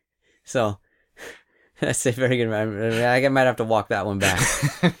 so I say very good memories. I might have to walk that one back.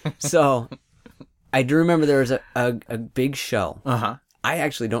 So I do remember there was a big show. Uh-huh. I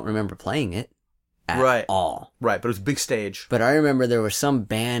actually don't remember playing it at all. Right, but it was a big stage. But I remember there was some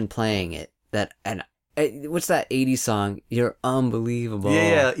band playing it what's that 80s song? You're unbelievable.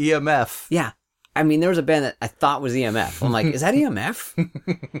 Yeah, EMF. Yeah. I mean, there was a band that I thought was EMF. I'm like, is that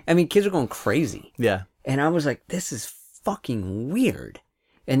EMF? I mean, kids are going crazy. Yeah. And I was like, this is fucking weird.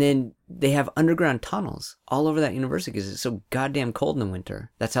 And then they have underground tunnels all over that university because it's so goddamn cold in the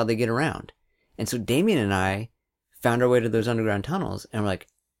winter. That's how they get around. And so Damien and I found our way to those underground tunnels and we're like,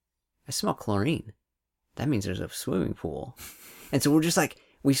 I smell chlorine. That means there's a swimming pool. And so we're just like,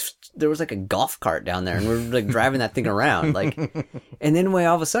 there was like a golf cart down there and we're like driving that thing around. Like, and then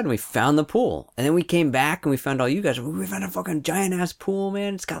all of a sudden we found the pool and then we came back and we found all you guys. We found a fucking giant ass pool,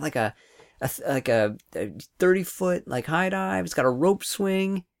 man. It's got like a 30-foot like high dive. It's got a rope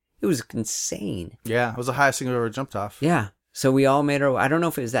swing. It was insane. Yeah. It was the highest thing I've ever jumped off. Yeah. So we all made I don't know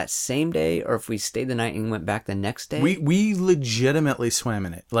if it was that same day or if we stayed the night and went back the next day. We legitimately swam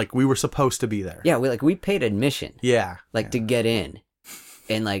in it. Like we were supposed to be there. Yeah. We paid admission. Yeah. To get in.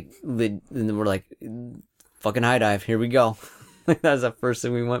 And and then we're like, fucking high dive, here we go. That was the first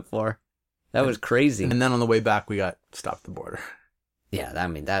thing we went for. That was crazy. And then on the way back, we got stopped at the border. Yeah, I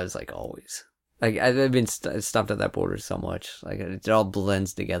mean, that was like always. Like, I've been stopped at that border so much. Like, it all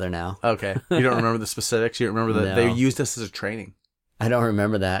blends together now. Okay. You don't remember the specifics? You remember that they used us as a training? I don't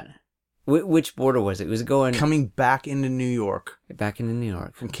remember that. Which border was it? Was it going... Coming back into New York. Back into New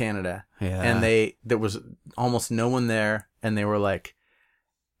York. From Canada. Yeah. And there was almost no one there, and they were like...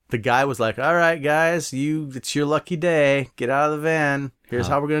 The guy was like, all right, guys, it's your lucky day. Get out of the van. Here's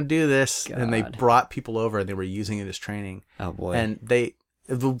how we're going to do this. God. And they brought people over and they were using it as training. Oh, boy. And the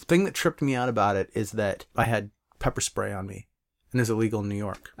thing that tripped me out about it is that I had pepper spray on me. And it's illegal in New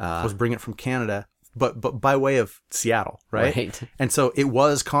York. I was bringing it from Canada, but by way of Seattle, right? And so it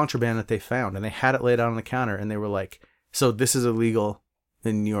was contraband that they found. And they had it laid out on the counter. And they were like, so this is illegal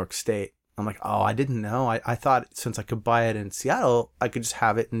in New York State. I'm like, oh, I didn't know. I thought since I could buy it in Seattle, I could just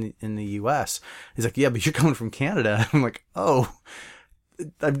have it in the U.S. He's like, yeah, but you're coming from Canada. I'm like, oh,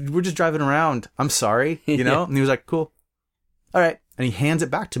 we're just driving around. I'm sorry, you know? And he was like, cool. All right. And he hands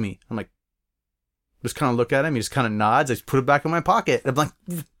it back to me. I'm like, just kind of look at him. He just kind of nods. I just put it back in my pocket. I'm like,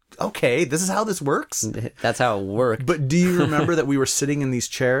 okay, this is how this works? That's how it worked. But do you remember that we were sitting in these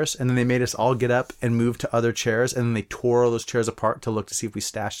chairs and then they made us all get up and move to other chairs and then they tore all those chairs apart to look to see if we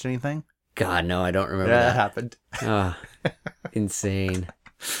stashed anything? God, no, I don't remember that. That happened. Oh, insane.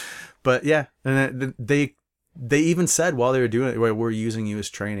 But yeah, and they even said while they were doing it, we're using you as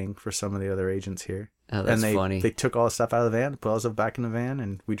training for some of the other agents here. Oh, that's funny. They took all the stuff out of the van, put all the stuff back in the van,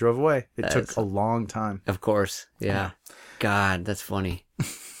 and we drove away. It took a long time. Of course, yeah. God, that's funny.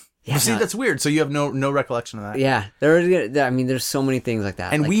 Yeah, see, that's weird. So you have no recollection of that. Yeah, there's so many things like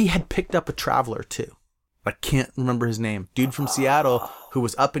that. And we had picked up a traveler too. I can't remember his name. Dude from Seattle who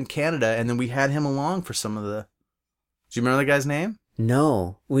was up in Canada, and then we had him along for some of the... Do you remember the guy's name?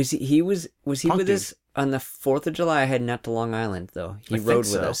 No. Was he with us on the 4th of July? I heading out to Long Island, though. He rode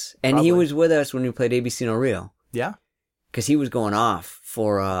with us. And he was with us when we played ABC No Rio. Yeah. Because he was going off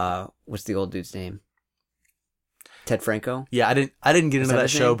for, what's the old dude's name? Ted Franco? Yeah, I didn't get into that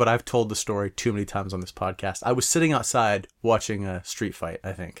show, but I've told the story too many times on this podcast. I was sitting outside watching a street fight,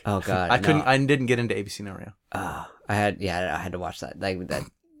 I think. Oh God. I didn't get into ABC No Rio. I had to watch that. That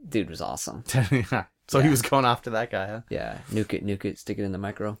dude was awesome. Yeah. So he was going after that guy, huh? Yeah. Nuke it, stick it in the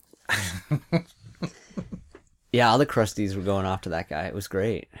micro. Yeah, all the crusties were going after that guy. It was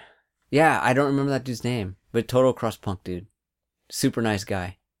great. Yeah, I don't remember that dude's name, but total crust punk dude. Super nice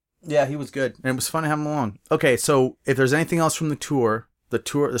guy. Yeah, he was good. And it was fun to have him along. Okay, so if there's anything else from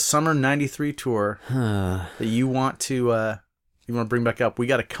the summer 93 tour that you want to bring back up, we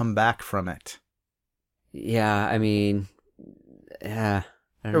got to come back from it. Yeah, I mean, yeah.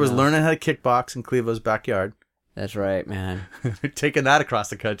 There was learning how to kickbox in Clevo's backyard. That's right, man. Taking that across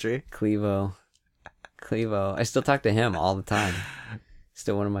the country. Clevo. I still talk to him all the time.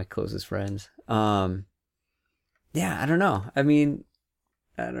 Still one of my closest friends. Yeah, I don't know. I mean,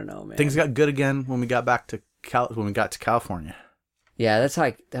 I don't know, man. Things got good again when we got back to California. Yeah,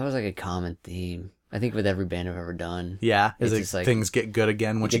 that was like a common theme. I think with every band I've ever done. Yeah, It's is just it like- things get good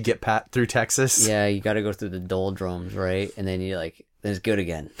again once you get through Texas? Yeah, you got to go through the doldrums, right? And then then it's good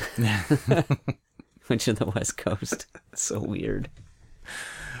again. Which is the West Coast. It's so weird.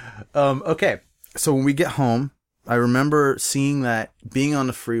 Okay, so when we get home, I remember being on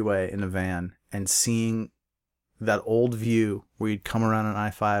the freeway in a van and seeing that old view where you'd come around on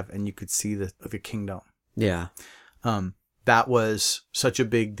I-5 and you could see the Kingdom. Yeah. That was such a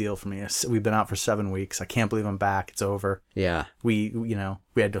big deal for me. We've been out for 7 weeks. I can't believe I'm back. It's over. Yeah. We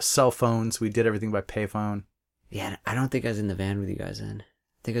had no cell phones. We did everything by payphone. Yeah, I don't think I was in the van with you guys then.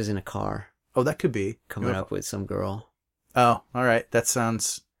 I think I was in a car Oh, that could be. coming up with some girl. Oh, all right. This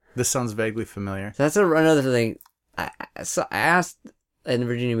sounds vaguely familiar. So that's another thing. I asked in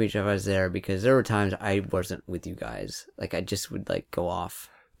Virginia Beach if I was there because there were times I wasn't with you guys. Like, I just would, go off.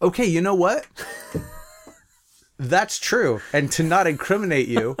 Okay, you know what? That's true. And to not incriminate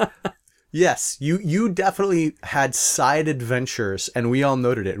you, yes, you definitely had side adventures, and we all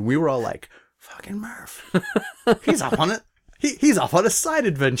noted it. And we were all like, fucking Murph. He's off on it. He's off on a side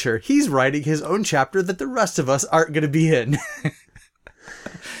adventure. He's writing his own chapter that the rest of us aren't going to be in.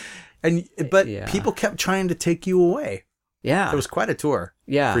 But Yeah. people kept trying to take you away. Yeah. It was quite a tour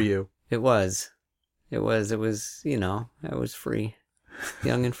Yeah. for you. It was, I was free.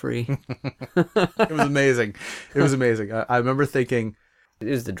 Young and free. It was amazing. It was amazing. I remember thinking, It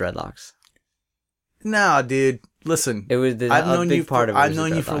was the dreadlocks. nah, dude, listen. It was I've known big you part of it. I've was the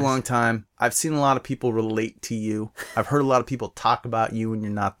known you for a dreadlocks. long time. I've seen a lot of people relate to you. I've heard a lot of people talk about you when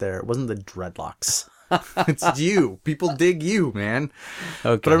you're not there. It wasn't the dreadlocks. It's you. People dig you, man.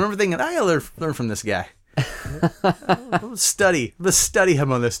 Okay. But I remember thinking, I gotta learn from this guy. Let's study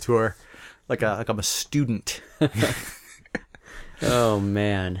him on this tour, like I'm a student. Oh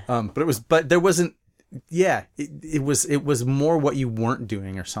man. But there wasn't. Yeah, it was more what you weren't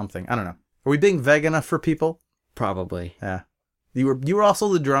doing or something. I don't know. Are we being vague enough for people? Probably. Yeah. You were also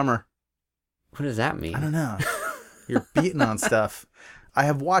the drummer. What does that mean? I don't know. You're beating on stuff. I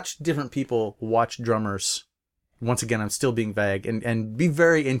have watched different people watch drummers. Once again, I'm still being vague and be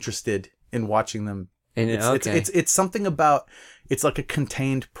very interested in watching them. And, It's something about, it's like a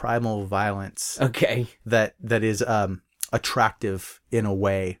contained primal violence okay. that is attractive in a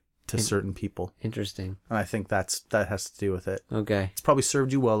way to certain people. Interesting. And I think that has to do with it. Okay. It's probably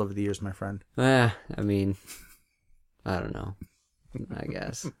served you well over the years, my friend. I mean, I don't know. I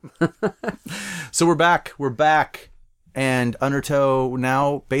guess. So we're back. And Undertow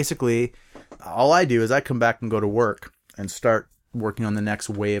now, basically, all I do is I come back and go to work and start working on the next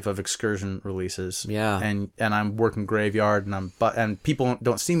wave of Excursion releases. Yeah. And I'm working Graveyard, and people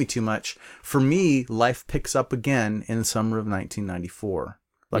don't see me too much. For me, life picks up again in the summer of 1994.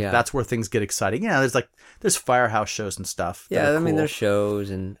 Like, Yeah. that's where things get exciting. Yeah, there's Firehouse shows and stuff. that Yeah, are I mean, cool. there's shows,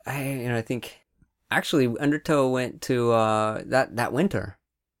 and I think actually Undertow went to that winter.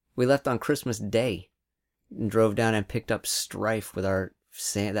 We left on Christmas Day and drove down and picked up Strife with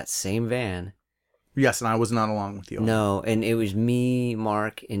that same van. Yes, and I was not along with you. No, and it was me,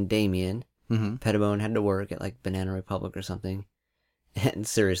 Mark, and Damien. Mm-hmm. Pettibone had to work at Banana Republic or something. And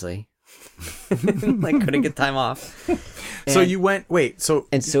seriously, couldn't get time off. So And- you went, wait, so...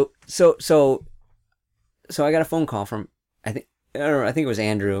 And so I got a phone call from, I think it was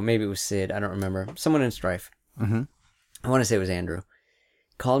Andrew, maybe it was Sid, I don't remember. Someone in Strife. Mm-hmm. I want to say it was Andrew.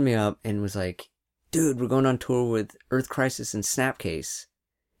 Called me up and was like, dude, we're going on tour with Earth Crisis and Snapcase.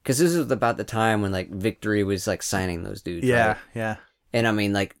 Because this was about the time when Victory was signing those dudes. Yeah, right? yeah. And I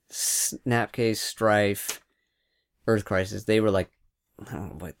mean Snapcase, Strife, Earth Crisis, they were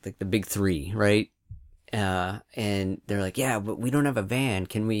the big three, right? And they're like, yeah, but we don't have a van.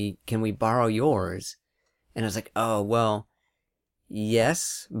 Can we borrow yours? And I was like, oh, well,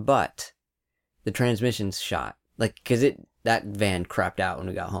 yes, but the transmission's shot. Cause that van crapped out when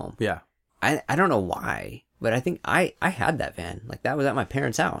we got home. Yeah. I don't know why, but I think I had that van. That was at my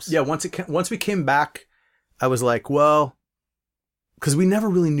parents' house. Yeah, once we came back, I was like, well, because we never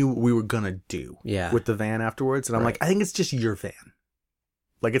really knew what we were gonna do with the van afterwards, and I'm like, I think it's just your van.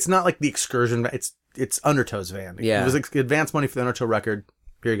 It's not like the Excursion van. It's Undertow's van. Yeah. It was advance money for the Undertow record.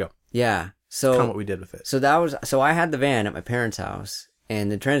 Here you go. Yeah. So Kind of what we did with it. So I had the van at my parents' house,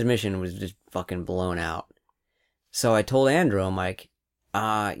 and the transmission was just fucking blown out. So I told Andrew, I'm like,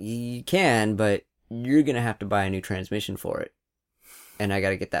 you can, but you're gonna have to buy a new transmission for it, and I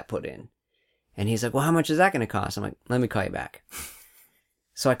gotta get that put in. And he's like, well, how much is that gonna cost? I'm like, let me call you back.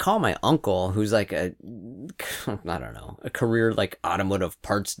 So I call my uncle, who's like I don't know, a career like automotive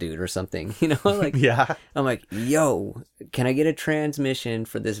parts dude or something, you know, like, Yeah. I'm like, yo, can I get a transmission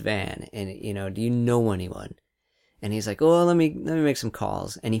for this van? And, you know, do you know anyone? And he's like, oh, let me make some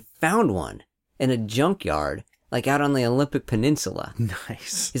calls. And he found one in a junkyard, like out on the Olympic Peninsula.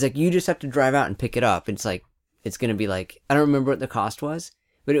 Nice. He's like, you just have to drive out and pick it up. It's like, it's going to be like, I don't remember what the cost was,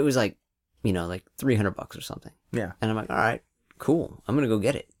 but it was like, you know, like $300 or something. Yeah. And I'm like, all right, cool. I'm going to go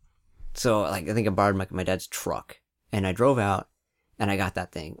get it. So like, I think I borrowed my dad's truck and I drove out and I got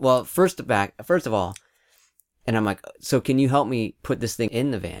that thing. Well, first of all, and I'm like, so can you help me put this thing in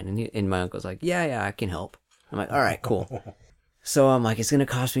the van? And my uncle's like, yeah, I can help. I'm like, all right, cool. So I'm like, it's going to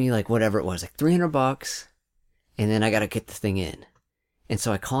cost me like whatever it was, like $300. And then I got to get the thing in. And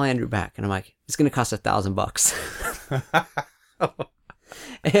so I call Andrew back and I'm like, it's going to cost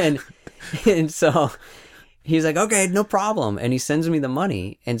 $1,000. and so he's like, okay, no problem. And he sends me the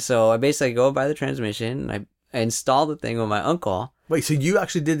money. And so I basically go buy the transmission and I install the thing with my uncle. Wait, so you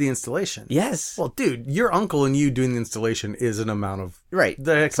actually did the installation? Yes. Well, dude, your uncle and you doing the installation is an amount of... Right.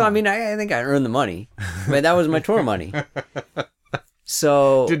 So, I mean, I think I earned the money. But that was my tour money.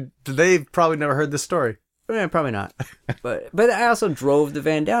 So... Did they probably never heard this story? Probably not. But I also drove the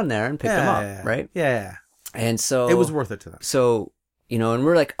van down there and picked them up, right? Yeah. And so... It was worth it to them. So, you know, and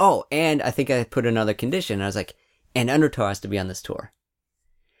we're like, oh, and I think I put another condition. I was like, and Undertow has to be on this tour.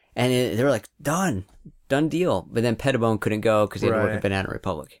 And they were like, done deal. But then Pettibone couldn't go because he had to work at Banana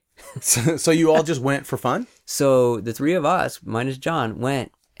Republic. So you all just went for fun? So the three of us, minus John,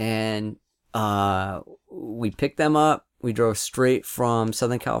 went and we picked them up. We drove straight from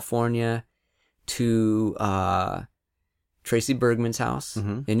Southern California to Tracy Bergman's house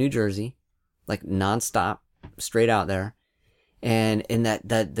in New Jersey, like nonstop, straight out there. And in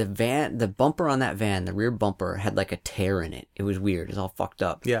the van, the bumper on that van, the rear bumper had like a tear in it. It was weird. It was all fucked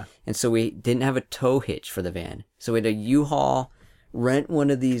up. Yeah. And so we didn't have a tow hitch for the van. So we had a U-Haul, rent one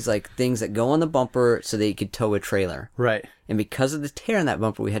of these like things that go on the bumper so that you could tow a trailer. Right. And because of the tear in that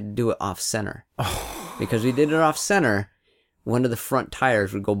bumper, we had to do it off center. Oh. Because we did it off center, one of the front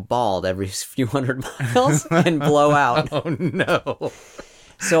tires would go bald every few hundred miles and blow out. Oh no.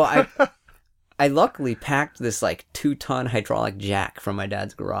 So I luckily packed this like 2-ton hydraulic jack from my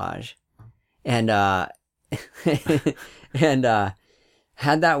dad's garage and had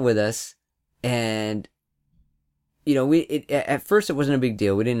that with us. And, you know, at first it wasn't a big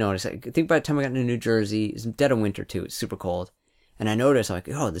deal. We didn't notice. I think by the time I got into New Jersey, it's dead of winter too. It's super cold. And I noticed, I'm like,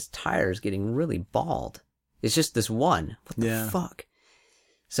 oh, this tire is getting really bald. It's just this one. What the fuck?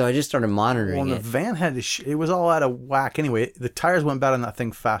 So I just started monitoring it. The van had it was all out of whack anyway. The tires went bad on that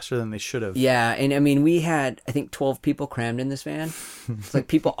thing faster than they should have. Yeah, and I mean, we had, I think, 12 people crammed in this van. It's like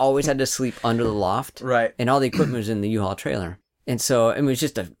people always had to sleep under the loft. Right. And all the equipment was in the U-Haul trailer. And so, I mean, it was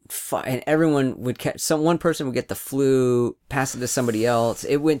just and everyone would one person would get the flu, pass it to somebody else.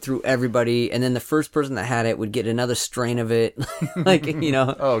 It went through everybody. And then the first person that had it would get another strain of it. Like, you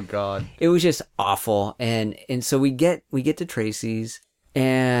know. Oh, God. It was just awful. And so we get to Tracy's.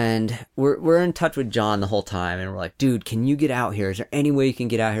 And we're in touch with John the whole time, and we're like, dude, can you get out here? Is there any way you can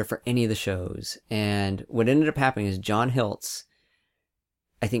get out here for any of the shows? And what ended up happening is John Hiltz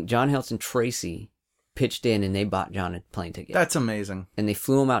and Tracy pitched in, and they bought John a plane ticket. That's amazing. And they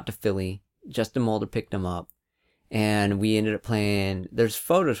flew him out to Philly. Justin Mulder picked him up, and we ended up playing. There's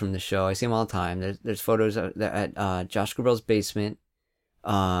photos from the show. I see them all the time. There's photos at Josh Grubell's basement,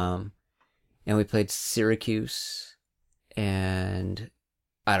 and we played Syracuse, and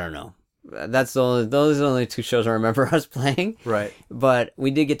I don't know. Those are the only two shows I remember us playing. Right. But we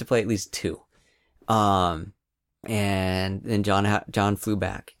did get to play at least two. And then John flew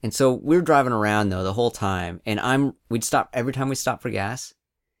back. And so we were driving around though the whole time, and we'd stop every time we stopped for gas.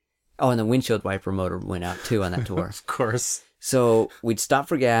 Oh, and the windshield wiper motor went out too on that tour. Of course. So we'd stop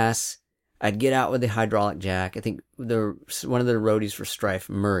for gas. I'd get out with the hydraulic jack. I think one of the roadies for Strife,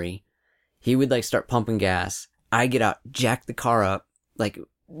 Murray, he would like start pumping gas. I get out, jack the car up, like,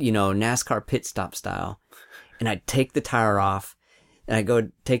 you know, NASCAR pit stop style, and I'd take the tire off, and I'd go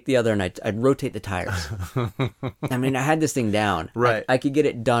take the other, and I'd rotate the tires. I mean, I had this thing down. Right. I could get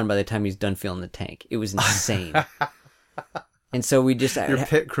it done by the time he's done filling the tank. It was insane. And so we just... You're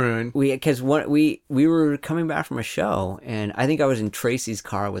pit crewing. Because we were coming back from a show, and I think I was in Tracy's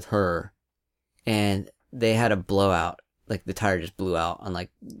car with her, and they had a blowout. Like the tire just blew out on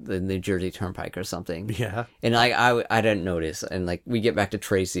like the New Jersey Turnpike or something. Yeah. And like I didn't notice. And like we get back to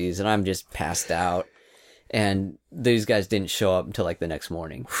Tracy's and I'm just passed out. And these guys didn't show up until like the next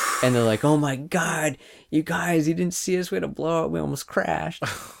morning. And they're like, oh my God, you guys, you didn't see us. We had a blowout. We almost crashed.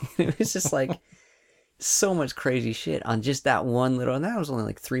 It was just like, so much crazy shit on just that one little, and that was only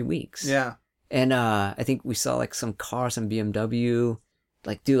like 3 weeks. Yeah. And I think we saw like some car, some BMW,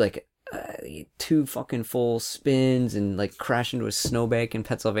 like do like 2 fucking full spins and like crash into a snowbank in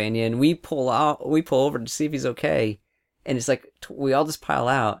Pennsylvania. And we pull over to see if he's okay. And it's like, we all just pile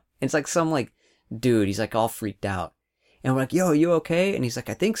out. And it's like some like dude, he's like all freaked out. And we're like, yo, you okay? And he's like,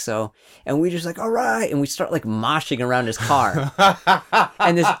 I think so. And we just like, all right. And we start like moshing around his car.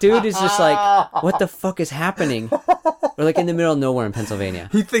 And this dude is just like, what the fuck is happening? We're like in the middle of nowhere in Pennsylvania.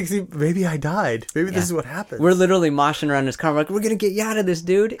 He thinks maybe I died. Maybe this is what happens. We're literally moshing around his car. We're like, we're going to get you out of this,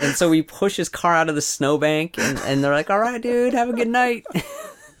 dude. And so we push his car out of the snowbank. And they're like, all right, dude, have a good night.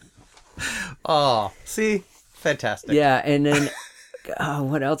 Oh, see? Fantastic. Yeah. And then,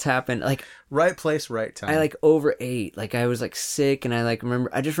 what else happened? Like, right place, right time. I like overate. Like I was like sick, and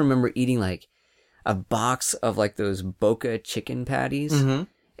I just remember eating like a box of like those Boca chicken patties, and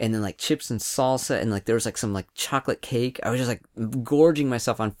then like chips and salsa, and like there was like some like chocolate cake. I was just like gorging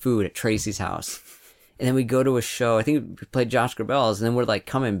myself on food at Tracy's house, and then we go to a show. I think we played Josh Grabelle's, and then we're like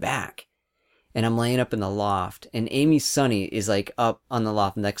coming back, and I'm laying up in the loft, and Amy Sonny is like up on the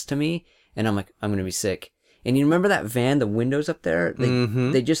loft next to me, and I'm like, I'm gonna be sick. And you remember that van, the windows up there?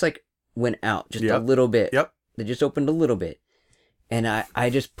 They just like went out just a little bit. Yep. They just opened a little bit. And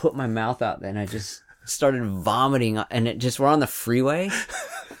I just put my mouth out and I just started vomiting. And we're on the freeway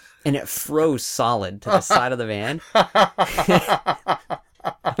and it froze solid to the side of the van. I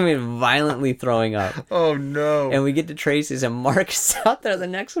mean, violently throwing up. Oh, no. And we get to Tracy's and Mark's out there the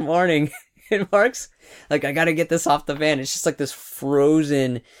next morning. And Mark's like, I got to get this off the van. It's just like this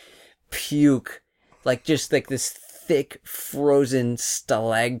frozen puke. Like just like this thick frozen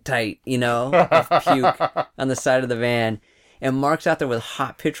stalactite, of puke on the side of the van. And Mark's out there with a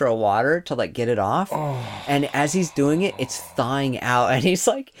hot pitcher of water to like get it off. Oh. And as he's doing it, it's thawing out. And he's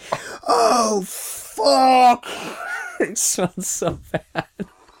like, oh, fuck. It smells so bad.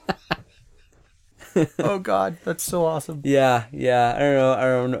 Oh, God. That's so awesome. Yeah. I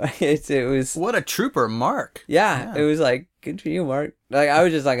don't know. It was. What a trooper, Mark. Yeah. It was like, good for you, Mark. Like I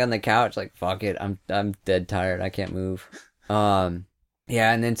was just like on the couch, like fuck it, I'm dead tired. I can't move. Yeah,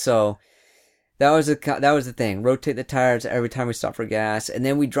 and then so that was the thing. Rotate the tires every time we stop for gas, and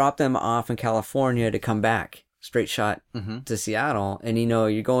then we drop them off in California to come back straight shot to Seattle. And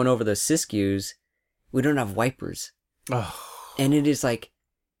you're going over the Siskiyous. We don't have wipers, and it is like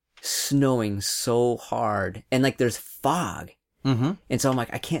snowing so hard, and like there's fog, and so I'm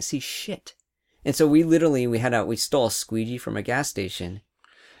like I can't see shit. And so we stole a squeegee from a gas station,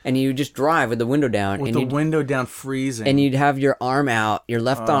 and you just drive with the window down. With the window down, freezing. And you'd have your arm out, your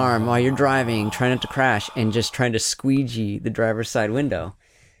left arm, while you're driving, trying not to crash, and just trying to squeegee the driver's side window.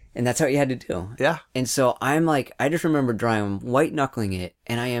 And that's what you had to do. Yeah. And so I'm like, I just remember driving, white knuckling it,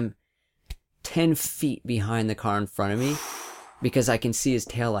 and I am 10 feet behind the car in front of me because I can see his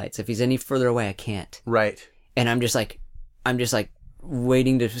taillights. If he's any further away, I can't. Right. And I'm just like,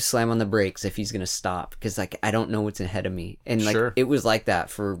 waiting to slam on the brakes if he's gonna stop because like I don't know what's ahead of me, and like It was like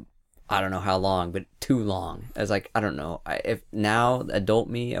that for I don't know how long, but too long. I was like, I don't know. If now adult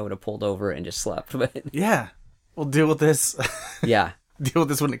me, I would have pulled over and just slept. But yeah, we'll deal with this. Yeah, deal with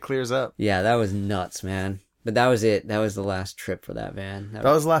this when it clears up. Yeah, that was nuts, man. But that was it. That was the last trip for that van. That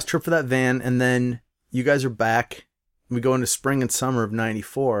was the last trip for that van, and then you guys are back. We go into spring and summer of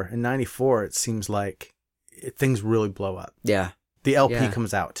 '94. In '94, it seems like things really blow up. Yeah. The LP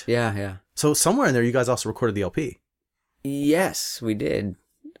comes out. Yeah. So somewhere in there, you guys also recorded the LP. Yes, we did.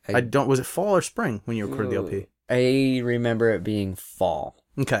 Was it fall or spring when you recorded the LP? I remember it being fall.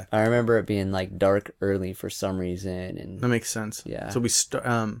 Okay. I remember it being like dark early for some reason, and that makes sense. Yeah. So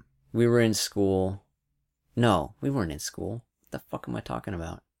we were in school. No, we weren't in school. What the fuck am I talking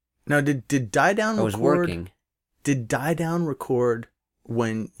about? No, did Die Down record? I was working. Did Die Down record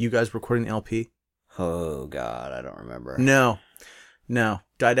when you guys were recording the LP? Oh God, I don't remember. No.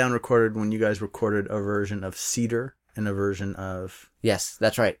 Die Down recorded when you guys recorded a version of Cedar and a version of... Yes,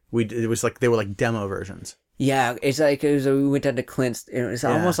 that's right. It was like, they were like demo versions. Yeah, it's like, we went down to Clint's, it was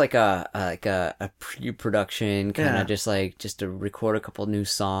almost like a pre-production, kind of just to record a couple new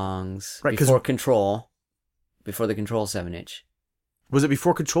songs. Right, before the Control 7-inch. Was it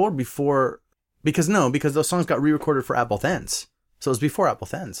before Control or before... Because those songs got re-recorded for At Both Ends. So it was before At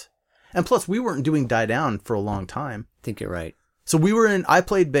Both Ends. And plus, we weren't doing Die Down for a long time. I think you're right. So I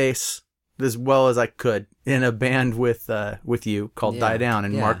played bass as well as I could in a band with you called Die Down,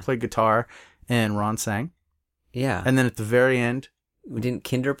 and Mark played guitar and Ron sang. Yeah. And then at the very end, didn't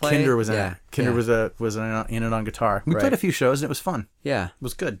Kinder play? Kinder was in it. Kinder was in it on guitar. We played a few shows and it was fun. Yeah. It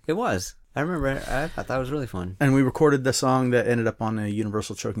was good. It was. I remember it. I thought that was really fun. And we recorded the song that ended up on a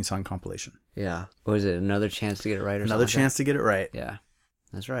Universal Choking Song compilation. Yeah. What was it? Another Chance to Get It Right or Another something? chance to get it right. Yeah.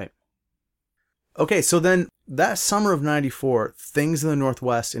 That's right. Okay, so then that summer of 94, things in the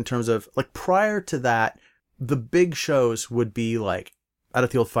Northwest in terms of, like, prior to that, the big shows would be, like, out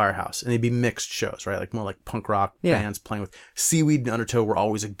at the old Firehouse, and they'd be mixed shows, right? Like, more like punk rock bands playing with Seaweed and Undertow were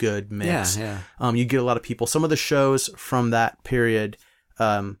always a good mix. Yeah. You get a lot of people. Some of the shows from that period,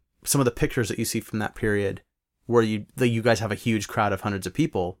 some of the pictures that you see from that period, where you guys have a huge crowd of hundreds of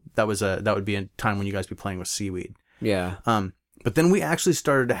people, that would be a time when you guys be playing with Seaweed. Yeah. But then we actually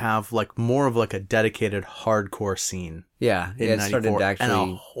started to have like more of like a dedicated hardcore scene. Yeah. In it 94, started to actually.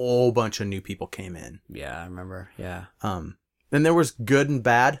 and a whole bunch of new people came in. Yeah, I remember. Yeah. And there was good and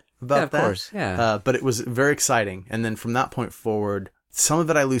bad about that. Of course. Yeah. But it was very exciting. And then from that point forward, some of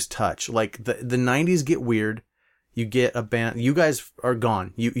it I lose touch. Like the 90s get weird. You get a band. You guys are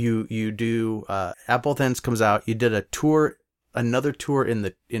gone. You do. At Both Ends comes out. You did a tour, another tour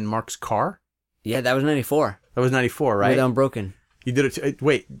in Mark's car. Yeah, that was 94. That was 94, right? With Unbroken. You did it.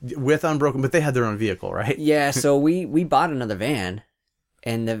 Wait, with Unbroken, but they had their own vehicle, right? Yeah, so we bought another van,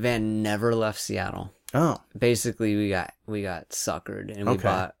 and the van never left Seattle. Oh, Basically, we got suckered, and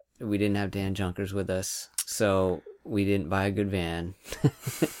we didn't have Dan Junkers with us, so we didn't buy a good van.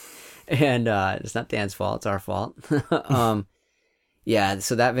 And it's not Dan's fault; it's our fault. Yeah,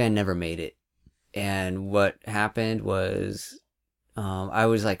 so that van never made it. And what happened was, I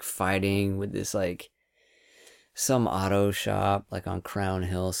was like fighting with this like some auto shop like on Crown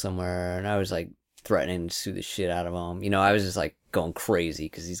Hill somewhere, and I was like threatening to sue the shit out of them. You know, I was just like going crazy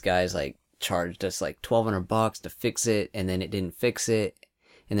because these guys like charged us like $1,200 to fix it, and then it didn't fix it,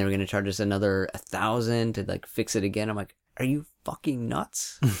 and they were gonna charge us another $1,000 to like fix it again. I'm like, are you fucking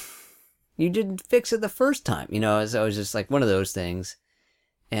nuts? You didn't fix it the first time, you know. So it was just like one of those things,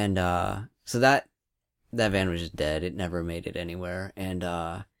 and so that van was just dead. It never made it anywhere, and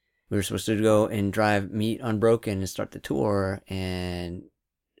we were supposed to go and meet Unbroken and start the tour, and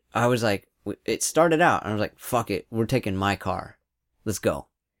I was like, it started out, and I was like, fuck it, we're taking my car, let's go.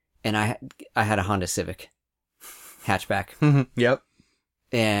 And I had a Honda Civic hatchback. Yep.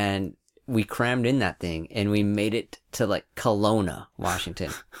 And we crammed in that thing, and we made it to like Kelowna,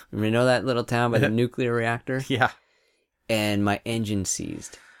 Washington. You know that little town by the nuclear reactor? Yeah. And my engine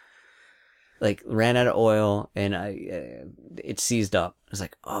seized. Like, ran out of oil, and it seized up. I was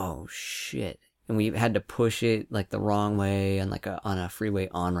like, oh shit. And we had to push it like the wrong way on a freeway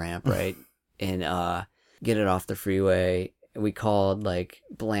on-ramp, right? And get it off the freeway. We called like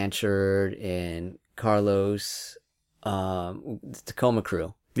Blanchard and Carlos, the Tacoma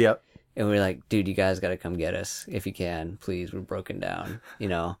crew. Yep. And we were like, dude, you guys got to come get us if you can, please. We're broken down, you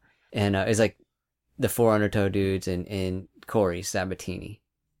know? And it's like the 4 Undertow dudes and Corey Sabatini.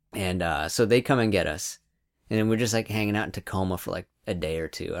 And so they come and get us. And then we're just like hanging out in Tacoma for like a day or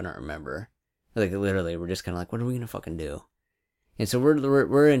two. I don't remember. Like literally, we're just kind of like, what are we going to fucking do? And so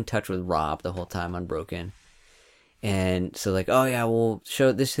we're in touch with Rob the whole time, Unbroken. And so like, oh yeah, we'll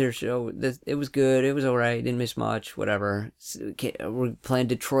show this here show. It was good. It was all right. Didn't miss much. Whatever. So, we're playing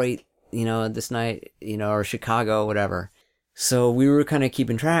Detroit, you know, this night, you know, or Chicago, whatever. So we were kind of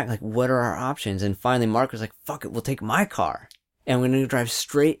keeping track, like, what are our options? And finally, Mark was like, fuck it, we'll take my car, and we're gonna drive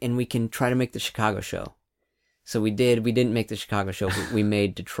straight, and we can try to make the Chicago show. So we did. We didn't make the Chicago show, but we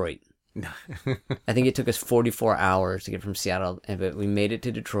made Detroit. I think it took us 44 hours to get from Seattle, but we made it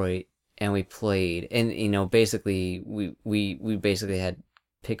to Detroit. And we played, and you know, basically, we basically had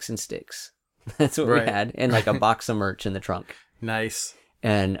picks and sticks. That's what we had, and like a box of merch in the trunk. Nice.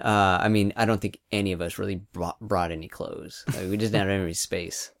 And I mean, I don't think any of us really brought any clothes. Like, we just didn't have any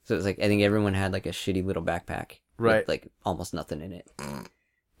space, so it was like I think everyone had like a shitty little backpack, right? With, like almost nothing in it,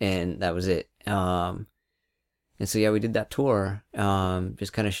 and that was it. And so yeah, we did that tour,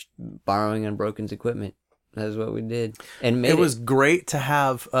 just kind of borrowing Unbroken's equipment. That's what we did, and it was great to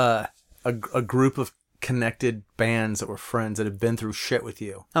have a group of connected bands that were friends that had been through shit with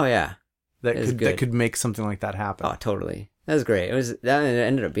you. Oh yeah, that could make something like that happen. Oh, totally. That was great. It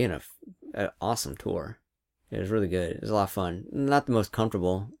ended up being an awesome tour. It was really good. It was a lot of fun. Not the most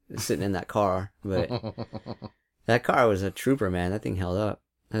comfortable sitting in that car, but that car was a trooper, man. That thing held up.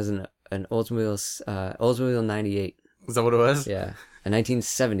 It was an Oldsmobile 98. Is that what it was? Yeah, a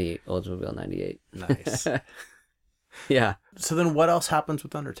 1978 Oldsmobile 98. Nice. Yeah. So then, what else happens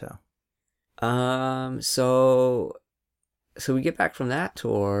with Undertow? So we get back from that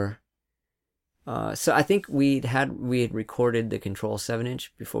tour. So I think we had recorded the Control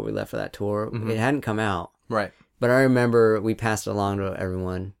 7-inch before we left for that tour. Mm-hmm. It hadn't come out. Right. But I remember we passed it along to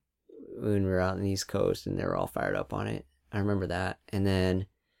everyone when we were out on the East Coast, and they were all fired up on it. I remember that. And then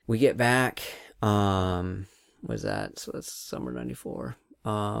we get back. Was that? So that's summer '94.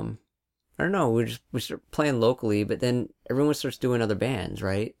 I don't know. We start playing locally, but then everyone starts doing other bands,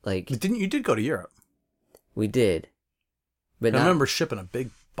 right? Like, But you did go to Europe? we did, but I remember shipping a big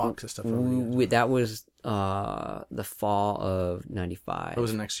box of stuff over here. that was the fall of '95. That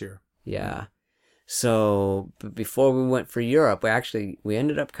was next year. Yeah. So before we went for Europe, we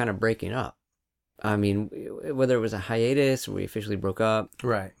ended up kind of breaking up. I mean, whether it was a hiatus or we officially broke up,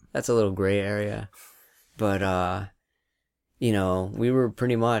 Right. that's a little gray area. But you know, we were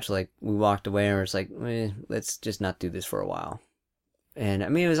pretty much like, we walked away and it's like, let's just not do this for a while. And I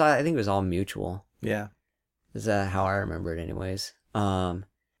mean, I think it was all mutual. Yeah. Is that how I remember it anyways? And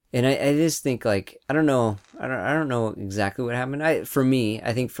I just think, like, I don't know exactly what happened. I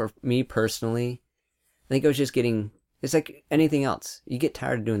think for me personally, I think I was just it's like anything else. You get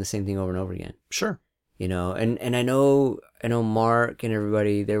tired of doing the same thing over and over again. Sure. You know, and I know Mark and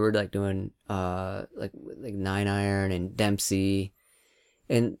everybody, they were like doing like 9iron and Dempsey,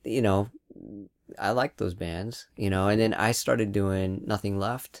 and you know, I liked those bands, you know, and then I started doing Nothing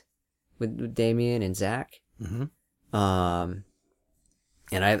Left with Damien and Zach. Mm-hmm.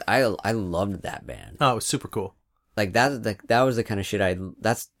 And I loved that band. Oh, it was super cool. Like that was the kind of shit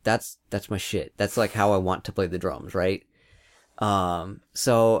that's my shit. That's like how I want to play the drums, right?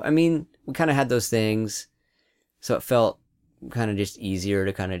 So I mean, we kind of had those things, so it felt kind of just easier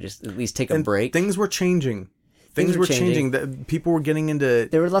to kind of just at least take a break. Things were changing. Things were changing. People were getting into.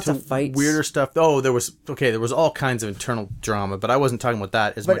 There were lots of fights, weirder stuff. Oh, there was all kinds of internal drama, but I wasn't talking about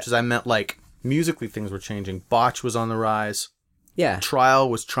that as much as I meant like musically things were changing. Botch was on the rise. Yeah. Trial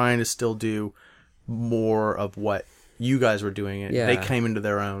was trying to still do more of what you guys were doing. Yeah. They came into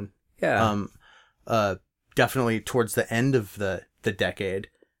their own. Yeah. Definitely towards the end of the decade.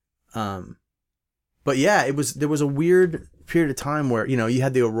 But yeah, there was a weird period of time where, you know, you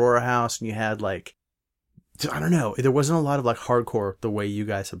had the Aurora House and you had like, I don't know, there wasn't a lot of like hardcore the way you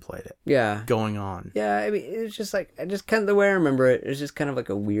guys had played it. Yeah. Going on. Yeah, I mean, it was just like, kind of the way I remember it, it was just kind of like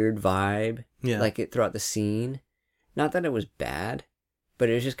a weird vibe. Yeah. Like it throughout the scene. Not that it was bad, but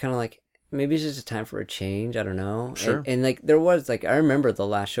it was just kind of like, maybe it's just a time for a change. I don't know. Sure. And like, there was like, I remember the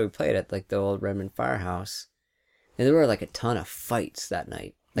last show we played at like the old Redmond Firehouse. And there were like a ton of fights that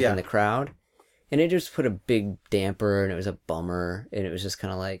night, like in the crowd. And it just put a big damper and it was a bummer. And it was just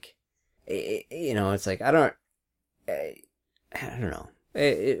kind of like, you know, it's like, I don't know.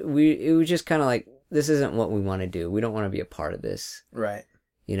 It was just kind of like, this isn't what we want to do. We don't want to be a part of this. Right.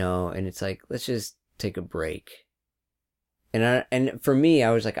 You know, and it's like, let's just take a break. And for me,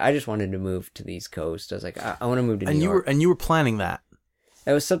 I was like, I just wanted to move to the East Coast. I was like, I want to move to New York. And you were planning that.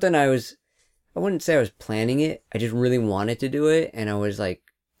 It was something I wouldn't say I was planning it. I just really wanted to do it. And I was like,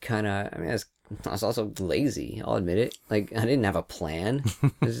 kind of, I mean, I was also lazy. I'll admit it. Like, I didn't have a plan.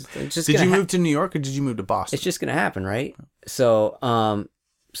 It's just Did you move to New York or did you move to Boston? It's just going to happen, right? So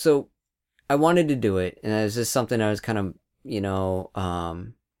I wanted to do it. And it was just something I was kind of, you know,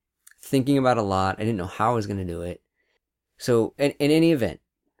 thinking about a lot. I didn't know how I was going to do it. So in any event,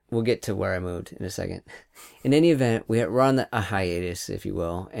 we'll get to where I moved in a second. In any event, we're on a hiatus, if you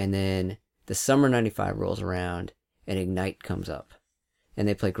will. And then the summer 95 rolls around and Ignite comes up and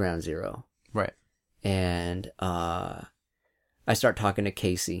they play Ground Zero. Right. And I start talking to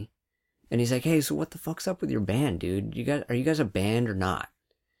Casey and he's like, hey, so what the fuck's up with your band, dude? Are you guys a band or not?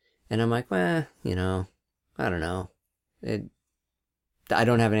 And I'm like, well, you know, I don't know. I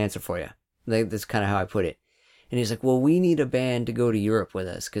don't have an answer for you. That's kind of how I put it. And he's like, well, we need a band to go to Europe with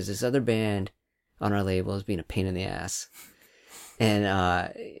us because this other band on our label is being a pain in the ass. And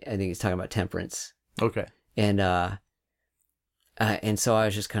I think he's talking about Temperance. Okay. And so I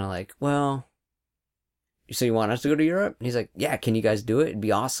was just kind of like, well, so you want us to go to Europe? And he's like, yeah, can you guys do it? It'd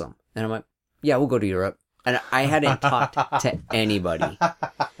be awesome. And I'm like, yeah, we'll go to Europe. And I hadn't talked to anybody.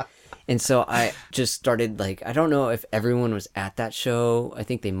 And so I just started, like, I don't know if everyone was at that show. I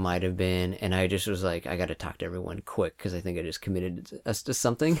think they might have been. And I just was like, I got to talk to everyone quick because I think I just committed us to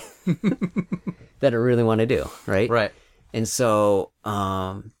something that I really want to do. Right. Right. And so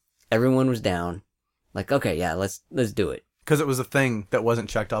everyone was down. Like, okay, yeah, let's do it. Because it was a thing that wasn't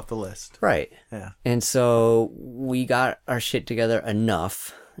checked off the list. Right. Yeah. And so we got our shit together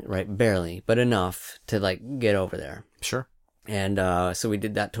enough, right? Barely, but enough to, like, get over there. Sure. And so we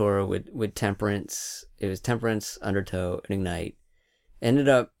did that tour with Temperance. It was Temperance, Undertow, and Ignite. Ended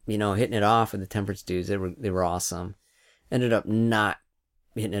up, you know, hitting it off with the Temperance dudes. They were awesome. Ended up not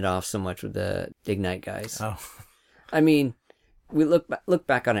hitting it off so much with the Ignite guys. Oh. I mean, we look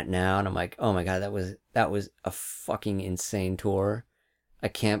back on it now, and I'm like, oh my god, that was a fucking insane tour.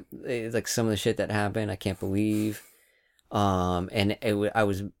 Like some of the shit that happened, I can't believe. And I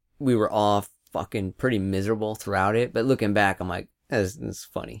was we were all fucking pretty miserable throughout it. But looking back, I'm like, that's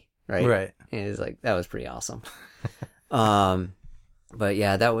funny, right? Right. And it's like, that was pretty awesome. But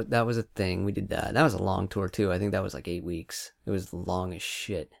yeah, that was a thing. We did that. That was a long tour too. I think that was like 8 weeks. It was long as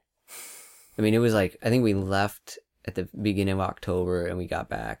shit. I mean, it was like, I think we left at the beginning of October and we got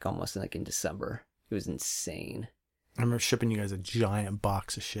back almost like in December. It was insane. I remember shipping you guys a giant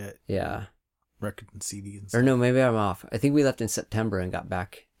box of shit. Yeah. Record and CDs and stuff. Or no, maybe I'm off. I think we left in September and got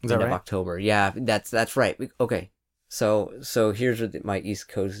back Is that end of right? October. Yeah, that's right. Okay. So here's where my East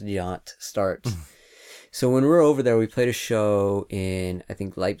Coast jaunt starts. So when we were over there, we played a show in, I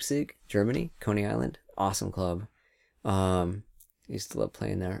think, Leipzig, Germany, Coney Island. Awesome club. Used to love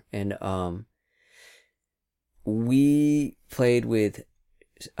playing there. And we played with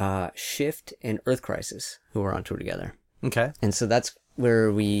Shift and Earth Crisis, who were on tour together. Okay. And so that's where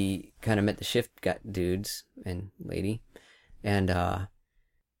we kind of met the Shift dudes and lady. And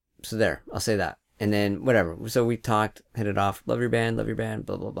so there, I'll say that. And then whatever. So we talked, hit it off. Love your band,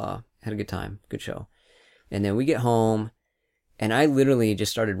 blah, blah, blah. Had a good time. Good show. And then we get home, and I literally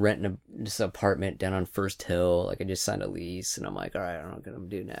just started renting this apartment down on First Hill. Like, I just signed a lease, and I'm like, all right, I don't know what I'm going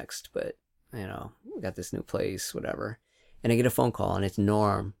to do next, but, we got this new place, whatever. And I get a phone call, and it's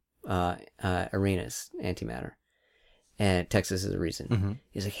Norm Arenas, Antimatter. And Texas is a reason. Mm-hmm.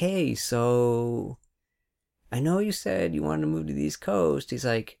 He's like, hey, so I know you said you wanted to move to the East Coast. He's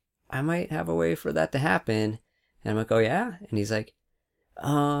like, I might have a way for that to happen. And I'm like, oh, yeah? And he's like,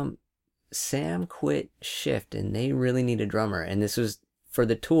 Sam quit Shift and they really need a drummer. And this was for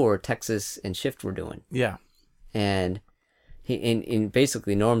the tour Texas and Shift were doing. Yeah. And and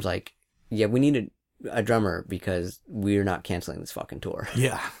basically Norm's like, yeah, we need a drummer because we're not canceling this fucking tour.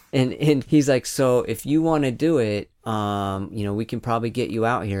 Yeah. And he's like, so if you want to do it, we can probably get you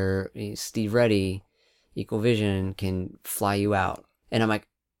out here. Steve Reddy, Equal Vision can fly you out. And I'm like,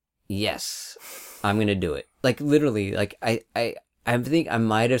 yes, I'm going to do it. Like literally, like I think I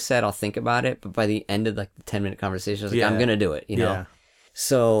might have said I'll think about it, but by the end of like the 10-minute conversation, I was like, I'm gonna do it, Yeah.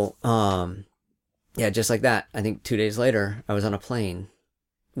 So, just like that. I think 2 days later, I was on a plane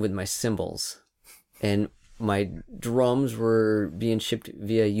with my cymbals, and my drums were being shipped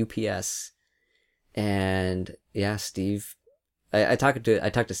via UPS. And yeah, Steve, I talk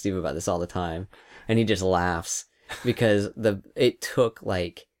to Steve about this all the time, and he just laughs because it took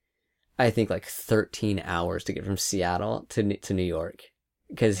like, I think like 13 hours to get from Seattle to New York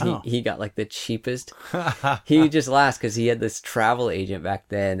because he got like the cheapest. He just laughs because he had this travel agent back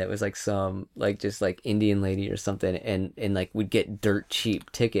then that was like some like just like Indian lady or something, and like would get dirt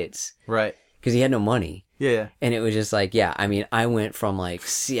cheap tickets. Right. Because he had no money. Yeah. And it was just like, yeah, I mean, I went from like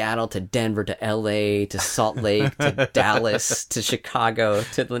Seattle to Denver to LA to Salt Lake to Dallas to Chicago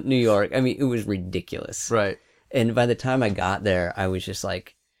to New York. I mean, it was ridiculous. Right. And by the time I got there, I was just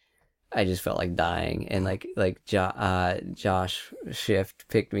like, I just felt like dying. And like Josh Shift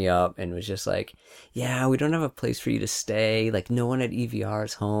picked me up and was just like, yeah, we don't have a place for you to stay. Like no one at EVR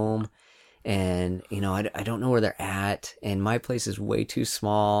is home. And, I don't know where they're at. And my place is way too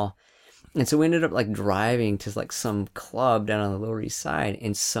small. And so we ended up like driving to like some club down on the Lower East Side,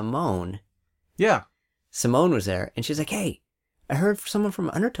 and Simone was there, and she's like, hey, I heard someone from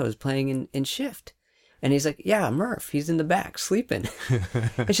Undertow is playing in Shift. And he's like, yeah, Murph, he's in the back sleeping.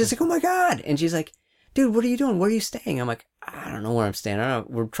 And she's like, oh my God. And she's like, dude, what are you doing? Where are you staying? I'm like, I don't know where I'm staying. I don't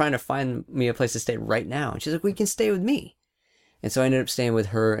know. We're trying to find me a place to stay right now. And she's like, well, you can stay with me. And so I ended up staying with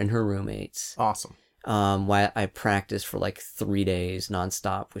her and her roommates. Awesome. While I practiced for like 3 days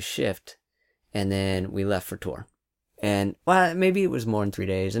nonstop with Shift. And then we left for tour. And, well, maybe it was more than 3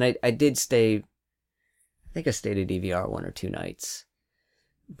 days. And I did stay, I think I stayed at DVR 1 or 2 nights.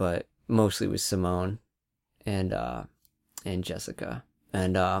 But mostly with Simone and Jessica.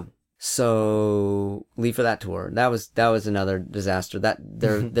 And so leave for that tour. That was another disaster. That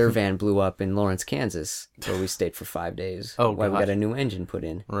their van blew up in Lawrence, Kansas, where we stayed for 5 days. Oh, while God. we got a new engine put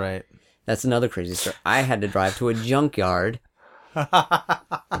in. Right. That's another crazy story. I had to drive to a junkyard.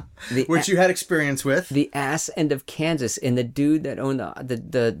 Which you had experience with. The ass end of Kansas, and the dude that owned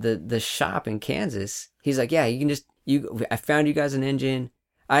the shop in Kansas, he's like, yeah, I found you guys an engine.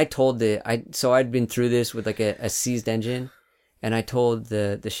 So I'd been through this with like a seized engine, and I told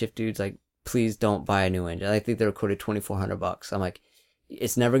the Shift dudes, like, please don't buy a new engine. I think they were quoted $2,400. I'm like,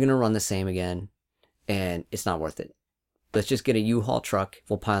 it's never going to run the same again, and it's not worth it. Let's just get a U-Haul truck,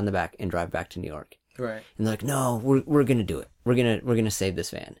 we'll pile in the back and drive back to New York. Right. And they're like, no, we're going to do it. We're going to save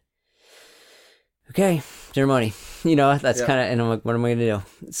this van. Okay, your money. That's kind of, and I'm like, what am I going to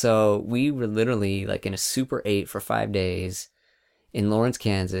do? So we were literally like in a Super 8 for 5 days in Lawrence,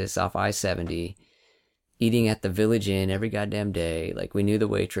 Kansas, off I-70, eating at the Village Inn every goddamn day. Like, we knew the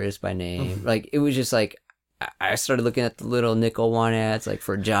waitress by name. Like, it was just like, I started looking at the little nickel one ads, like,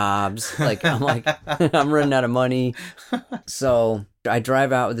 for jobs. Like, I'm like, I'm running out of money. So I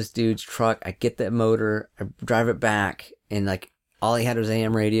drive out with this dude's truck. I get the motor. I drive it back. And, like, all he had was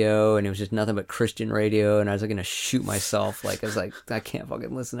AM radio. And it was just nothing but Christian radio. And I was, like, going to shoot myself. Like, I was like, I can't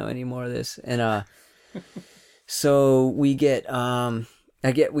fucking listen to any more of this. And so we get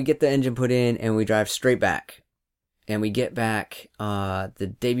we get the engine put in. And we drive straight back. And we get back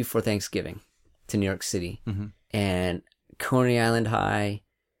the day before Thanksgiving to New York City. Mm-hmm. And Coney Island High,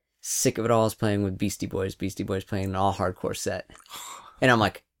 Sick of It All is playing with Beastie Boys playing an all hardcore set. And I'm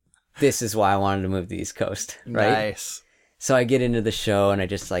like, this is why I wanted to move to the East Coast, right? Nice. So I get into the show and I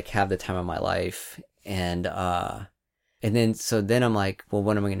just like have the time of my life. And then I'm like, well,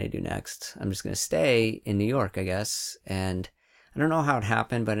 what am I going to do next? I'm just going to stay in New York, I guess. And I don't know how it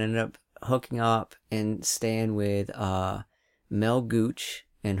happened, but I ended up hooking up and staying with Mel Gooch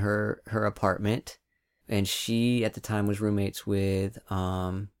in her apartment. And she at the time was roommates with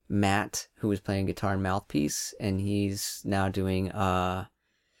Matt, who was playing guitar and Mouthpiece, and he's now doing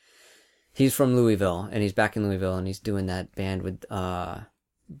he's from Louisville, and he's back in Louisville, and he's doing that band with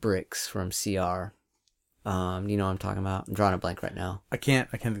Bricks from CR. You know what I'm talking about? I'm drawing a blank right now. I can't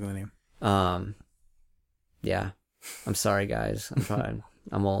think of the name. Yeah, I'm sorry guys, I'm trying.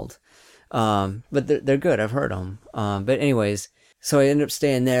 I'm old. But they're good. I've heard them. But anyways, so I ended up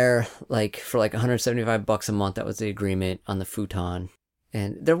staying there like for like $175 a month. That was the agreement on the futon.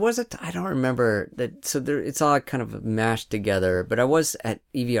 And there was I don't remember that. So it's all kind of mashed together, but I was at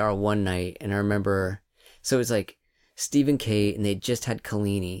EVR one night and I remember, so it was like Steve and Kate, and they just had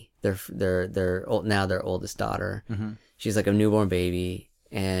Kalini, their oldest daughter. Mm-hmm. She's like a newborn baby.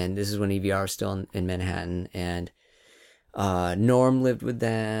 And this is when EVR was still in Manhattan, and Norm lived with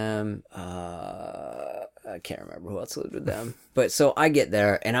them. I can't remember who else lived with them. But so I get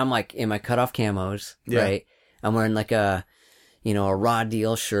there and I'm like in my cutoff camos, right? I'm wearing like a Raw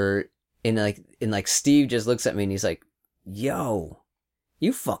Deal shirt, and like Steve just looks at me and he's like, "Yo,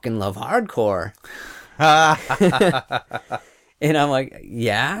 you fucking love hardcore." And I'm like,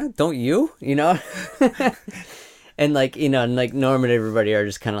 "Yeah, don't you?" And like, and like Norm and everybody are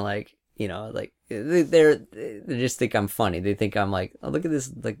just kind of like, like they just think I'm funny. They think I'm like, oh, look at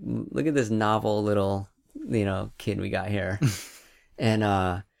this novel little, kid we got here.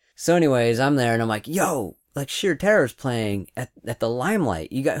 And so anyways, I'm there and I'm like, yo, like Sheer Terror's playing at the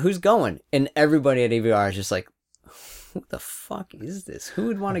Limelight. Who's going? And everybody at AVR is just like, who the fuck is this? Who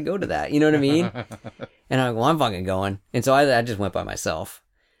would want to go to that? You know what I mean? And I'm like, well, I'm fucking going. And so I just went by myself.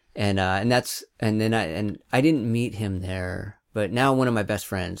 And I didn't meet him there, but now one of my best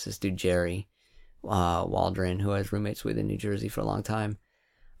friends, this dude Jerry Waldron, who I was roommates with in New Jersey for a long time,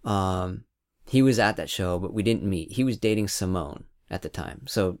 he was at that show, but we didn't meet. He was dating Simone at the time,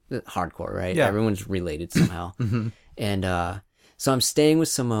 so hardcore, right? Yeah. Everyone's related somehow. Mm-hmm. And so I'm staying with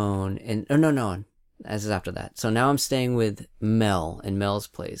Simone, and no, this is after that. So now I'm staying with Mel in Mel's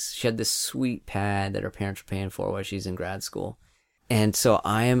place. She had this sweet pad that her parents were paying for while she's in grad school. And so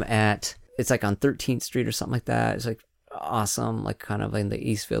I am it's like on 13th Street or something like that. It's like awesome, like kind of in the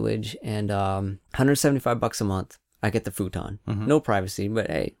East Village. And $175 a month, I get the futon. Mm-hmm. No privacy, but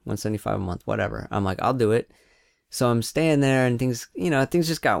hey, $175 a month, whatever. I'm like, I'll do it. So I'm staying there, and things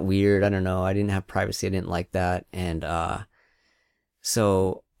just got weird. I don't know. I didn't have privacy. I didn't like that. And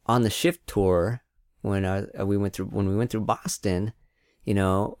so on the shift tour, when we went through Boston,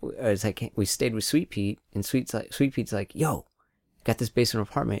 it's like we stayed with Sweet Pete, and Sweet Pete's like, yo, got this basement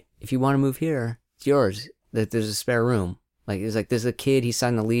apartment. If you want to move here, it's yours. There's a spare room. There's a kid. He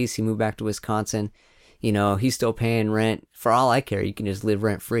signed the lease. He moved back to Wisconsin. He's still paying rent. For all I care, you can just live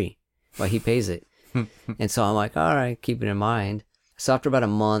rent free while he pays it. And so I'm like, all right, keep it in mind. So after about a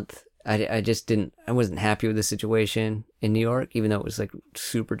month, I wasn't happy with the situation in New York, even though it was like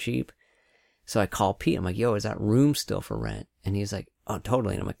super cheap. So I call Pete. I'm like, yo, is that room still for rent? And he's like, oh,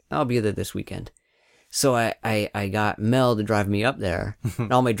 totally. And I'm like, I'll be there this weekend. So I got Mel to drive me up there,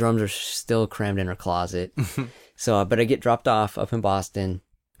 and all my drums are still crammed in her closet. But I get dropped off up in Boston,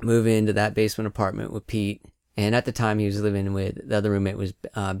 move into that basement apartment with Pete. And at the time he was living with, the other roommate was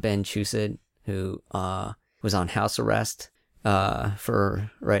Ben Chusid, who was on house arrest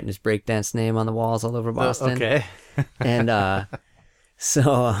for writing his breakdance name on the walls all over Boston. Okay. And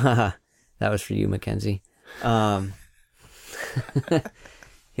so that was for you, Mackenzie.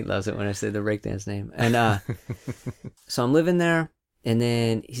 He loves it when I say the breakdance name. And so I'm living there, and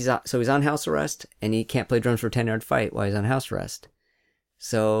then he's on house arrest, and he can't play drums for 10-Yard Fight while he's on house arrest.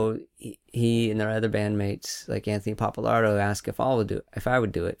 So he and their other bandmates, like Anthony Papalardo, asked if I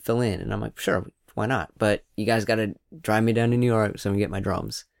would do it, fill in. And I'm like, sure, why not? But you guys got to drive me down to New York so I can get my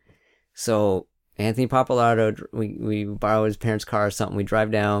drums. So Anthony Pappalardo, we borrow his parents' car or something. We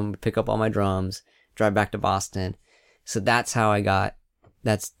drive down, pick up all my drums, drive back to Boston. So that's how I got.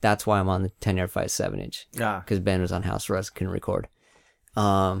 That's why I'm on the 10-yard fight 7-inch. Yeah. Because Ben was on house arrest, couldn't record.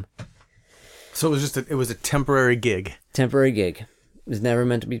 So it was a temporary gig. Temporary gig. It was never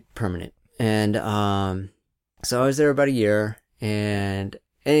meant to be permanent. And so I was there about a year, and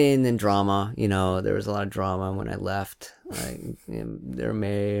then drama. There was a lot of drama when I left. There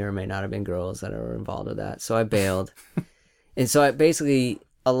may or may not have been girls that were involved with that. So I bailed. And so I basically,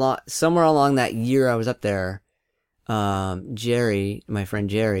 somewhere along that year I was up there, Jerry, my friend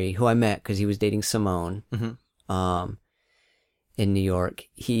Jerry, who I met because he was dating Simone, in New York,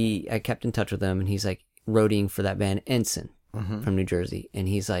 I kept in touch with him, and he's like roadieing for that band Ensign from New Jersey. And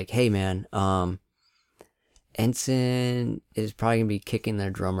he's like, hey man, Ensign is probably gonna be kicking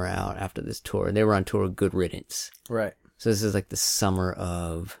their drummer out after this tour. They were on tour with Good Riddance. Right. So this is like the summer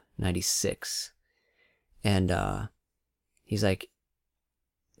of 96. And he's like,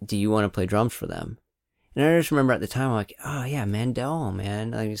 do you want to play drums for them? And I just remember at the time, I'm like, oh yeah, Mandel,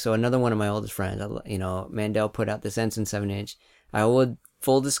 man. So another one of my oldest friends, Mandel put out this Ensign 7-inch. I would,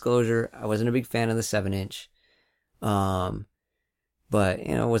 full disclosure, I wasn't a big fan of the 7-inch. But,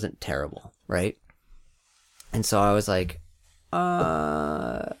 it wasn't terrible, right? And so I was like,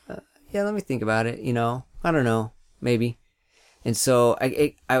 yeah, let me think about it, I don't know, maybe. And so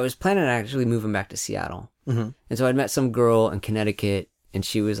I was planning on actually moving back to Seattle. And so I'd met some girl in Connecticut, and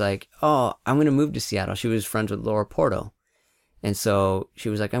she was like, oh, I'm going to move to Seattle. She was friends with Laura Porto. And so she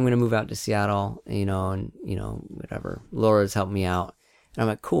was like, I'm going to move out to Seattle, and whatever. Laura's helped me out. And I'm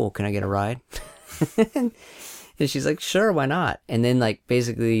like, cool, can I get a ride? And she's like, sure, why not? And then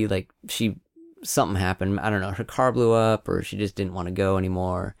basically something happened. I don't know, her car blew up, or she just didn't want to go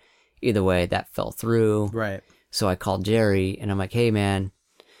anymore. Either way, that fell through. Right. So I called Jerry, and I'm like, hey man,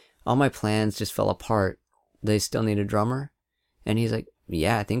 all my plans just fell apart. They still need a drummer? And he's like,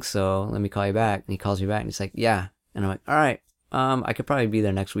 yeah, I think so. Let me call you back. And he calls me back, and he's like, yeah. And I'm like, all right, I could probably be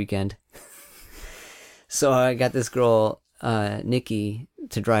there next weekend. So I got this girl, Nikki,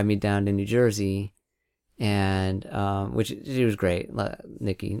 to drive me down to New Jersey. And, which she was great.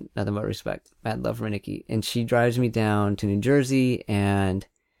 Nikki, nothing but respect. Mad love for Nikki. And she drives me down to New Jersey and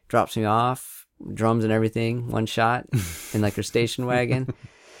drops me off, drums and everything, one shot in her station wagon.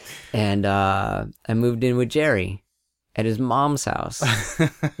 And, I moved in with Jerry at his mom's house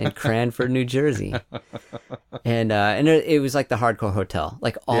in Cranford, New Jersey. And it was like the hardcore hotel.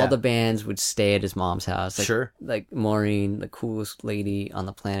 All the bands would stay at his mom's house. Sure. Maureen, the coolest lady on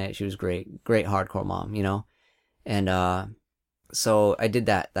the planet. She was great hardcore mom, And so I did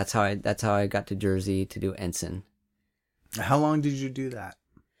that. That's how I got to Jersey to do Ensign. How long did you do that?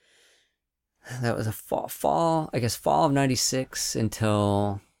 That was a fall of 96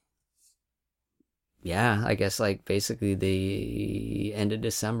 until, yeah, I guess basically the end of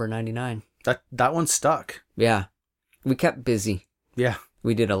December 99. That one stuck. Yeah. We kept busy. Yeah.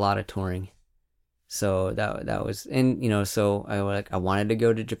 We did a lot of touring. So that was, and so I wanted to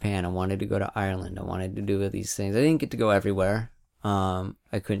go to Japan. I wanted to go to Ireland. I wanted to do these things. I didn't get to go everywhere. I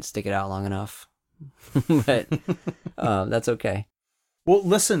couldn't stick it out long enough, but that's okay. Well,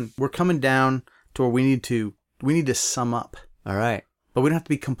 listen, we're coming down to where we need to sum up. All right. But we don't have to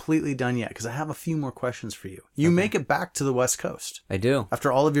be completely done yet, because I have a few more questions for you. You make it back to the West Coast. I do. After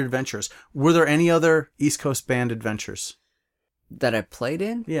all of your adventures. Were there any other East Coast band adventures? That I played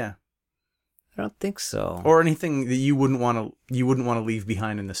in? Yeah. I don't think so. Or anything that you wouldn't want to leave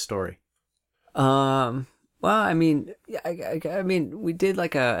behind in this story? Well, I mean, we did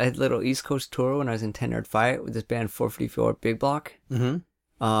a little East Coast tour when I was in 10-Yard Fight with this band 454 Big Block. Mm-hmm.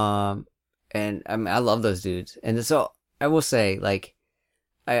 And I love those dudes. And so I will say,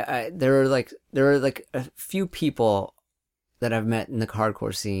 there are a few people that I've met in the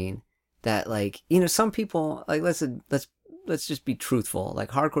hardcore scene that some people let's just be truthful.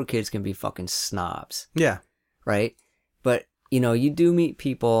 Hardcore kids can be fucking snobs. Yeah. Right? But you do meet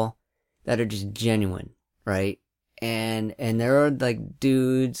people that are just genuine, right? And there are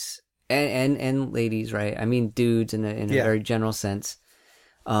dudes and ladies, right? I mean dudes in a very general sense,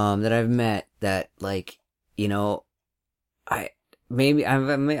 that I've met that I've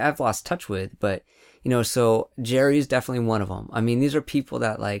lost touch with, but so Jerry's definitely one of them. I mean, these are people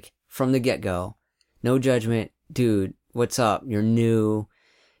that from the get-go, no judgment, dude, what's up? You're new,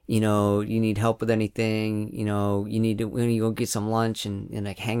 you need help with anything, you need to, you go get some lunch and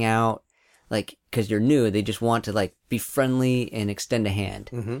hang out, cause you're new. They just want to be friendly and extend a hand.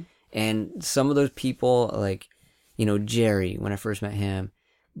 Mm-hmm. And some of those people, Jerry, when I first met him,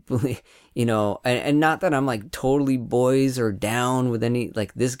 you know, and not that I'm like totally boys or down with any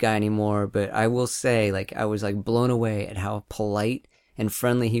like this guy anymore, but I will say like I was like blown away at how polite and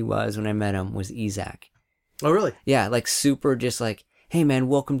friendly he was when I met him was Isaac. Oh, really? Yeah, like super just like, hey man,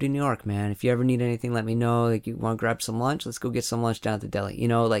 welcome to New York, man. If you ever need anything, let me know. Like you want to grab some lunch? Let's go get some lunch down at the deli. You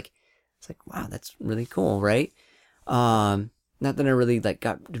know, like it's like, wow, that's really cool, right? Not that I really like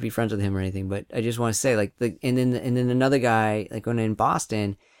got to be friends with him or anything, but I just want to say like and then another guy like when in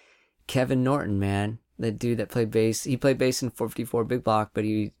Boston, Kevin Norton, man, the dude that played bass. He played bass in 454 Big Block, but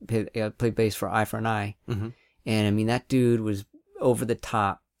he played bass for Eye for an Eye. Mm-hmm. And I mean that dude was over the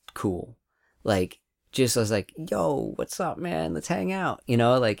top cool. Like just I was like, yo, what's up, man? Let's hang out. You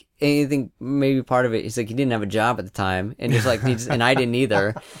know, like anything. Maybe part of it is like he didn't have a job at the time, and just like and I didn't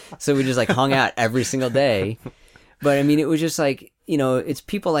either, so we just like hung out every single day. But I mean, it was just like, you know, it's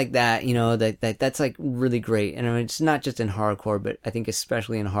people like that, you know, that's like really great. And I mean, it's not just in hardcore, but I think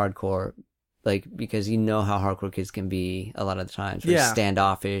especially in hardcore, like, because you know how hardcore kids can be a lot of the times. Very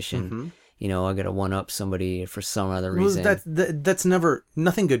standoffish and, you know, I got to one up somebody for some other reason. Well, that's never,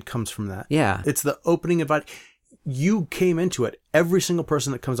 nothing good comes from that. Yeah. It's the opening invite. You came into it. Every single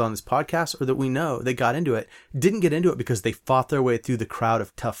person that comes on this podcast or that we know, they got into it, didn't get into it because they fought their way through the crowd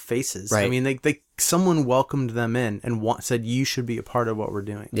of tough faces. Right. I mean, someone welcomed them in and said, you should be a part of what we're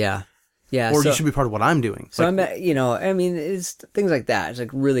doing. Yeah. Yeah. Or you should be part of what I'm doing. So you know, I mean, it's things like that. It's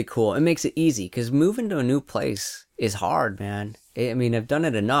like really cool. It makes it easy because moving to a new place is hard, man. I mean, I've done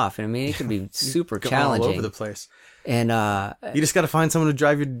it enough. And I mean, it can be super challenging. All over the place. And you just got to find someone to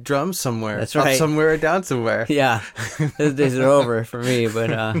drive your drums somewhere. That's right. Up somewhere or down somewhere. Yeah. Those days are over for me,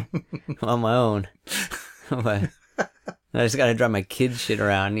 but on my own. But I just got to drive my kids shit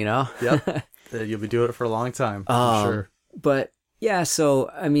around, you know? Yep. You'll be doing it for a long time, for sure. But yeah, so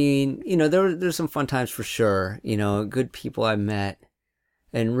I mean, you know, there's some fun times for sure. You know, good people I met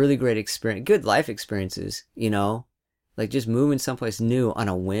and really great experience, good life experiences, you know? Like just moving someplace new on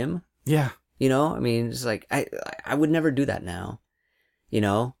a whim. Yeah. You know, I mean, it's like, I would never do that now, you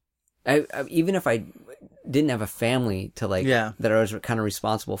know, I even if I didn't have a family to like, that I was kind of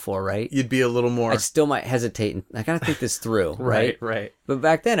responsible for, right? You'd be a little more. I still might hesitate and I gotta think this through, right? Right. But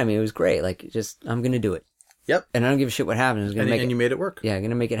back then, I mean, it was great. Like, just, I'm gonna do it. Yep. And I don't give a shit what happens. And you made it work. Yeah, I'm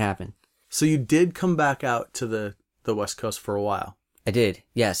gonna make it happen. So you did come back out to the West Coast for a while. I did.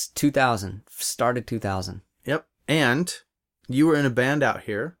 Yes. 2000. Started 2000. Yep. And you were in a band out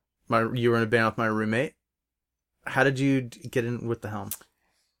here. You were in a band with my roommate. How did you get in with the Helm?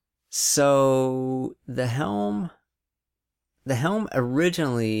 So the Helm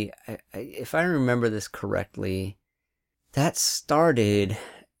originally, if I remember this correctly, that started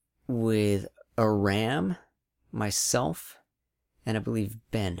with Aram, myself, and I believe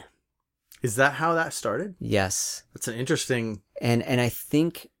Ben. Is that how that started? Yes. That's an interesting. And I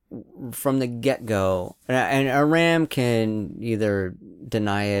think from the get-go, and Aram can either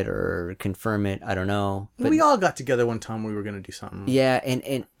deny it or confirm it, I don't know. But we all got together one time, we were going to do something. Yeah,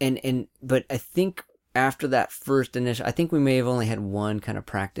 and but I think after that first initial, I think we may have only had one kind of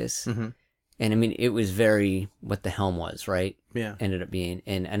practice. Mm-hmm. And I mean, it was very what the Helm was, right? Yeah. Ended up being.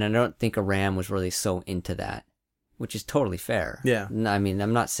 And I don't think Aram was really so into that, which is totally fair. Yeah. I mean,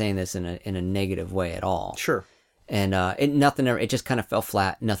 I'm not saying this in a negative way at all. Sure. And it just kind of fell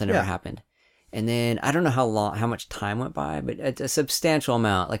flat. Nothing ever happened. And then I don't know how much time went by, but a substantial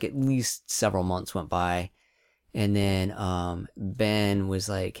amount, like at least several months went by. And then Ben was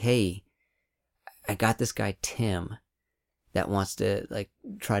like, "Hey, I got this guy Tim that wants to like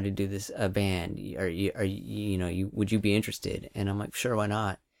try to do this a band. Would you be interested?" And I'm like, "Sure, why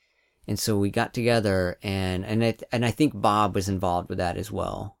not?" And so we got together, and I think Bob was involved with that as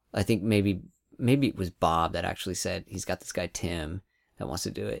well. I think maybe it was Bob that actually said he's got this guy Tim that wants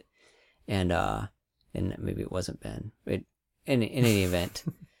to do it, and maybe it wasn't Ben. In any event,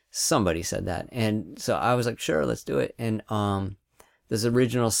 somebody said that, and so I was like, "Sure, let's do it." And those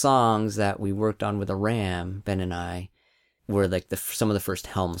original songs that we worked on with Aram, Ben and I, were like some of the first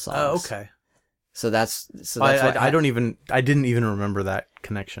Helm songs. Oh, okay. So that's I didn't even remember that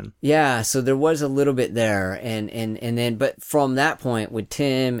connection. Yeah, so there was a little bit there, and then, but from that point with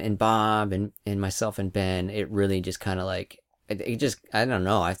Tim and Bob and myself and Ben, it really just kind of like, I don't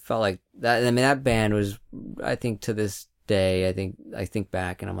know, I felt like that. I mean, that band was, I think to this day, I think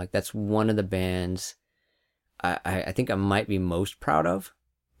back and I'm like, that's one of the bands I think I might be most proud of.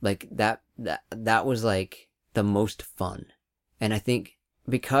 Like that was like the most fun, and I think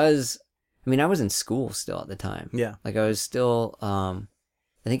because. I mean, I was in school still at the time. Yeah. Like I was still, I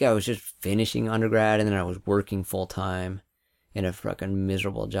think I was just finishing undergrad and then I was working full time in a fucking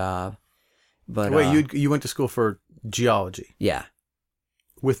miserable job. But wait, you went to school for geology? Yeah.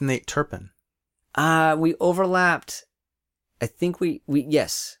 with Nate Turpin? We overlapped. I think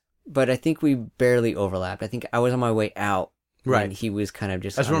yes, but I think we barely overlapped. I think I was on my way out. Right. And he was kind of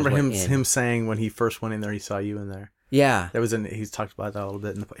just. I just remember on his way in. him saying when he first went in there, he saw you in there. Yeah. He's talked about that a little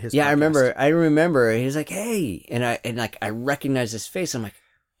bit in his Yeah, podcast. I remember. He was like, "Hey," and I recognized his face. I'm like,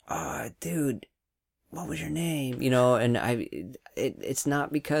 "Oh, dude, what was your name?" And it's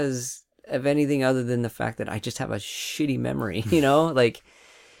not because of anything other than the fact that I just have a shitty memory,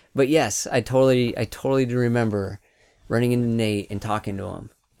 But yes, I totally do remember running into Nate and talking to him,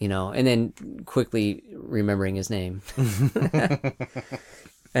 and then quickly remembering his name.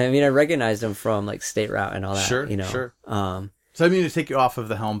 I mean, I recognized him from like State Route and all that. Sure. So I mean to take you off of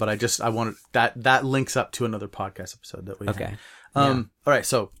the helm, but I wanted that links up to another podcast episode that we had. Okay. All right.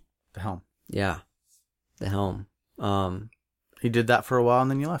 So the helm. Yeah. The helm. You did that for a while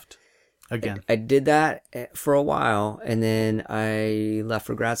and then you left again. I did that for a while and then I left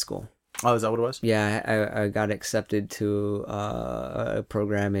for grad school. Oh, is that what it was? Yeah. I got accepted to a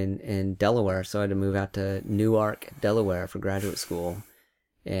program in Delaware. So I had to move out to Newark, Delaware for graduate school.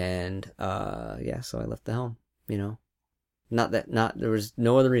 And, so I left the helm, there was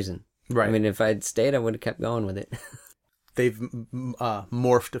no other reason. Right. I mean, if I'd stayed, I would have kept going with it. They've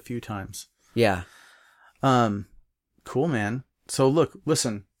morphed a few times. Yeah. Cool, man. So look,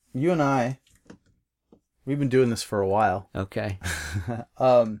 listen, you and I, we've been doing this for a while. Okay.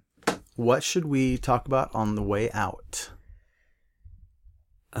 What should we talk about on the way out?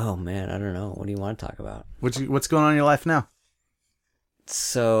 Oh man, I don't know. What do you want to talk about? What's going on in your life now?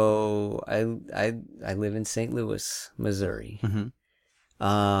 So I live in St. Louis, Missouri. Mm-hmm.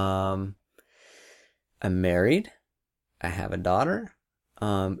 I'm married. I have a daughter.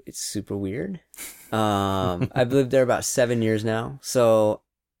 It's super weird. I've lived there about 7 years now. So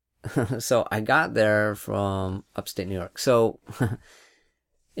I got there from upstate New York. So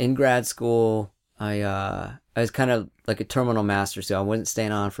in grad school, I was kind of like a terminal master, so I wasn't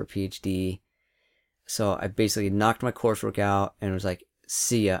staying on for a PhD. So I basically knocked my coursework out and was like,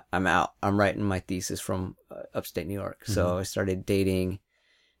 see ya, I'm out. I'm writing my thesis from upstate New York. Mm-hmm. So I started dating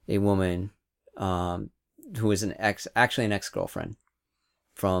a woman who was an ex-girlfriend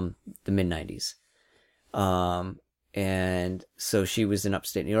from the mid-90s. And so she was in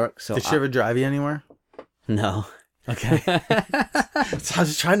upstate New York. So did she ever drive you anywhere? No. Okay. So I was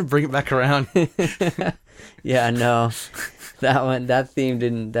just trying to bring it back around. Yeah, no. That theme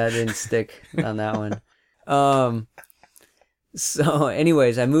didn't stick on that one. So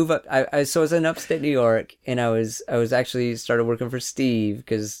anyways, I move up. I was in upstate New York, and I was actually started working for Steve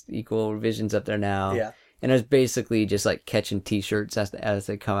because Equal Revision's up there now. Yeah. And I was basically just like catching T-shirts as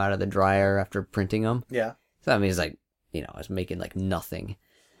they come out of the dryer after printing them. Yeah. So I mean, it's like, I was making like nothing.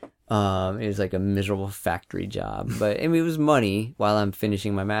 It was like a miserable factory job, but I mean, it was money while I'm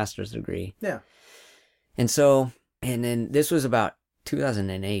finishing my master's degree. Yeah. And then this was about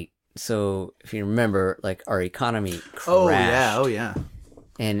 2008. So if you remember, like our economy crashed. Oh yeah.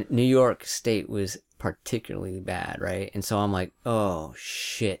 And New York State was particularly bad, right? And so I'm like, oh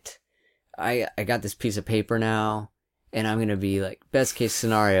shit, I got this piece of paper now, and I'm gonna be like, best case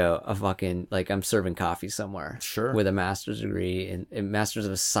scenario, a fucking like I'm serving coffee somewhere, sure, with a master's degree and master's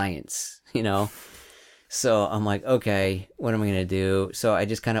of science, So I'm like, okay, what am I gonna do? So I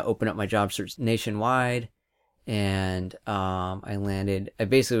just kind of opened up my job search nationwide. And I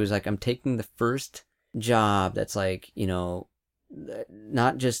basically was like, I'm taking the first job that's like,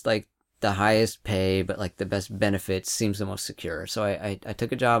 not just like the highest pay, but like the best benefits, seems the most secure. So I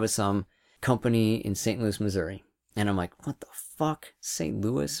took a job at some company in St. Louis, Missouri. And I'm like, what the fuck? St.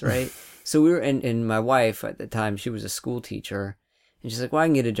 Louis, right? So we were, and my wife at the time, she was a school teacher. And she's like, well, I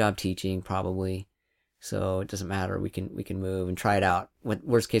can get a job teaching probably. So it doesn't matter. We can move and try it out.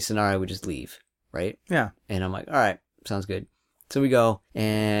 Worst case scenario, we just leave. Right? Yeah. And I'm like, all right, sounds good. So we go,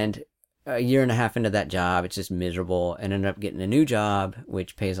 and a year and a half into that job, it's just miserable, and ended up getting a new job,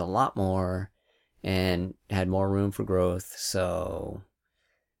 which pays a lot more and had more room for growth. So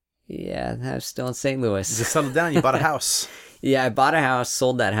yeah, I'm still in St. Louis. You just settled down. You bought a house. Yeah, I bought a house,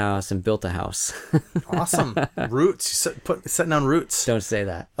 sold that house, and built a house. Awesome. Roots. You setting down roots. Don't say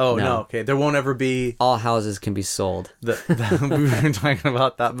that. Oh, no. Okay. There won't ever be... All houses can be sold. We were talking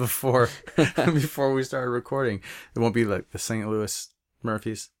about that before we started recording. It won't be like the St. Louis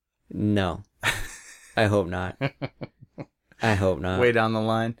Murphys. No. I hope not. I hope not. Way down the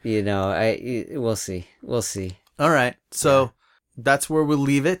line. We'll see. We'll see. All right. So that's where we'll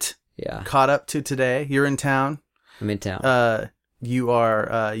leave it. Yeah. Caught up to today. You're in town. I'm in town. You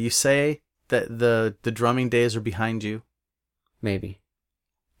are, you say that the drumming days are behind you. Maybe.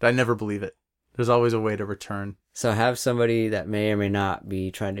 But I never believe it. There's always a way to return. So have somebody that may or may not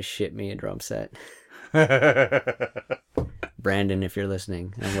be trying to ship me a drum set. Brandon, if you're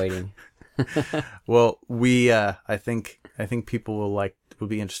listening, I'm waiting. Well, I think people will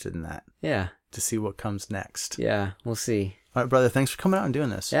be interested in that. Yeah. To see what comes next. Yeah, we'll see. All right, brother. Thanks for coming out and doing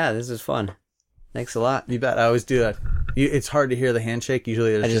this. Yeah, this is fun. Thanks a lot. You bet. I always do that. It's hard to hear the handshake.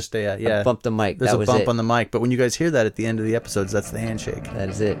 Usually there's just a I bumped the mic. There's that a was bump it. on the mic, but when you guys hear that at the end of the episodes, that's the handshake. That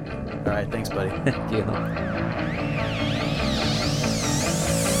is it. All right, thanks, buddy. Thank you.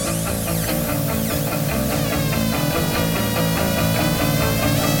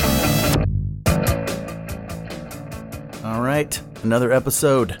 All right, another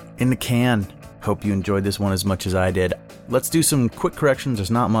episode in the can. Hope you enjoyed this one as much as I did. Let's do some quick corrections.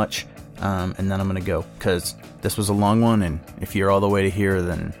 There's not much, and then I'm going to go because this was a long one, and if you're all the way to here,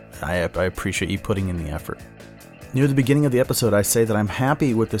 then I appreciate you putting in the effort. Near the beginning of the episode, I say that I'm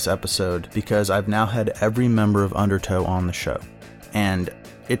happy with this episode because I've now had every member of Undertow on the show, and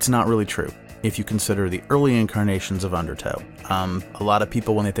it's not really true if you consider the early incarnations of Undertow. A lot of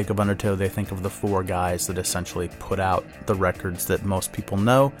people, when they think of Undertow, they think of the 4 guys that essentially put out the records that most people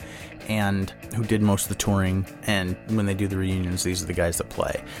know and who did most of the touring, and when they do the reunions, these are the guys that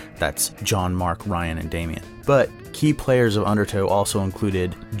play. That's John, Mark, Ryan, and Damien. But key players of Undertow also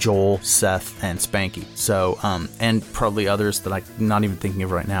included Joel, Seth, and Spanky. So, and probably others that I'm not even thinking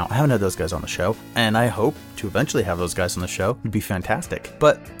of right now. I haven't had those guys on the show, and I hope to eventually have those guys on the show. It'd be fantastic.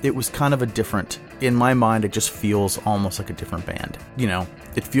 But it was kind of a different, in my mind, it just feels almost like a different band. You know,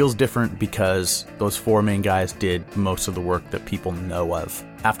 it feels different because those 4 main guys did most of the work that people know of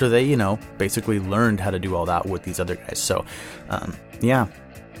after they, basically learned how to do all that with these other guys. So, yeah,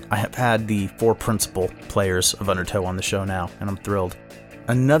 I have had the 4 principal players of Undertow on the show now, and I'm thrilled.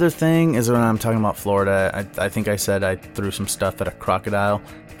 Another thing is when I'm talking about Florida, I think I said I threw some stuff at a crocodile,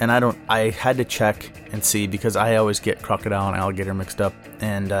 and I had to check and see because I always get crocodile and alligator mixed up,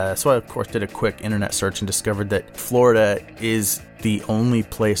 and so I of course did a quick internet search and discovered that Florida is the only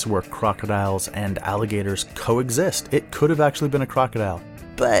place where crocodiles and alligators coexist. It could have actually been a crocodile,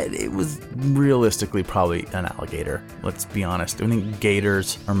 but it was realistically probably an alligator. Let's be honest. I think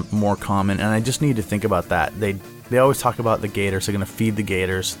gators are more common, and I just need to think about that. They always talk about the gators. They're going to feed the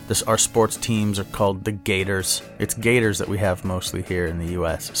gators. Our sports teams are called the Gators. It's gators that we have mostly here in the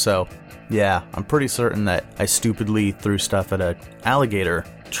U.S. So, yeah, I'm pretty certain that I stupidly threw stuff at an alligator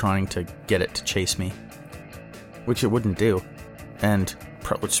trying to get it to chase me, which it wouldn't do. And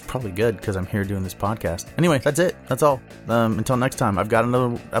which is probably good because I'm here doing this podcast. Anyway, that's it. That's all. Until next time, I've got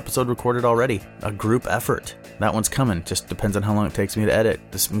another episode recorded already. A group effort. That one's coming. Just depends on how long it takes me to edit.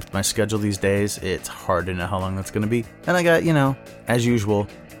 My schedule these days, it's hard to know how long that's going to be. And I got, as usual,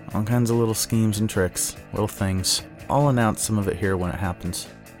 all kinds of little schemes and tricks, little things. I'll announce some of it here when it happens.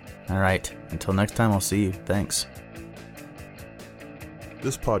 All right. Until next time, I'll see you. Thanks.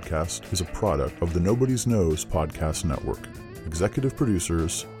 This podcast is a product of the Nobody's Knows Podcast Network. Executive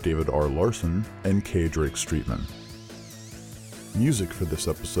producers David R. Larson and K. Drake Streetman. Music for this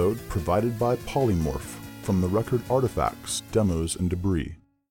episode provided by Polymorph from the record Artifacts, Demos, and Debris.